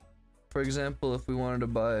something. For example, if we wanted to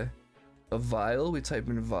buy a vial, we type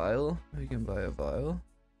in vial, we can buy a vial.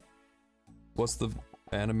 What's the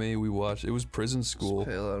anime we watched? It was Prison School. Just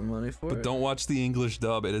pay a lot of money for it. But don't watch the English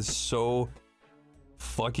dub, it is so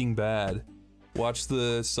fucking bad. Watch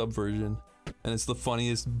the sub version, and it's the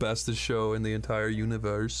funniest, bestest show in the entire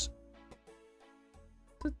universe.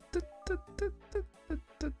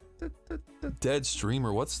 Dead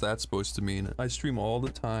streamer, what's that supposed to mean? I stream all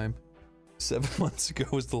the time. 7 months ago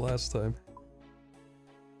was the last time.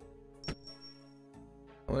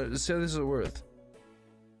 Let's see how this is worth.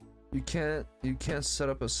 You can't set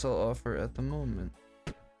up a sell offer at the moment.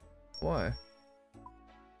 Why?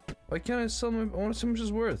 Why can't I sell my? I want to see how much it's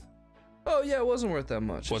worth. Oh yeah, it wasn't worth that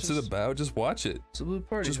much. What's it about? Just watch it. It's a blue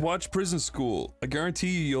party. Just watch Prison School. I guarantee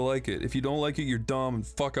you'll like it. If you don't like it, you're dumb and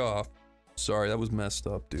fuck off. Sorry, that was messed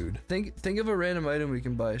up, dude. Think of a random item we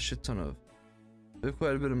can buy a shit ton of. We have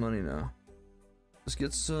quite a bit of money now. Let's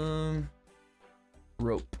get some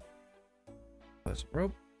rope. Buy some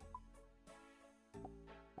rope.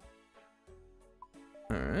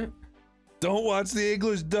 Alright. Don't watch the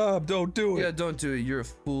English dub. Don't do it. Yeah, don't do it. You're a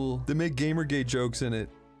fool. They make Gamergate jokes in it.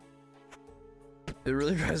 It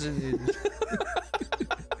really resonated.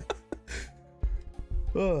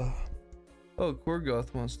 Oh,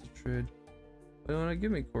 Korgoth wants to trade. Why don't I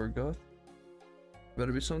give me Korgoth?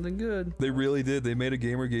 Better be something good. They really did. They made a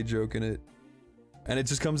Gamergate joke in it. And it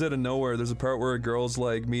just comes out of nowhere. There's a part where a girl's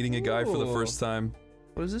like meeting a guy for the first time.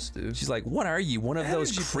 What does this do? She's like, what are you, one of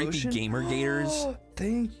those creepy Gamergators?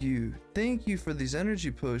 Thank you. Thank you for these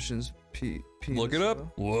energy potions, Look it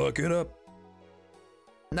up. Look it up.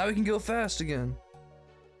 Now we can go fast again.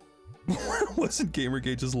 Wasn't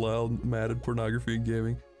Gamergate just loud, mad at pornography and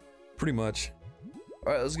gaming? Pretty much.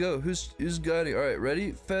 Alright, let's go. Who's guiding? Alright,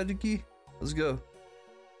 ready, Fadiki? Let's go.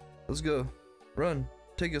 Let's go. Run.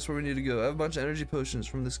 Take us where we need to go. I have a bunch of energy potions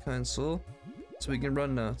from this kind soul. So we can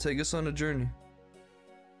run now. Take us on a journey.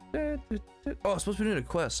 Oh, I'm supposed to be doing a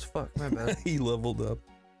quest. Fuck, my bad. He leveled up.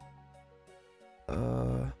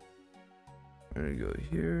 We're gonna go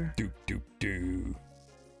here.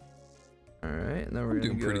 Alright, now we're gonna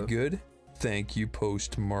doing pretty good. Thank you,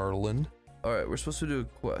 Post Marlin. Alright, we're supposed to do a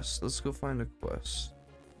quest. Let's go find a quest.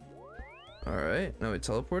 Alright, now we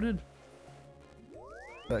teleported.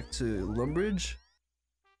 Back to Lumbridge.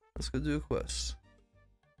 Let's go do a quest.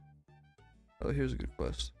 Oh, here's a good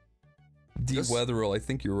quest. Weatherall, I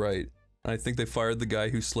think you're right. I think they fired the guy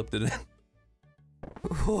who slipped it in.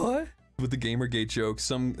 What? With the Gamergate joke,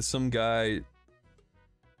 some guy...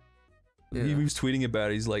 Yeah. He was tweeting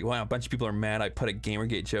about it. He's like, wow, a bunch of people are mad I put a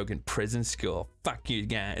Gamergate joke in Prison School. Fuck you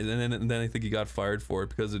guys. And then I think he got fired for it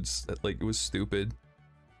because it's like it was stupid.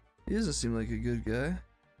 He doesn't seem like a good guy.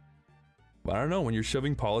 But I don't know, when you're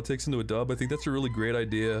shoving politics into a dub, I think that's a really great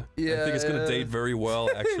idea. Yeah, I think it's gonna date very well,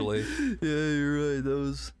 actually. Yeah, you're right. That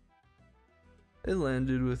was... It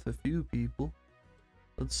landed with a few people.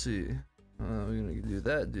 Let's see. We're gonna do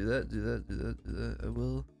that, do that, do that, do that, do that. I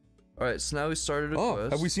will. Alright, so now we started a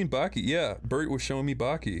quest. Have we seen Baki? Yeah, Bert was showing me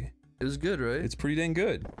Baki. It was good, right? It's pretty dang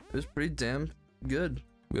good. It was pretty damn good.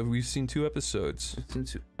 We've seen 2 episodes.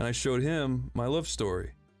 And I showed him my love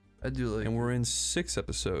story. I do like And we're in 6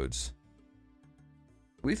 episodes.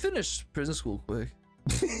 We finished prison school quick.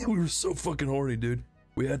 We were so fucking horny, dude.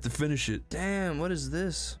 We had to finish it. Damn, what is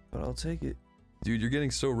this? But I'll take it. Dude, you're getting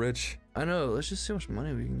so rich. I know, let's just see how much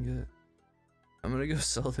money we can get. I'm gonna go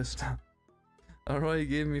sell this now. I don't know why he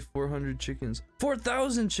gave me 400 chickens.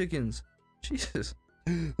 4,000 chickens! Jesus.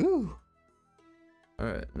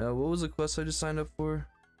 Alright, now what was the quest I just signed up for?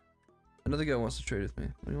 Another guy wants to trade with me.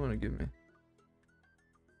 What do you want to give me?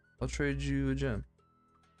 I'll trade you a gem.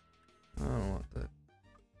 I don't want that.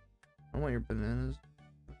 I want your bananas.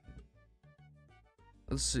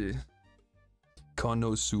 Let's see.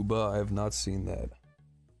 Konosuba, I have not seen that.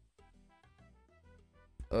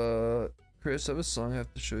 Chris, I have a song I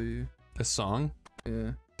have to show you. A song?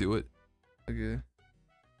 Yeah. Do it. Okay.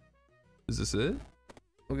 Is this it?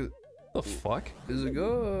 Look at The fuck? There's a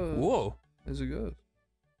ghost. Whoa. There's a ghost.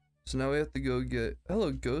 So now we have to go get.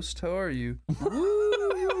 Hello, ghost. How are you? Woo!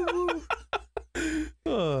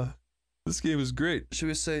 This game is great. Should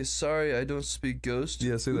we say sorry? I don't speak ghost.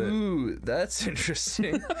 Yeah, say that. Ooh, that's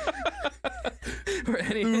interesting. Or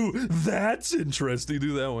anything. Ooh, that's interesting.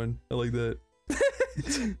 Do that one. I like that.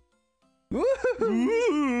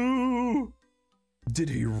 Ooh. Did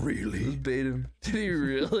he really? Let's bait him. Did he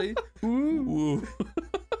really? Ooh.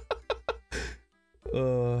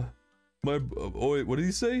 Oh wait, what did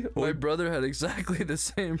he say? My brother had exactly the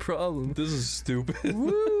same problem. This is stupid.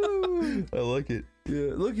 Woo! I like it.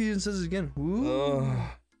 Yeah, look, he even says it again. Woo!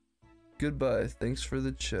 Goodbye. Thanks for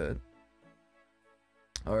the chat.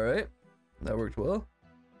 Alright. That worked well.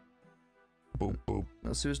 Boop, boop.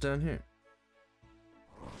 Let's see what's down here.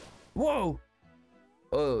 Whoa!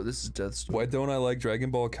 Oh, this is Death Star. Why don't I like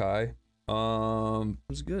Dragon Ball Kai?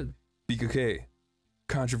 It's good. BKK.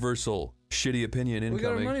 Controversial, shitty opinion incoming. We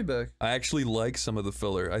got our money back. I actually like some of the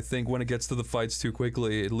filler. I think when it gets to the fights too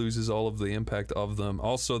quickly, it loses all of the impact of them.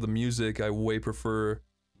 Also, the music, I way prefer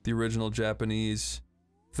the original Japanese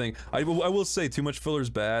thing. I will say, too much filler is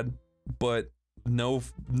bad, but none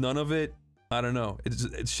of it, I don't know.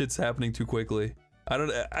 Shit's happening too quickly.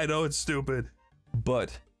 I know it's stupid,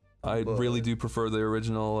 but I really do prefer the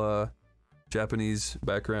original Japanese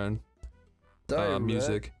background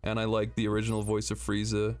music, and I like the original voice of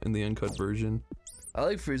Frieza in the uncut version. I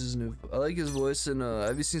like Frieza's new. I like his voice in.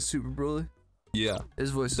 Have you seen Super Broly? Yeah,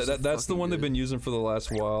 his voice. That's the one they've been using for the last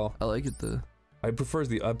while. I like it though. I prefer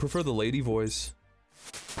the lady voice.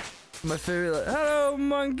 My favorite, like, hello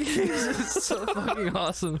monkeys. It's so fucking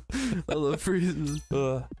awesome. I love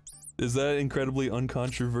Frieza. Is that incredibly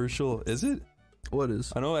uncontroversial? Is it? What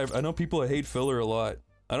is? I know people hate filler a lot.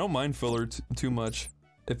 I don't mind filler too much.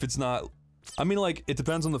 If it's not, I mean, like, it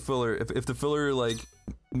depends on the filler. If the filler like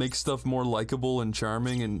makes stuff more likable and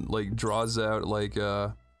charming and like draws out like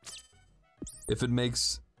if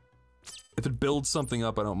it builds something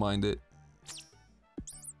up, I don't mind it.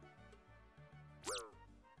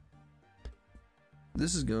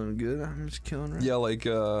 This is going good. I'm just killing right. Yeah, like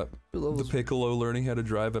the Piccolo learning how to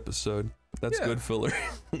drive episode. That's good filler.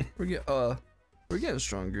 We're getting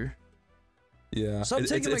stronger. Yeah, Stop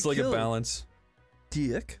taking it's my like kill. a balance.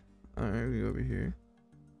 Dick. Alright, we go over here.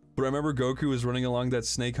 But I remember Goku was running along that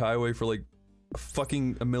snake highway for like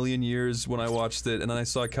fucking a million years when I watched it, and then I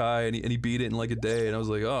saw Kai and he beat it in like a day, and I was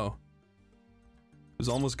like, oh. It was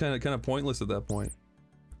almost kind of pointless at that point.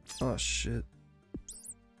 Oh shit.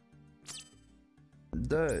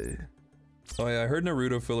 Die. Oh yeah, I heard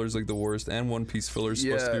Naruto filler's like the worst, and One Piece filler's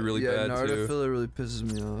supposed to be really bad Naruto too. filler really pisses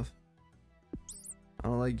me off. I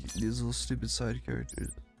don't like these little stupid side characters.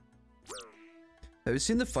 Have you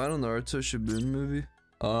seen the final Naruto Shippuden movie?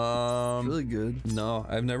 It's really good. No,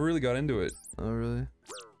 I've never really got into it. Oh really?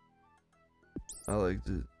 I liked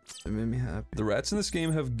it. It made me happy. The rats in this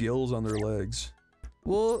game have gills on their legs.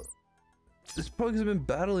 Well, it's probably because I've been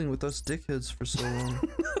battling with us dickheads for so long.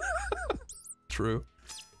 True.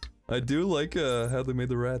 I do like how they made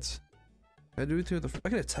the rats. I do it too. I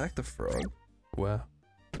can attack the frog. Wow.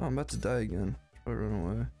 Oh, I'm about to die again. Should probably run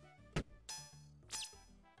away.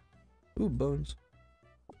 Ooh, bones.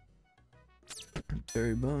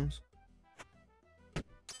 Berry bones.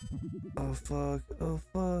 Oh fuck, oh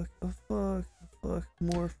fuck, oh fuck, oh fuck,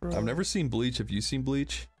 more frogs. I've never seen Bleach. Have you seen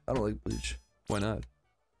Bleach? I don't like Bleach. Why not?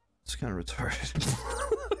 It's kind of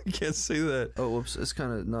retarded. I can't say that. Oh, whoops, it's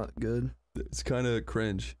kind of not good. It's kind of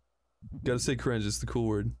cringe. Gotta say cringe, it's the cool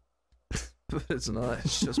word. But it's not.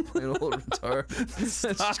 It's just plain old retard.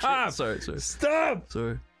 Stop! Sorry. Stop!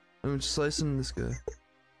 Sorry. I'm just slicing this guy.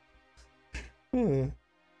 You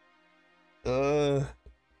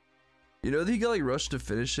know that he got like rushed to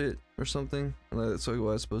finish it or something? And like, that's like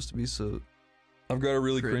why it's supposed to be so. I've got a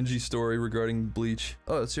really Cringe. cringy story regarding Bleach.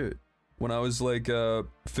 Oh, let's hear it. When I was like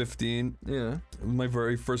 15, Yeah. my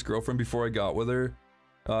very first girlfriend before I got with her,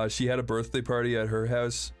 she had a birthday party at her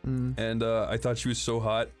house, and I thought she was so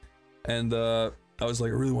hot, and I was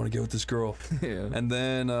like, I really want to get with this girl. Yeah. And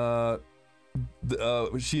then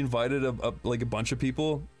she invited like a bunch of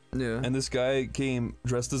people, Yeah. and this guy came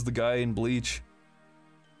dressed as the guy in Bleach,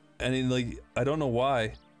 and he, like, I don't know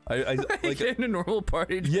why. I like in a normal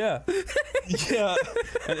party. yeah, yeah,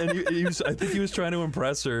 and he was. I think he was trying to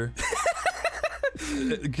impress her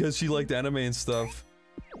because she liked anime and stuff.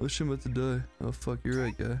 Wish him about to die. Oh fuck, you're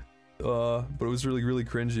right, guy. But it was really, really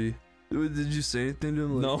cringy. Did you say anything to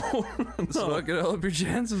him? Like, No, it's not gonna help your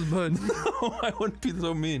chances, bud. no, I wouldn't be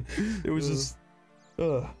so mean. It was just.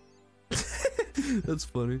 That's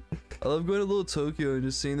funny. I love going to Little Tokyo and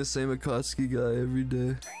just seeing the same Akatsuki guy every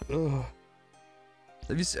day.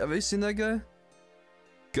 Have you seen that guy?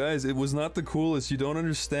 Guys, it was not the coolest. You don't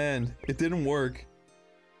understand. It didn't work.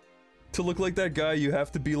 To look like that guy, you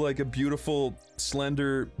have to be like a beautiful,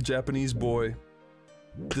 slender Japanese boy.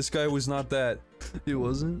 This guy was not that. He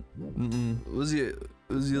wasn't? Was he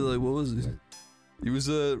like, what was he? He was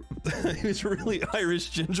a really Irish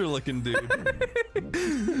ginger looking dude.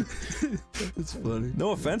 It's funny.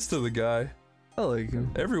 No offense to the guy. I like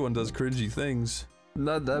him. Everyone does cringy things.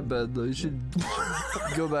 Not that bad though. You should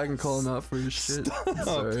go back and call him out for his shit.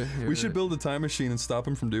 Sorry. We should build a time machine and stop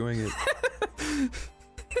him from doing it.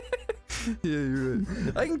 Yeah, you're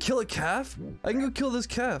right. I can kill a calf. I can go kill this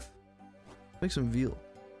calf. Make some veal.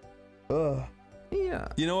 Yeah.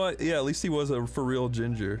 You know what? Yeah, at least he was a for real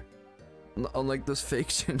ginger. Unlike those fake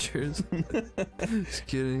gingers. Just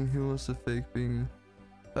kidding. Who wants to fake being?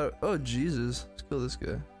 Oh Jesus! Let's kill this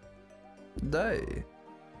guy. Die.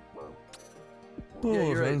 Yeah,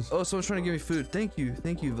 you're right. Oh, someone's trying to give me food. Thank you,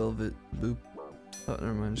 Velvet. Boop. Oh,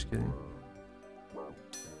 never mind. Just kidding.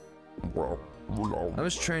 I'm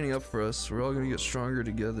just training up for us. We're all gonna get stronger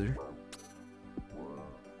together.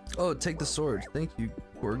 Oh, take the sword. Thank you,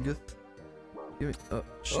 Gorgith. Give me. Oh,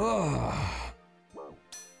 shit.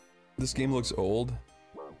 This game looks old.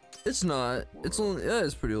 It's not. It's only. Yeah,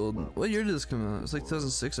 it's pretty old. What year did this come out? It's like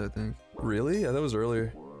 2006, I think. Really? Yeah, that was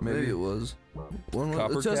earlier. Maybe it was.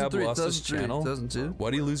 Copper Cab lost his channel? 2002.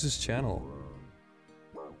 Why'd he lose his channel?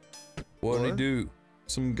 What'd he do?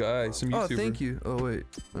 Some guy, some YouTuber. Oh, thank you. Oh, wait.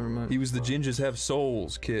 Never mind. He was the Gingers Have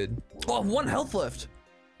Souls kid. Oh, I have 1 health left.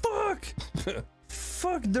 Fuck!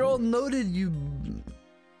 Fuck, they're all noted, you...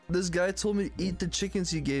 This guy told me to eat the chickens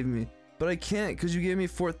he gave me. But I can't, because you gave me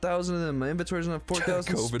 4,000 of them. My inventory's not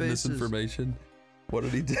 4,000 COVID spaces. misinformation. What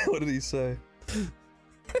did he do? What did he say?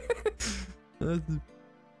 We'll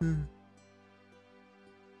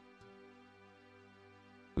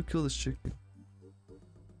kill this chicken.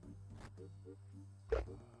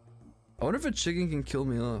 I wonder if a chicken can kill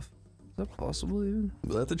me off. Is that possible even?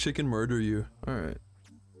 Let the chicken murder you. Alright.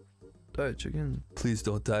 Die, chicken. Please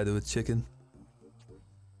don't die to a chicken.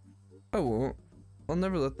 I won't. I'll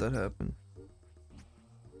never let that happen.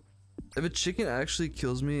 If a chicken actually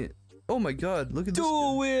kills me... Oh my god, look at this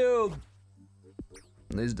Dual wield!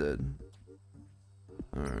 He's dead.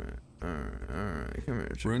 Alright, come here,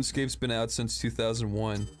 chicken. RuneScape's been out since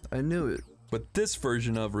 2001. I knew it. But this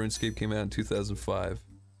version of RuneScape came out in 2005.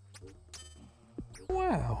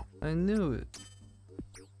 Wow. I knew it.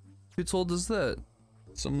 Who told us that?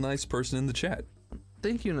 Some nice person in the chat.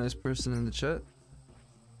 Thank you, nice person in the chat.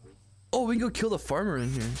 Oh, we can go kill the farmer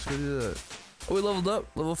in here. Let's go do that. Oh, we leveled up.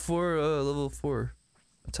 Level 4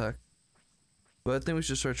 attack. But I think we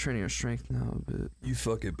should start training our strength now a bit. You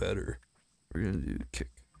fuck it better. We're gonna do kick.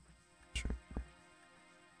 Sure.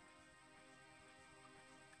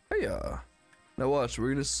 Hiya. Now watch,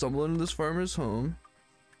 we're gonna stumble into this farmer's home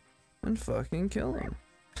and fucking kill him.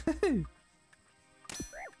 Hey.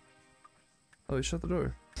 Oh, he shut the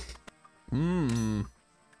door.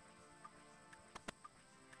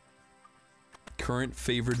 Current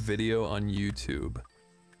favorite video on YouTube.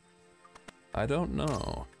 I don't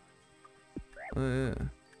know. Oh yeah.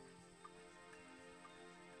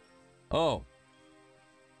 Oh.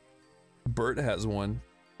 Bert has one.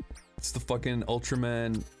 It's the fucking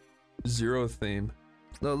Ultraman Zero theme.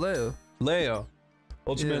 No, Leo. Leo.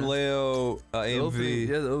 Ultraman Yeah. Leo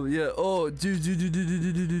AMV. Yeah. Oh, dude.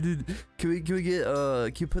 Can we get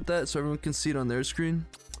can you put that so everyone can see it on their screen?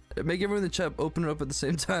 Make everyone in the chat open it up at the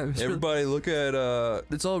same time. Everybody look at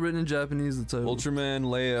It's all written in Japanese, the title. Ultraman,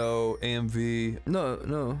 Leo, AMV.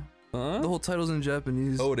 No. Huh? The whole title's in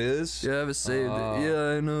Japanese. Oh, it is? Yeah, I have it saved.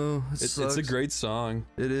 Yeah, I know. It's a great song.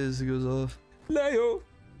 It is. It goes off. Leo.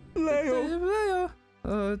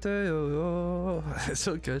 Oh, Teo. It's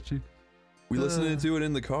so catchy. We listened to it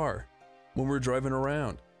in the car when we were driving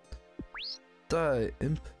around. Die,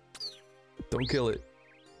 imp. Don't kill it.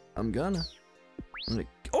 I'm gonna.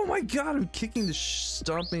 Oh my god, I'm kicking the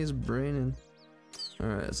stomping his brain in.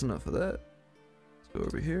 Alright, that's enough of that. Let's go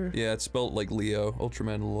over here. Yeah, it's spelled like Leo.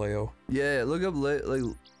 Ultraman Leo. Yeah, look up like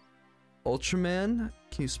Ultraman.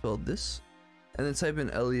 Can you spell this? And then type in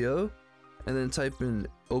Leo. And then type in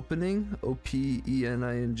opening.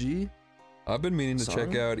 OPENING. I've been meaning to Song?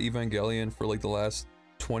 check out Evangelion for like the last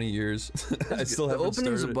 20 years. I still haven't The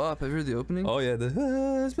opening's started. a bop. Have you heard the opening? Oh yeah,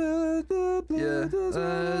 Yeah.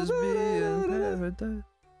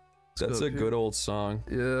 That's a good old song.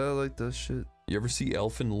 Yeah, I like that shit. You ever see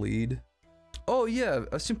Elfin Lead? Oh yeah,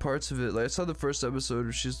 I've seen parts of it. Like I saw the first episode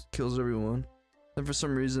where she just kills everyone. And for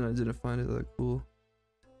some reason I didn't find it that cool.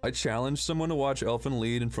 I challenged someone to watch Elfin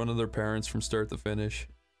Lead in front of their parents from start to finish.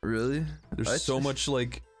 Really? There's so much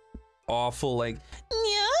like awful like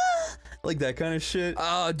that kind of shit.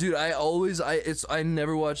 Ah, dude, I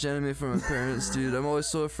never watch anime from my parents, dude. I'm always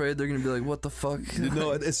so afraid they're gonna be like, what the fuck?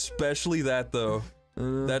 No, especially that though.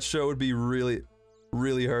 That show would be really,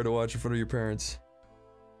 really hard to watch in front of your parents.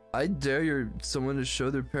 I dare someone to show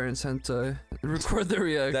their parents hentai and record their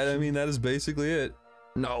reaction. That is basically it.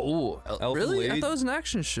 No, Elfin really? I Lead? thought it was an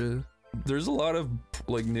action show. There's a lot of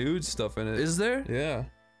like nude stuff in it. Is there? Yeah.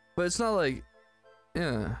 But it's not like,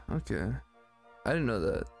 yeah, okay. I didn't know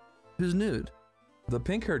that. Who's nude? The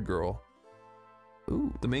pink-haired girl.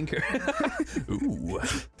 Ooh. The main character. Ooh.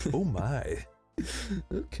 Oh my.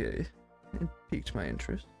 Okay. It piqued my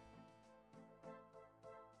interest.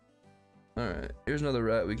 Alright, here's another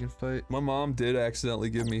rat we can fight. My mom did accidentally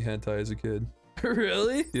give me hentai as a kid.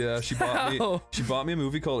 Really? Yeah, she bought How? me. She bought me a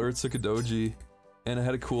movie called Urtsukadoji, and it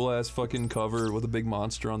had a cool ass fucking cover with a big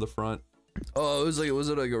monster on the front. Oh, was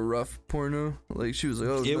it like a rough porno? Like she was like,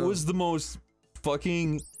 oh, It no. was the most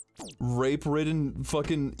fucking rape-ridden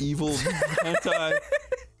fucking evil hentai.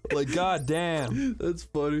 Like, goddamn. That's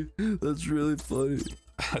funny. That's really funny.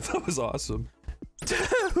 I thought it was awesome.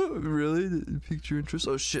 Really? It piqued your interest?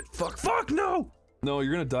 Oh shit! Fuck! No! No,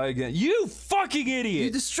 you're gonna die again. You fucking idiot!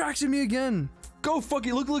 You distracted me again. Go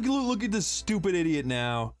fucking look at this stupid idiot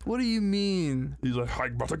now. What do you mean? He's like, I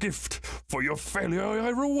brought a gift for your failure. I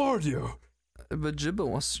reward you. But Jibba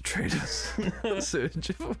wants to trade us. So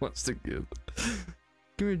Jibba wants to give.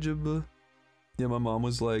 Give me Jibba. Yeah, my mom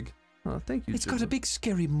was like, Oh, thank you. It's Jibba. got a big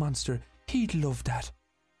scary monster. He'd love that.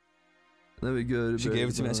 That'd be good. she gave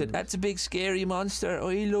it to me. I said, That's a big scary monster.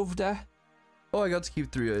 I love that. oh, I got to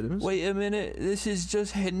keep 3 items. Wait a minute. This is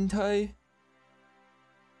just hentai.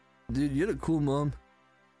 Dude, you had a cool mom.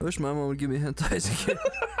 I wish my mom would give me hentais again.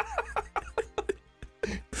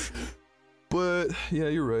 but yeah,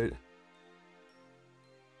 you're right.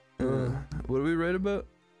 What do we write about?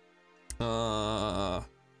 I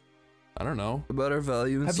don't know. About our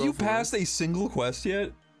value and Have you self-worth? passed a single quest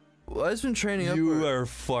yet? Well, I've been training up. You are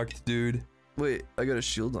fucked, dude. Wait, I got a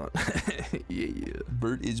shield on. yeah.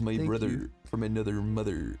 Bert is my Thank brother you. from another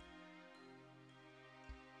mother.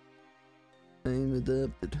 I'm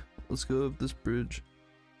adapted. Let's go up this bridge.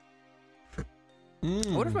 I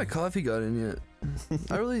wonder if my coffee got in yet.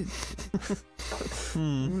 I really...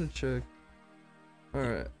 I'm gonna check.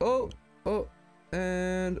 Alright. Oh!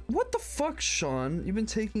 And... What the fuck, Sean? You've been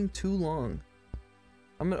taking too long.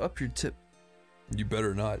 I'm gonna up your tip. You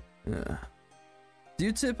better not. Yeah. Do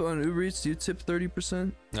you tip on Uber Eats? Do you tip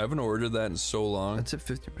 30%? I haven't ordered that in so I long. tip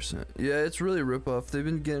 50%. Yeah, it's really a ripoff. They've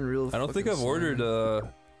been getting real I don't think fucking I've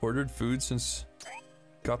slimy. ordered food since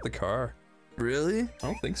got the car. Really? I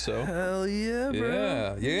don't think so. Hell yeah,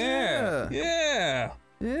 bro. Yeah.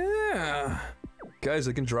 Yeah. Guys,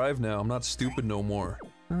 I can drive now. I'm not stupid no more.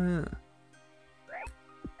 Oh, yeah.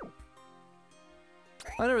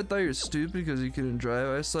 I never thought you were stupid because you couldn't drive.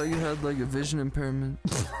 I saw you had like a vision impairment.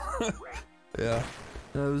 Yeah.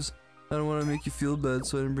 I don't want to make you feel bad,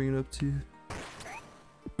 so I didn't bring it up to you.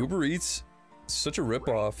 Uber Eats, such a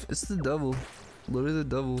ripoff. It's the devil. Literally the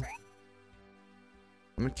devil.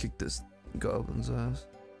 I'm gonna kick this goblin's ass.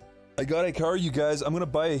 I got a car, you guys. I'm gonna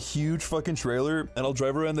buy a huge fucking trailer, and I'll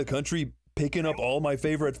drive around the country picking up all my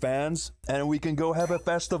favorite fans, and we can go have a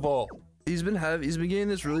festival. he's been getting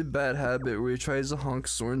this really bad habit where he tries to honk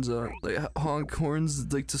horns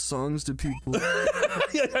like to songs to people.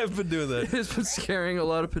 Yeah, I've been doing that. It's been scaring a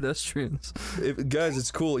lot of pedestrians. Guys,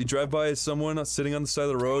 it's cool. You drive by someone sitting on the side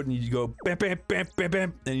of the road, and you go bam, bam, bam, bam,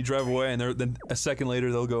 bam, and you drive away, and then a second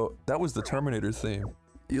later they'll go, "That was the Terminator theme."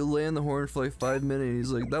 You'll lay on the horn for like 5 minutes, and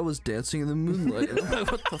he's like, "That was Dancing in the Moonlight." And I'm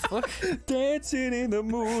like, what the fuck? Dancing in the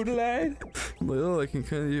moonlight. I'm like, oh, I can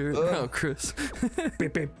kind of hear it now, Chris.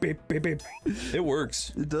 Beep, beep, beep, beep, beep. It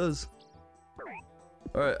works. It does.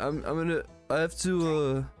 All right, I have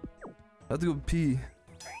to go pee.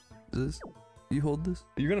 You hold this?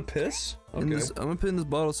 You're gonna piss? Okay. I'm gonna put in this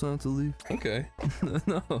bottle so I don't have to leave. Okay.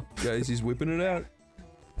 No. Guys, he's whipping it out.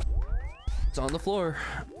 It's on the floor.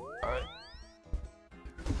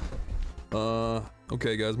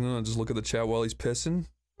 Okay guys, I'm gonna just look at the chat while he's pissing.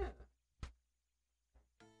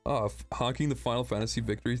 Honking the Final Fantasy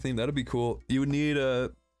victory theme, that'd be cool. You would need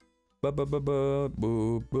a...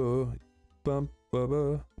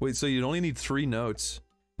 Wait, so you'd only need 3 notes.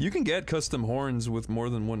 You can get custom horns with more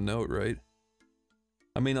than 1 note, right?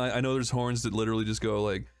 I mean, I know there's horns that literally just go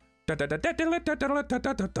like... But is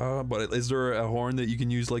there a horn that you can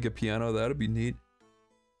use like a piano? That'd be neat.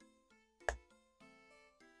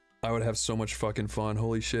 I would have so much fucking fun,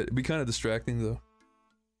 holy shit. It'd be kind of distracting though.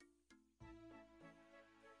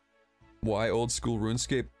 Why old school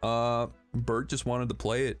RuneScape? Bert just wanted to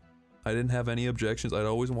play it. I didn't have any objections, I'd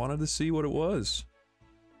always wanted to see what it was.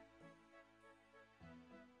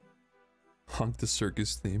 Honk the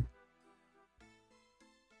circus theme.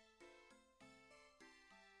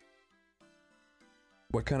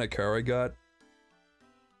 What kind of car I got?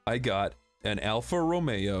 I got an Alfa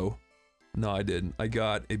Romeo. No, I didn't. I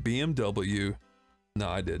got a BMW. No,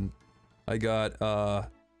 I didn't. I got,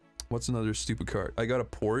 what's another stupid car? I got a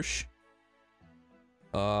Porsche.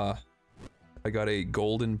 I got a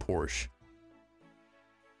golden Porsche.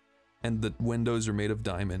 And the windows are made of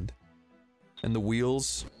diamond. And the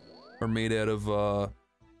wheels are made out of,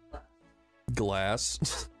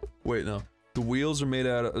 glass. Wait, no. The wheels are made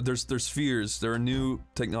out of, they're spheres. They're a new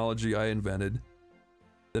technology I invented.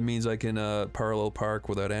 That means I can, parallel park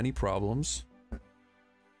without any problems.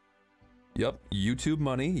 Yup, YouTube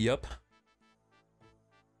money, yup.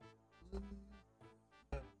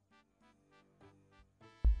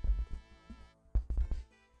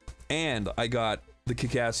 And I got the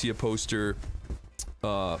Cacassia poster,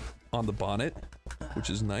 on the bonnet, which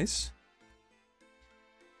is nice.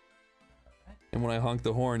 And when I honk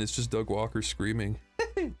the horn, it's just Doug Walker screaming.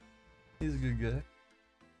 He's a good guy.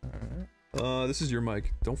 Alright. This is your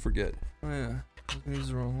mic. Don't forget. Oh yeah. I was gonna use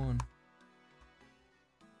the wrong one.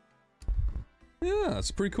 Yeah,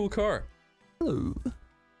 it's a pretty cool car. Hello.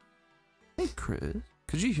 Hey, Chris.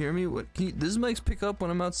 Could you hear me? What? Does mic's pick up when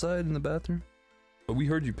I'm outside in the bathroom? But we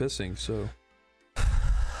heard you pissing, so...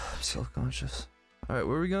 I'm self-conscious. Alright,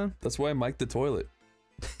 where are we going? That's why I mic'd the toilet.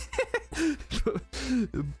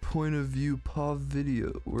 Point of view POV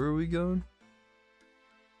video. Where are we going?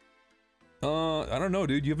 I don't know,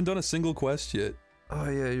 dude. You haven't done a single quest yet. Oh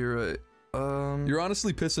yeah, you're right. You're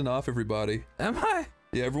honestly pissing off everybody. Am I?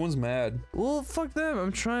 Yeah, everyone's mad. Well, fuck them.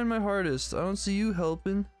 I'm trying my hardest. I don't see you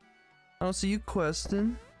helping. I don't see you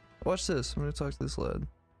questing. Watch this. I'm gonna talk to this lad.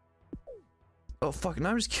 Oh fuck, now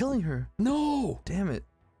I'm just killing her. No! Damn it.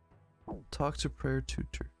 Talk to prayer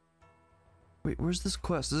tutor. Wait, where's this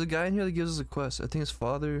quest? There's a guy in here that gives us a quest. I think it's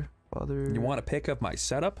father. You want to pick up my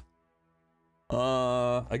setup?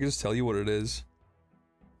 I can just tell you what it is.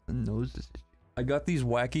 Noses. I got these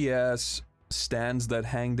wacky ass stands that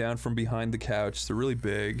hang down from behind the couch. They're really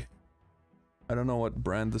big. I don't know what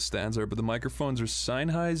brand the stands are, but the microphones are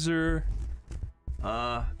Sennheiser.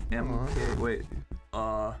 Wait.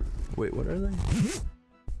 Wait, what are they?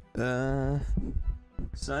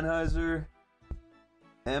 Sennheiser.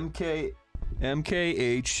 MKH.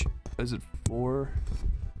 Is it 4?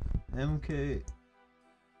 MKH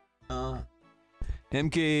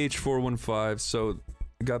 415. So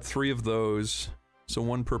I got 3 of those. So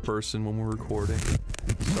 1 per person when we're recording.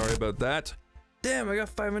 Sorry about that. Damn, I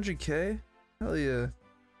got 500k. Hell yeah.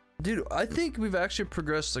 Dude, I think we've actually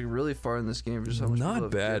progressed like really far in this game for so much. Not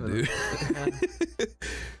bad, dude.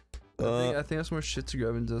 I think that's more shit to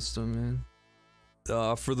grab and dust on, man.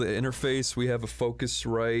 For the interface, we have a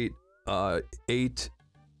Focusrite 8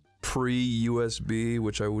 pre-USB,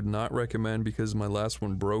 which I would not recommend because my last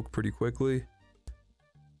one broke pretty quickly.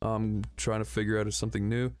 I'm trying to figure out something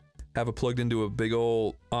new. Have it plugged into a big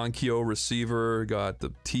ol' Onkyo receiver, got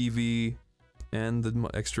the TV and the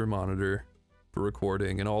extra monitor for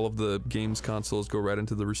recording, and all of the games consoles go right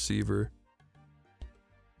into the receiver.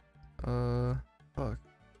 Fuck.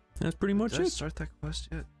 That's pretty much Did I it. start that quest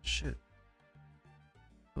yet? Shit.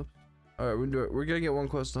 Alright, we're gonna get one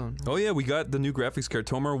quest on. Oh yeah, we got the new graphics card.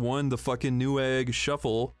 Tomar won the fucking Newegg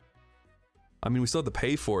shuffle. I mean, we still have to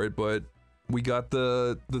pay for it, but we got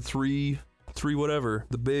the three whatever,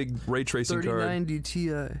 the big ray tracing card. 3090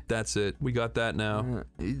 Ti. That's it. We got that now.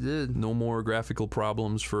 Yeah, he did. No more graphical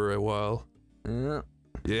problems for a while. Yeah.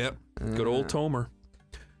 Yep. Good old Tomer.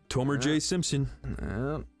 Tomer J. Simpson.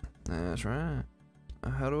 Yep. That's right.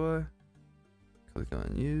 How do I? Click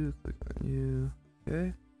on you. Click on you.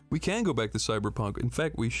 Okay. We can go back to Cyberpunk. In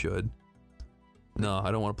fact, we should. No,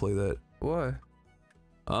 I don't want to play that. Why?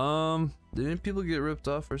 Didn't people get ripped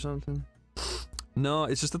off or something? No,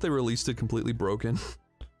 it's just that they released it completely broken.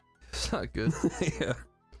 It's not good. Yeah.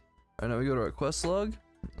 Alright, now we go to our quest log.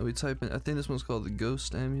 We type in, I think this one's called the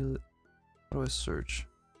Ghost Amulet. How do I search?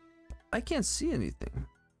 I can't see anything.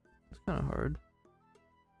 It's kind of hard.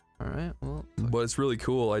 Alright, well. But it's really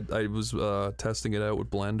cool. I was testing it out with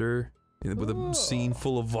Blender with a scene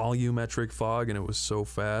full of volumetric fog, and it was so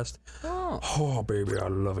fast. Oh, baby, I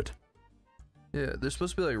love it. Yeah, there's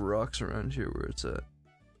supposed to be like rocks around here where it's at.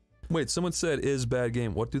 Wait, someone said is bad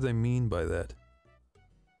game. What do they mean by that?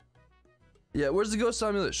 Yeah, where's the Ghost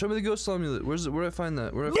Amulet? Show me the Ghost Amulet. Where do I find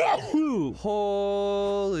that? Where do I find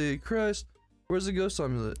Holy Christ. Where's the Ghost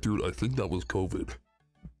Amulet? Dude, I think that was COVID.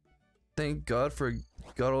 Thank God for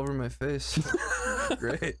got all over my face.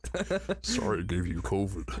 Great. Sorry I gave you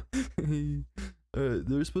COVID. Alright,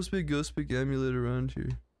 there's supposed to be a Ghost Pick Amulet around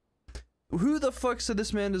here. Who the fuck said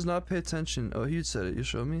this man does not pay attention? Oh, he said it. You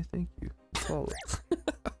show me? Thank you. Follow.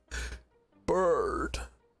 Bird.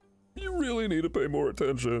 You really need to pay more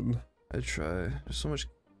attention. I try. There's so much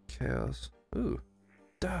chaos. Ooh.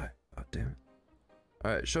 Die. Oh, damn it.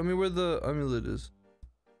 Alright, show me where the amulet is.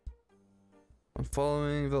 I'm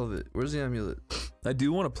following Velvet. Where's the amulet? I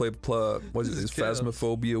do want to play what is this?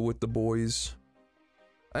 Phasmophobia with the boys.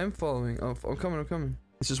 I'm following. Oh, I'm coming.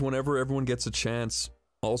 It's just whenever everyone gets a chance.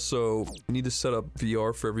 Also, we need to set up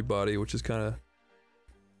VR for everybody, which is kind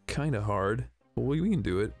of hard. But we can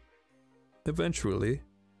do it. Eventually.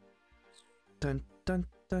 Dun dun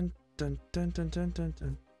dun dun dun dun dun dun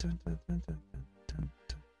dun dun dun dun dun dun.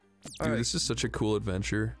 Dude, this is such a cool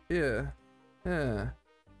adventure. Yeah. Yeah.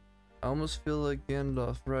 I almost feel like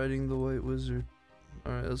Gandalf riding the White Wizard.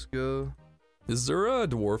 Alright, let's go. Is there a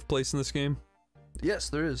dwarf place in this game? Yes,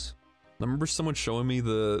 there is. I remember someone showing me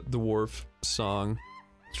the dwarf song.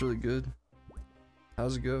 It's really good.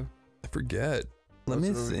 How's it go? I forget. Let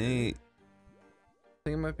me see. I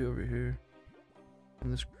think it might be over here. In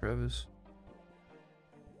this crevice.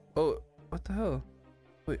 Oh, what the hell?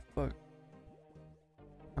 Wait, fuck.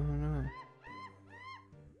 Oh no.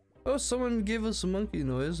 Oh, someone gave us a monkey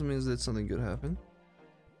noise. It means that something good happened.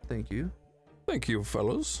 Thank you. Thank you,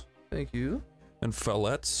 fellas. Thank you. And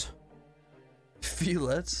fellettes.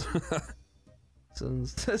 Fillets?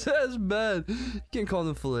 That's bad. You can't call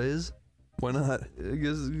them fillets. Why not? I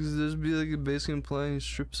guess there's be like a basically implying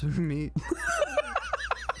strips of meat.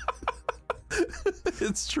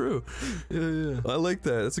 It's true. Yeah. I like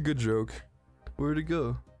that. That's a good joke. Where'd it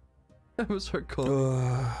go? I'm gonna start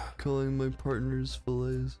calling my partners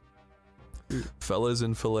fillets. Fellas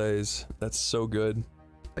and fillets. That's so good.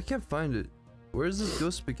 I can't find it. Where's this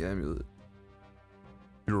Ghost Pick Amulet?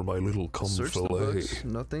 You're my little cum Search the fillet. books.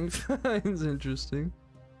 Nothing finds interesting.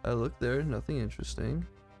 I look there. Nothing interesting.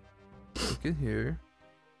 Look in here.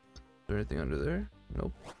 Is there anything under there?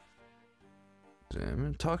 Nope.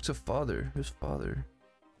 Examine. Talk to father. Who's father?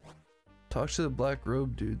 Talk to the black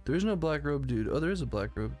robe dude. There's no black robe dude. Oh, there is a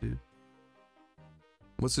black robe dude.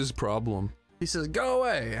 What's his problem? He says, "Go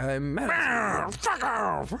away. I'm mad." Fuck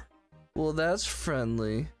off! Well, that's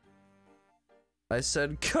friendly. I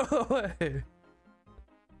said, "Go away."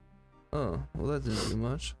 Oh, well, that didn't do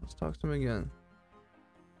much. Let's talk to him again.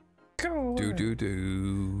 Go away.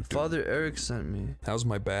 Do. Father Eric sent me. How's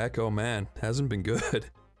my back? Oh man, hasn't been good.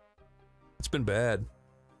 It's been bad.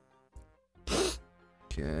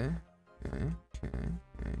 Okay.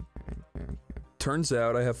 Turns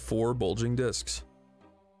out I have 4 bulging discs.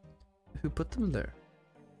 Who put them there?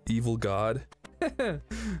 Evil God.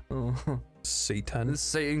 Oh. Satan.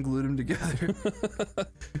 Satan glued them together.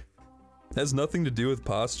 Has nothing to do with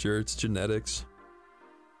posture, it's genetics.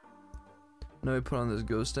 Now we put on this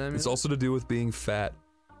ghost amulet. It's also to do with being fat.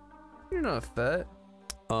 You're not fat.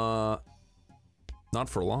 Not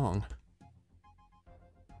for long.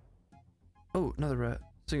 Oh, another rat.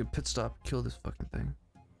 So you can pit stop, kill this fucking thing.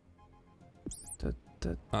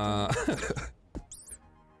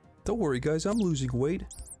 Don't worry guys, I'm losing weight.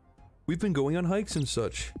 We've been going on hikes and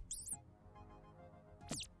such.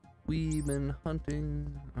 We've been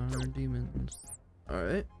hunting our demons.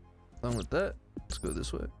 Alright. Done with that. Let's go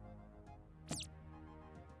this way.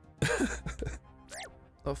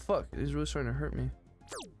 Oh fuck, he's really starting to hurt me.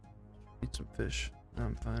 Eat some fish. No,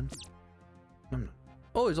 I'm fine.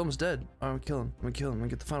 Oh, he's almost dead. Oh, I'm gonna kill him. I'm gonna kill him. I'm gonna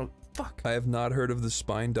get the final. Fuck! I have not heard of the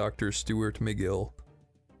spine doctor Stuart McGill.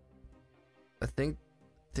 I think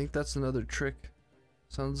that's another trick.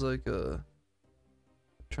 Sounds like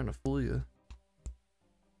trying to fool you.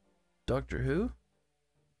 Doctor who?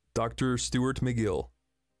 Dr. Stuart McGill.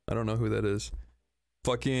 I don't know who that is.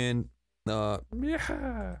 Fucking yeah.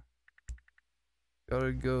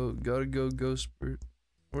 Gotta go Ghostbert.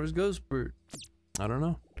 Where's Ghostbert? I don't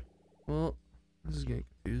know. Well, this is getting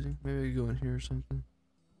confusing. Maybe I could go in here or something.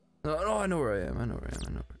 No, I know where I am. I know where I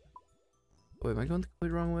am. Wait, am I going the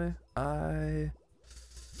complete wrong way?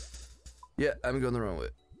 Yeah, I'm going the wrong way.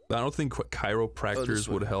 I don't think chiropractors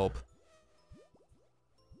would help.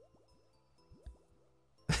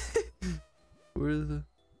 Where the...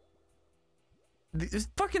 This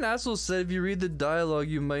fucking asshole said if you read the dialogue,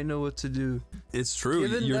 you might know what to do. It's true.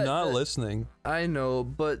 You're not listening. I know,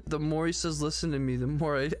 but the more he says listen to me, the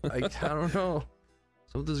more I don't know.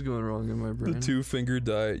 Something's going wrong in my brain. The two-finger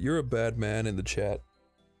diet. You're a bad man in the chat.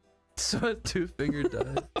 So a two-finger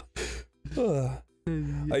diet.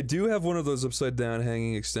 I do have one of those upside-down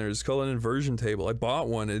hanging extenders. It's called an inversion table. I bought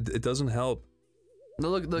one. It doesn't help. No,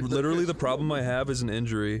 look. Literally, the problem I have is an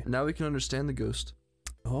injury. Now we can understand the ghost.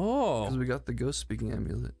 Oh. Because we got the ghost speaking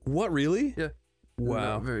amulet. What, really? Yeah.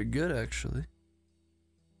 Wow. Not very good, actually.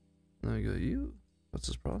 Now we go, you? What's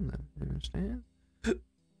this problem then? You understand?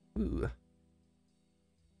 Ooh.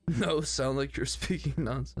 No, sound like you're speaking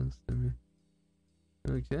nonsense to me.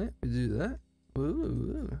 Okay, we do that.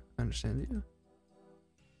 Ooh, I understand you.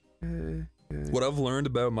 Okay. What I've learned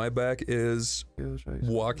about my back is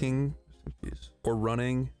walking or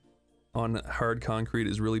running on hard concrete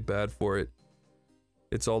is really bad for it.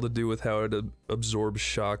 It's all to do with how it absorbs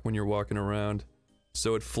shock when you're walking around.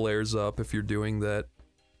 So it flares up if you're doing that.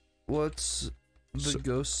 What's the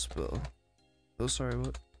ghost spell? Oh, sorry,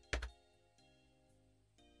 what?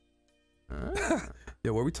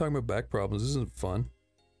 Yeah, why are we talking about back problems? This isn't fun.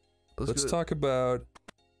 Let's talk about...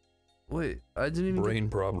 Wait, I didn't even brain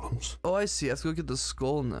problems. Oh, I see. I have to go get the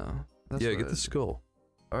skull now. That's yeah, get the skull.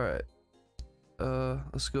 Alright.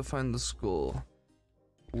 Let's go find the skull.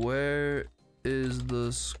 Where is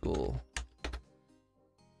the skull?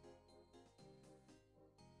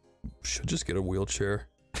 Should just get a wheelchair.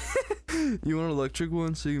 You want an electric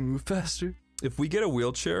one so you can move faster? If we get a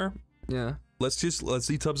wheelchair, yeah. Let's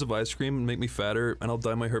eat tubs of ice cream and make me fatter, and I'll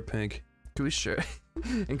dye my hair pink. Can we share?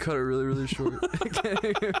 And cut it really, really short.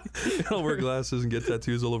 I'll wear glasses and get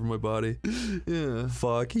tattoos all over my body. Yeah.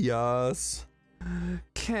 Fuck yes.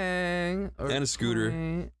 Kang. And a scooter.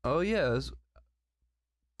 Kang. Oh yeah.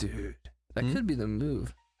 Dude, that could be the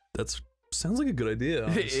move. Sounds like a good idea,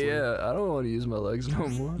 honestly. Yeah, I don't want to use my legs no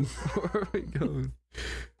more. Where are we going?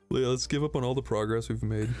 Yeah, let's give up on all the progress we've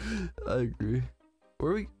made. I agree.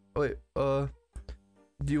 Where are we? Wait, do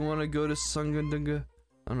you want to go to Sungandunga?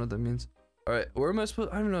 I don't know what that means. Alright, where am I supposed?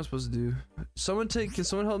 I don't know what I'm supposed to do. Can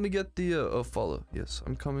someone help me get the, follow? Yes,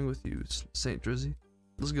 I'm coming with you, Saint Drizzy.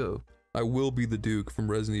 Let's go. I will be the Duke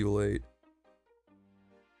from Resident Evil 8.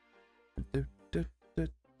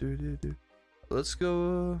 Let's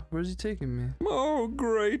go, where's he taking me? Oh,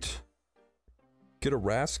 great. Get a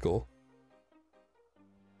rascal.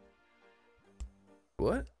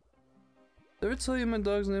 What? Did I ever tell you my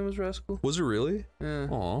dog's name was Rascal? Was it really? Yeah.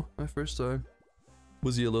 Aw. My first time.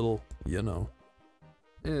 Was he a little, you know?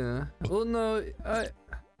 Yeah. Well, no,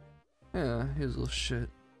 yeah, he was a little shit.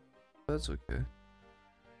 That's okay.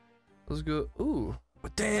 Let's go. Ooh.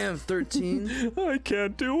 Damn, 13. I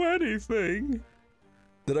can't do anything.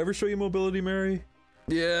 Did I ever show you mobility, Mary?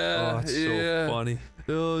 Yeah. Oh, it's so funny.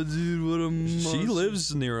 Oh, dude, what a monster. She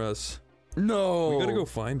lives near us. No. We gotta go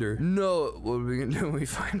find her. No. What are we gonna do when we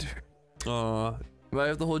find her? Might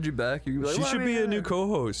have to hold you back. You she should be a new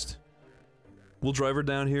co-host. We'll drive her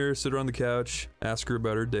down here, sit her on the couch, ask her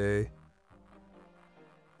about her day.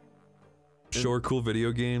 Show her cool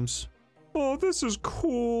video games. Oh, this is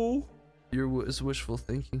cool. It's wishful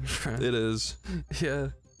thinking, friend. It is. Yeah.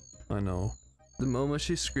 I know. The moment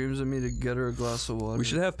she screams at me to get her a glass of water. We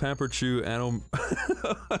should have Pamper Chew and,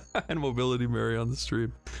 and Mobility Mary on the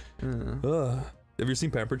stream. Yeah. Have you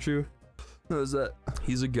seen Pamper Chew? What was that?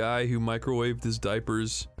 He's a guy who microwaved his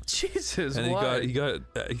diapers. Jesus, and why? he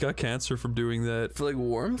got cancer from doing that. For like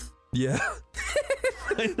warmth? Yeah.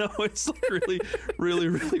 I know, it's like really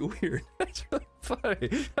weird. That's really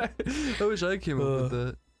funny. I wish I came up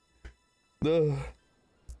with that.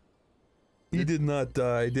 He did not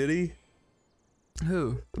die, did he?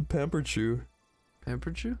 Who? Pamper Chew.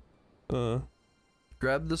 Pamper Chew?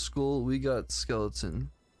 Grab the skull, we got skeleton.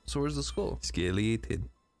 So where's the skull? Skeleton.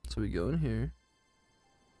 So we go in here.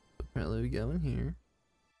 Apparently we go in here.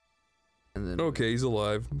 And then Okay, he's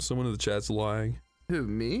alive. Someone in the chat's lying. Who,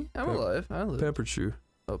 me? I'm alive. I live. Pampered Chew.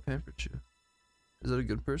 Oh, Pampered Chew. Is that a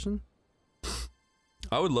good person?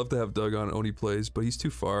 I would love to have Doug on Oney Plays, but he's too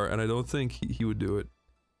far, and I don't think he would do it.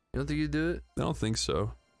 You don't think he'd do it? I don't think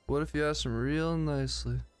so. What if you ask him real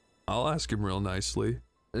nicely? I'll ask him real nicely.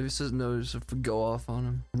 If he says no, just have to go off on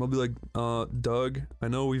him. I'll be like, Doug, I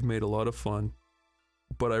know we've made a lot of fun,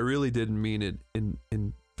 but I really didn't mean it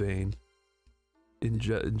in vain. In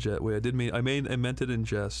jet way. I meant it in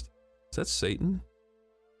jest. Is that Satan?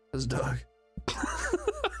 That's Doug.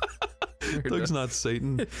 Doug's not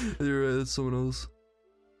Satan. You're right, that's someone else.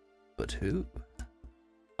 But who?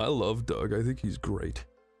 I love Doug. I think he's great.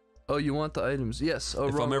 Oh, you want the items? Yes. Oh,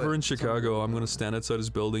 if I'm ever in Chicago, I'm gonna stand outside his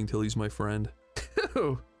building till he's my friend.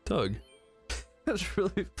 Who? Doug. That's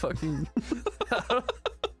really fucking... I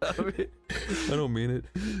don't mean it.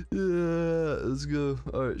 Yeah, let's go.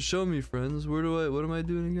 Alright, show me, friends. What am I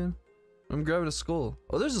doing again? I'm grabbing a skull.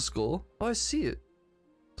 Oh, there's a skull. Oh, I see it.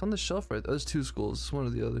 It's on the shelf right there. There's two skulls. It's one or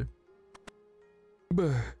the other.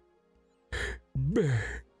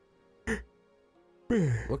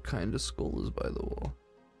 What kind of skull is by the wall?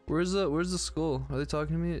 Where's the skull? Are they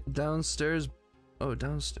talking to me? Downstairs. Oh,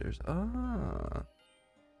 downstairs. Ah.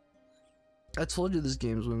 I told you this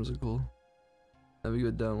game's whimsical. Now we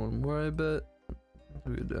go down one more, I bet.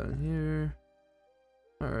 We go down here.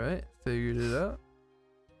 Alright, figured it out.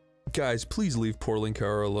 Guys, please leave poor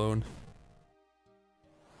Linkara alone.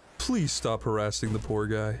 Please stop harassing the poor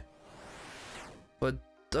guy. But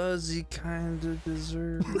does he kind of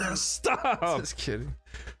deserve it? Stop! Just kidding.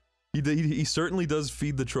 He certainly does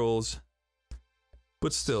feed the trolls.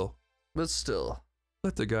 But still. But still.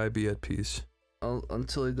 Let the guy be at peace.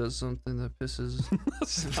 Until he does something that pisses.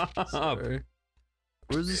 Stop! Sorry.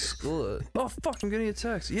 Where's the skull at? Oh fuck, I'm getting a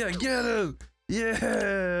text. Yeah, get him!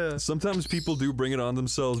 Yeah! Sometimes people do bring it on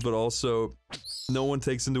themselves, but also no one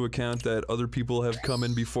takes into account that other people have come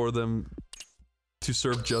in before them to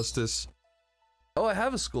serve justice. Oh, I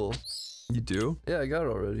have a skull. You do? Yeah, I got it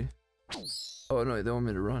already. Oh no, they want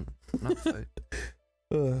me to run, not fight.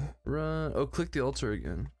 Run. Oh, click the altar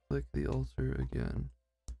again. Click the altar again.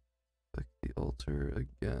 Click the altar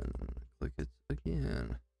again. Click it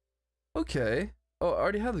again. Okay. Oh, I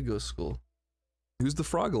already have the ghost skull. Who's the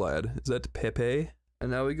frog lad? Is that Pepe?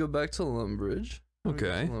 And now we go back to Lumbridge.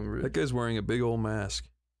 Okay. That guy's wearing a big old mask.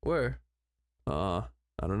 Where? I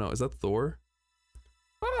don't know. Is that Thor?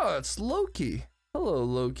 Oh, it's Loki. Hello,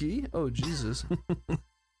 Loki. Oh, Jesus.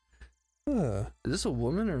 Is this a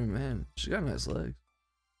woman or a man? She got nice legs.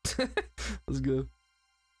 Let's go.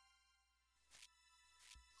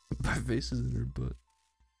 My face is in her butt.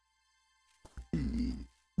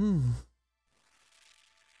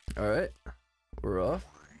 Alright. We're off.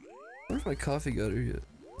 I wonder if my coffee got here yet.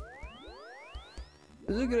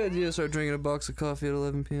 Is it a good idea to start drinking a box of coffee at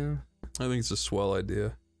 11 p.m.? I think it's a swell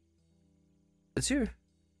idea. It's here.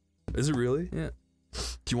 Is it really? Yeah.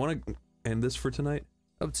 Do you want to end this for tonight?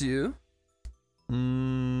 Up to you.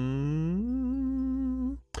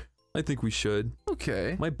 I think we should.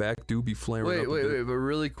 Okay. My back do be flaring up a bit. Wait, but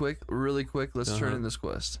really quick, let's turn in this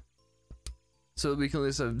quest. So we can at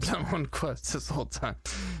least have done one quest this whole time.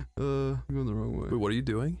 I'm going the wrong way. Wait, what are you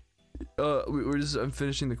doing? I'm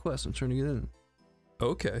finishing the quest, I'm turning it in.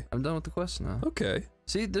 Okay. I'm done with the quest now. Okay.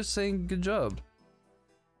 See, they're saying good job.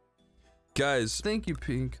 Guys. Thank you,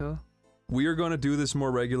 Pinko. We are going to do this more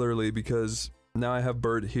regularly because now I have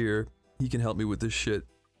Bert here. He can help me with this shit.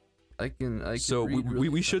 I can so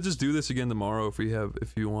we should just do this again tomorrow if you want.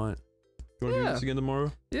 You want to do this again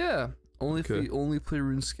tomorrow? Yeah. Only if we only play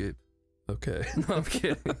RuneScape. Okay. No, I'm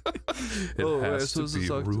kidding. I'm supposed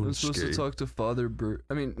to talk to Father Bert.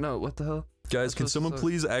 I mean, no, what the hell? Guys, can someone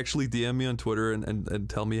please actually DM me on Twitter and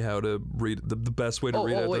tell me how to read the best way to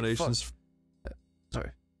read out donations? Fuck. Sorry.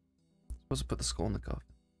 I'm supposed to put the skull in the coffin.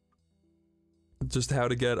 Just how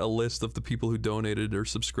to get a list of the people who donated or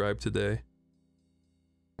subscribed today.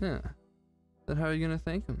 Yeah. Then how are you gonna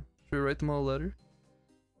thank them? Should we write them all a letter?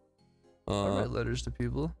 I write letters to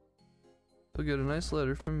people. They'll get a nice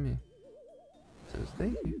letter from me. It says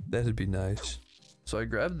thank you. That'd be nice. So I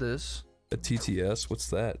grabbed this. A TTS? What's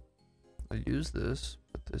that? I use this.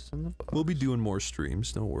 Put this in the box. We'll be doing more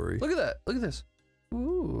streams. Don't worry. Look at that. Look at this.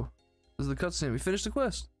 Ooh. This is the cutscene. We finished the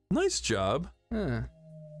quest. Nice job. Yeah.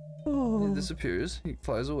 Oh. He disappears. He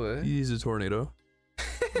flies away. He's a tornado.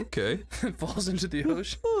 Okay. Falls into the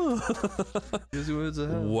ocean. Guess who went to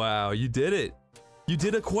hell? Wow, you did it. You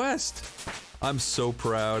did a quest. I'm so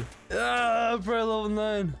proud. Ah, probably level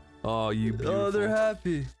 9. Oh, you beautiful. Oh, they're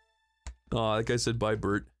happy. Oh, that guy said bye,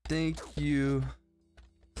 Bert. Thank you.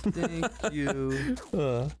 Thank you.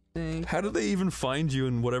 How do they even find you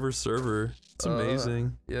in whatever server? It's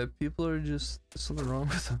amazing. Yeah, people are just there's something wrong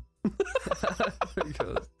with them.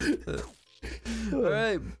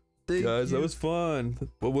 Alright. Guys, that was fun.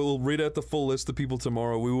 But we'll read out the full list of people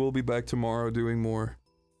tomorrow. We will be back tomorrow doing more.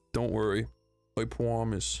 Don't worry. I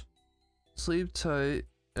promise. Sleep tight,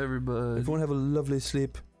 everybody. Everyone have a lovely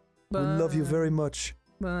sleep. Bye. We love you very much.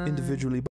 Bye. Individually.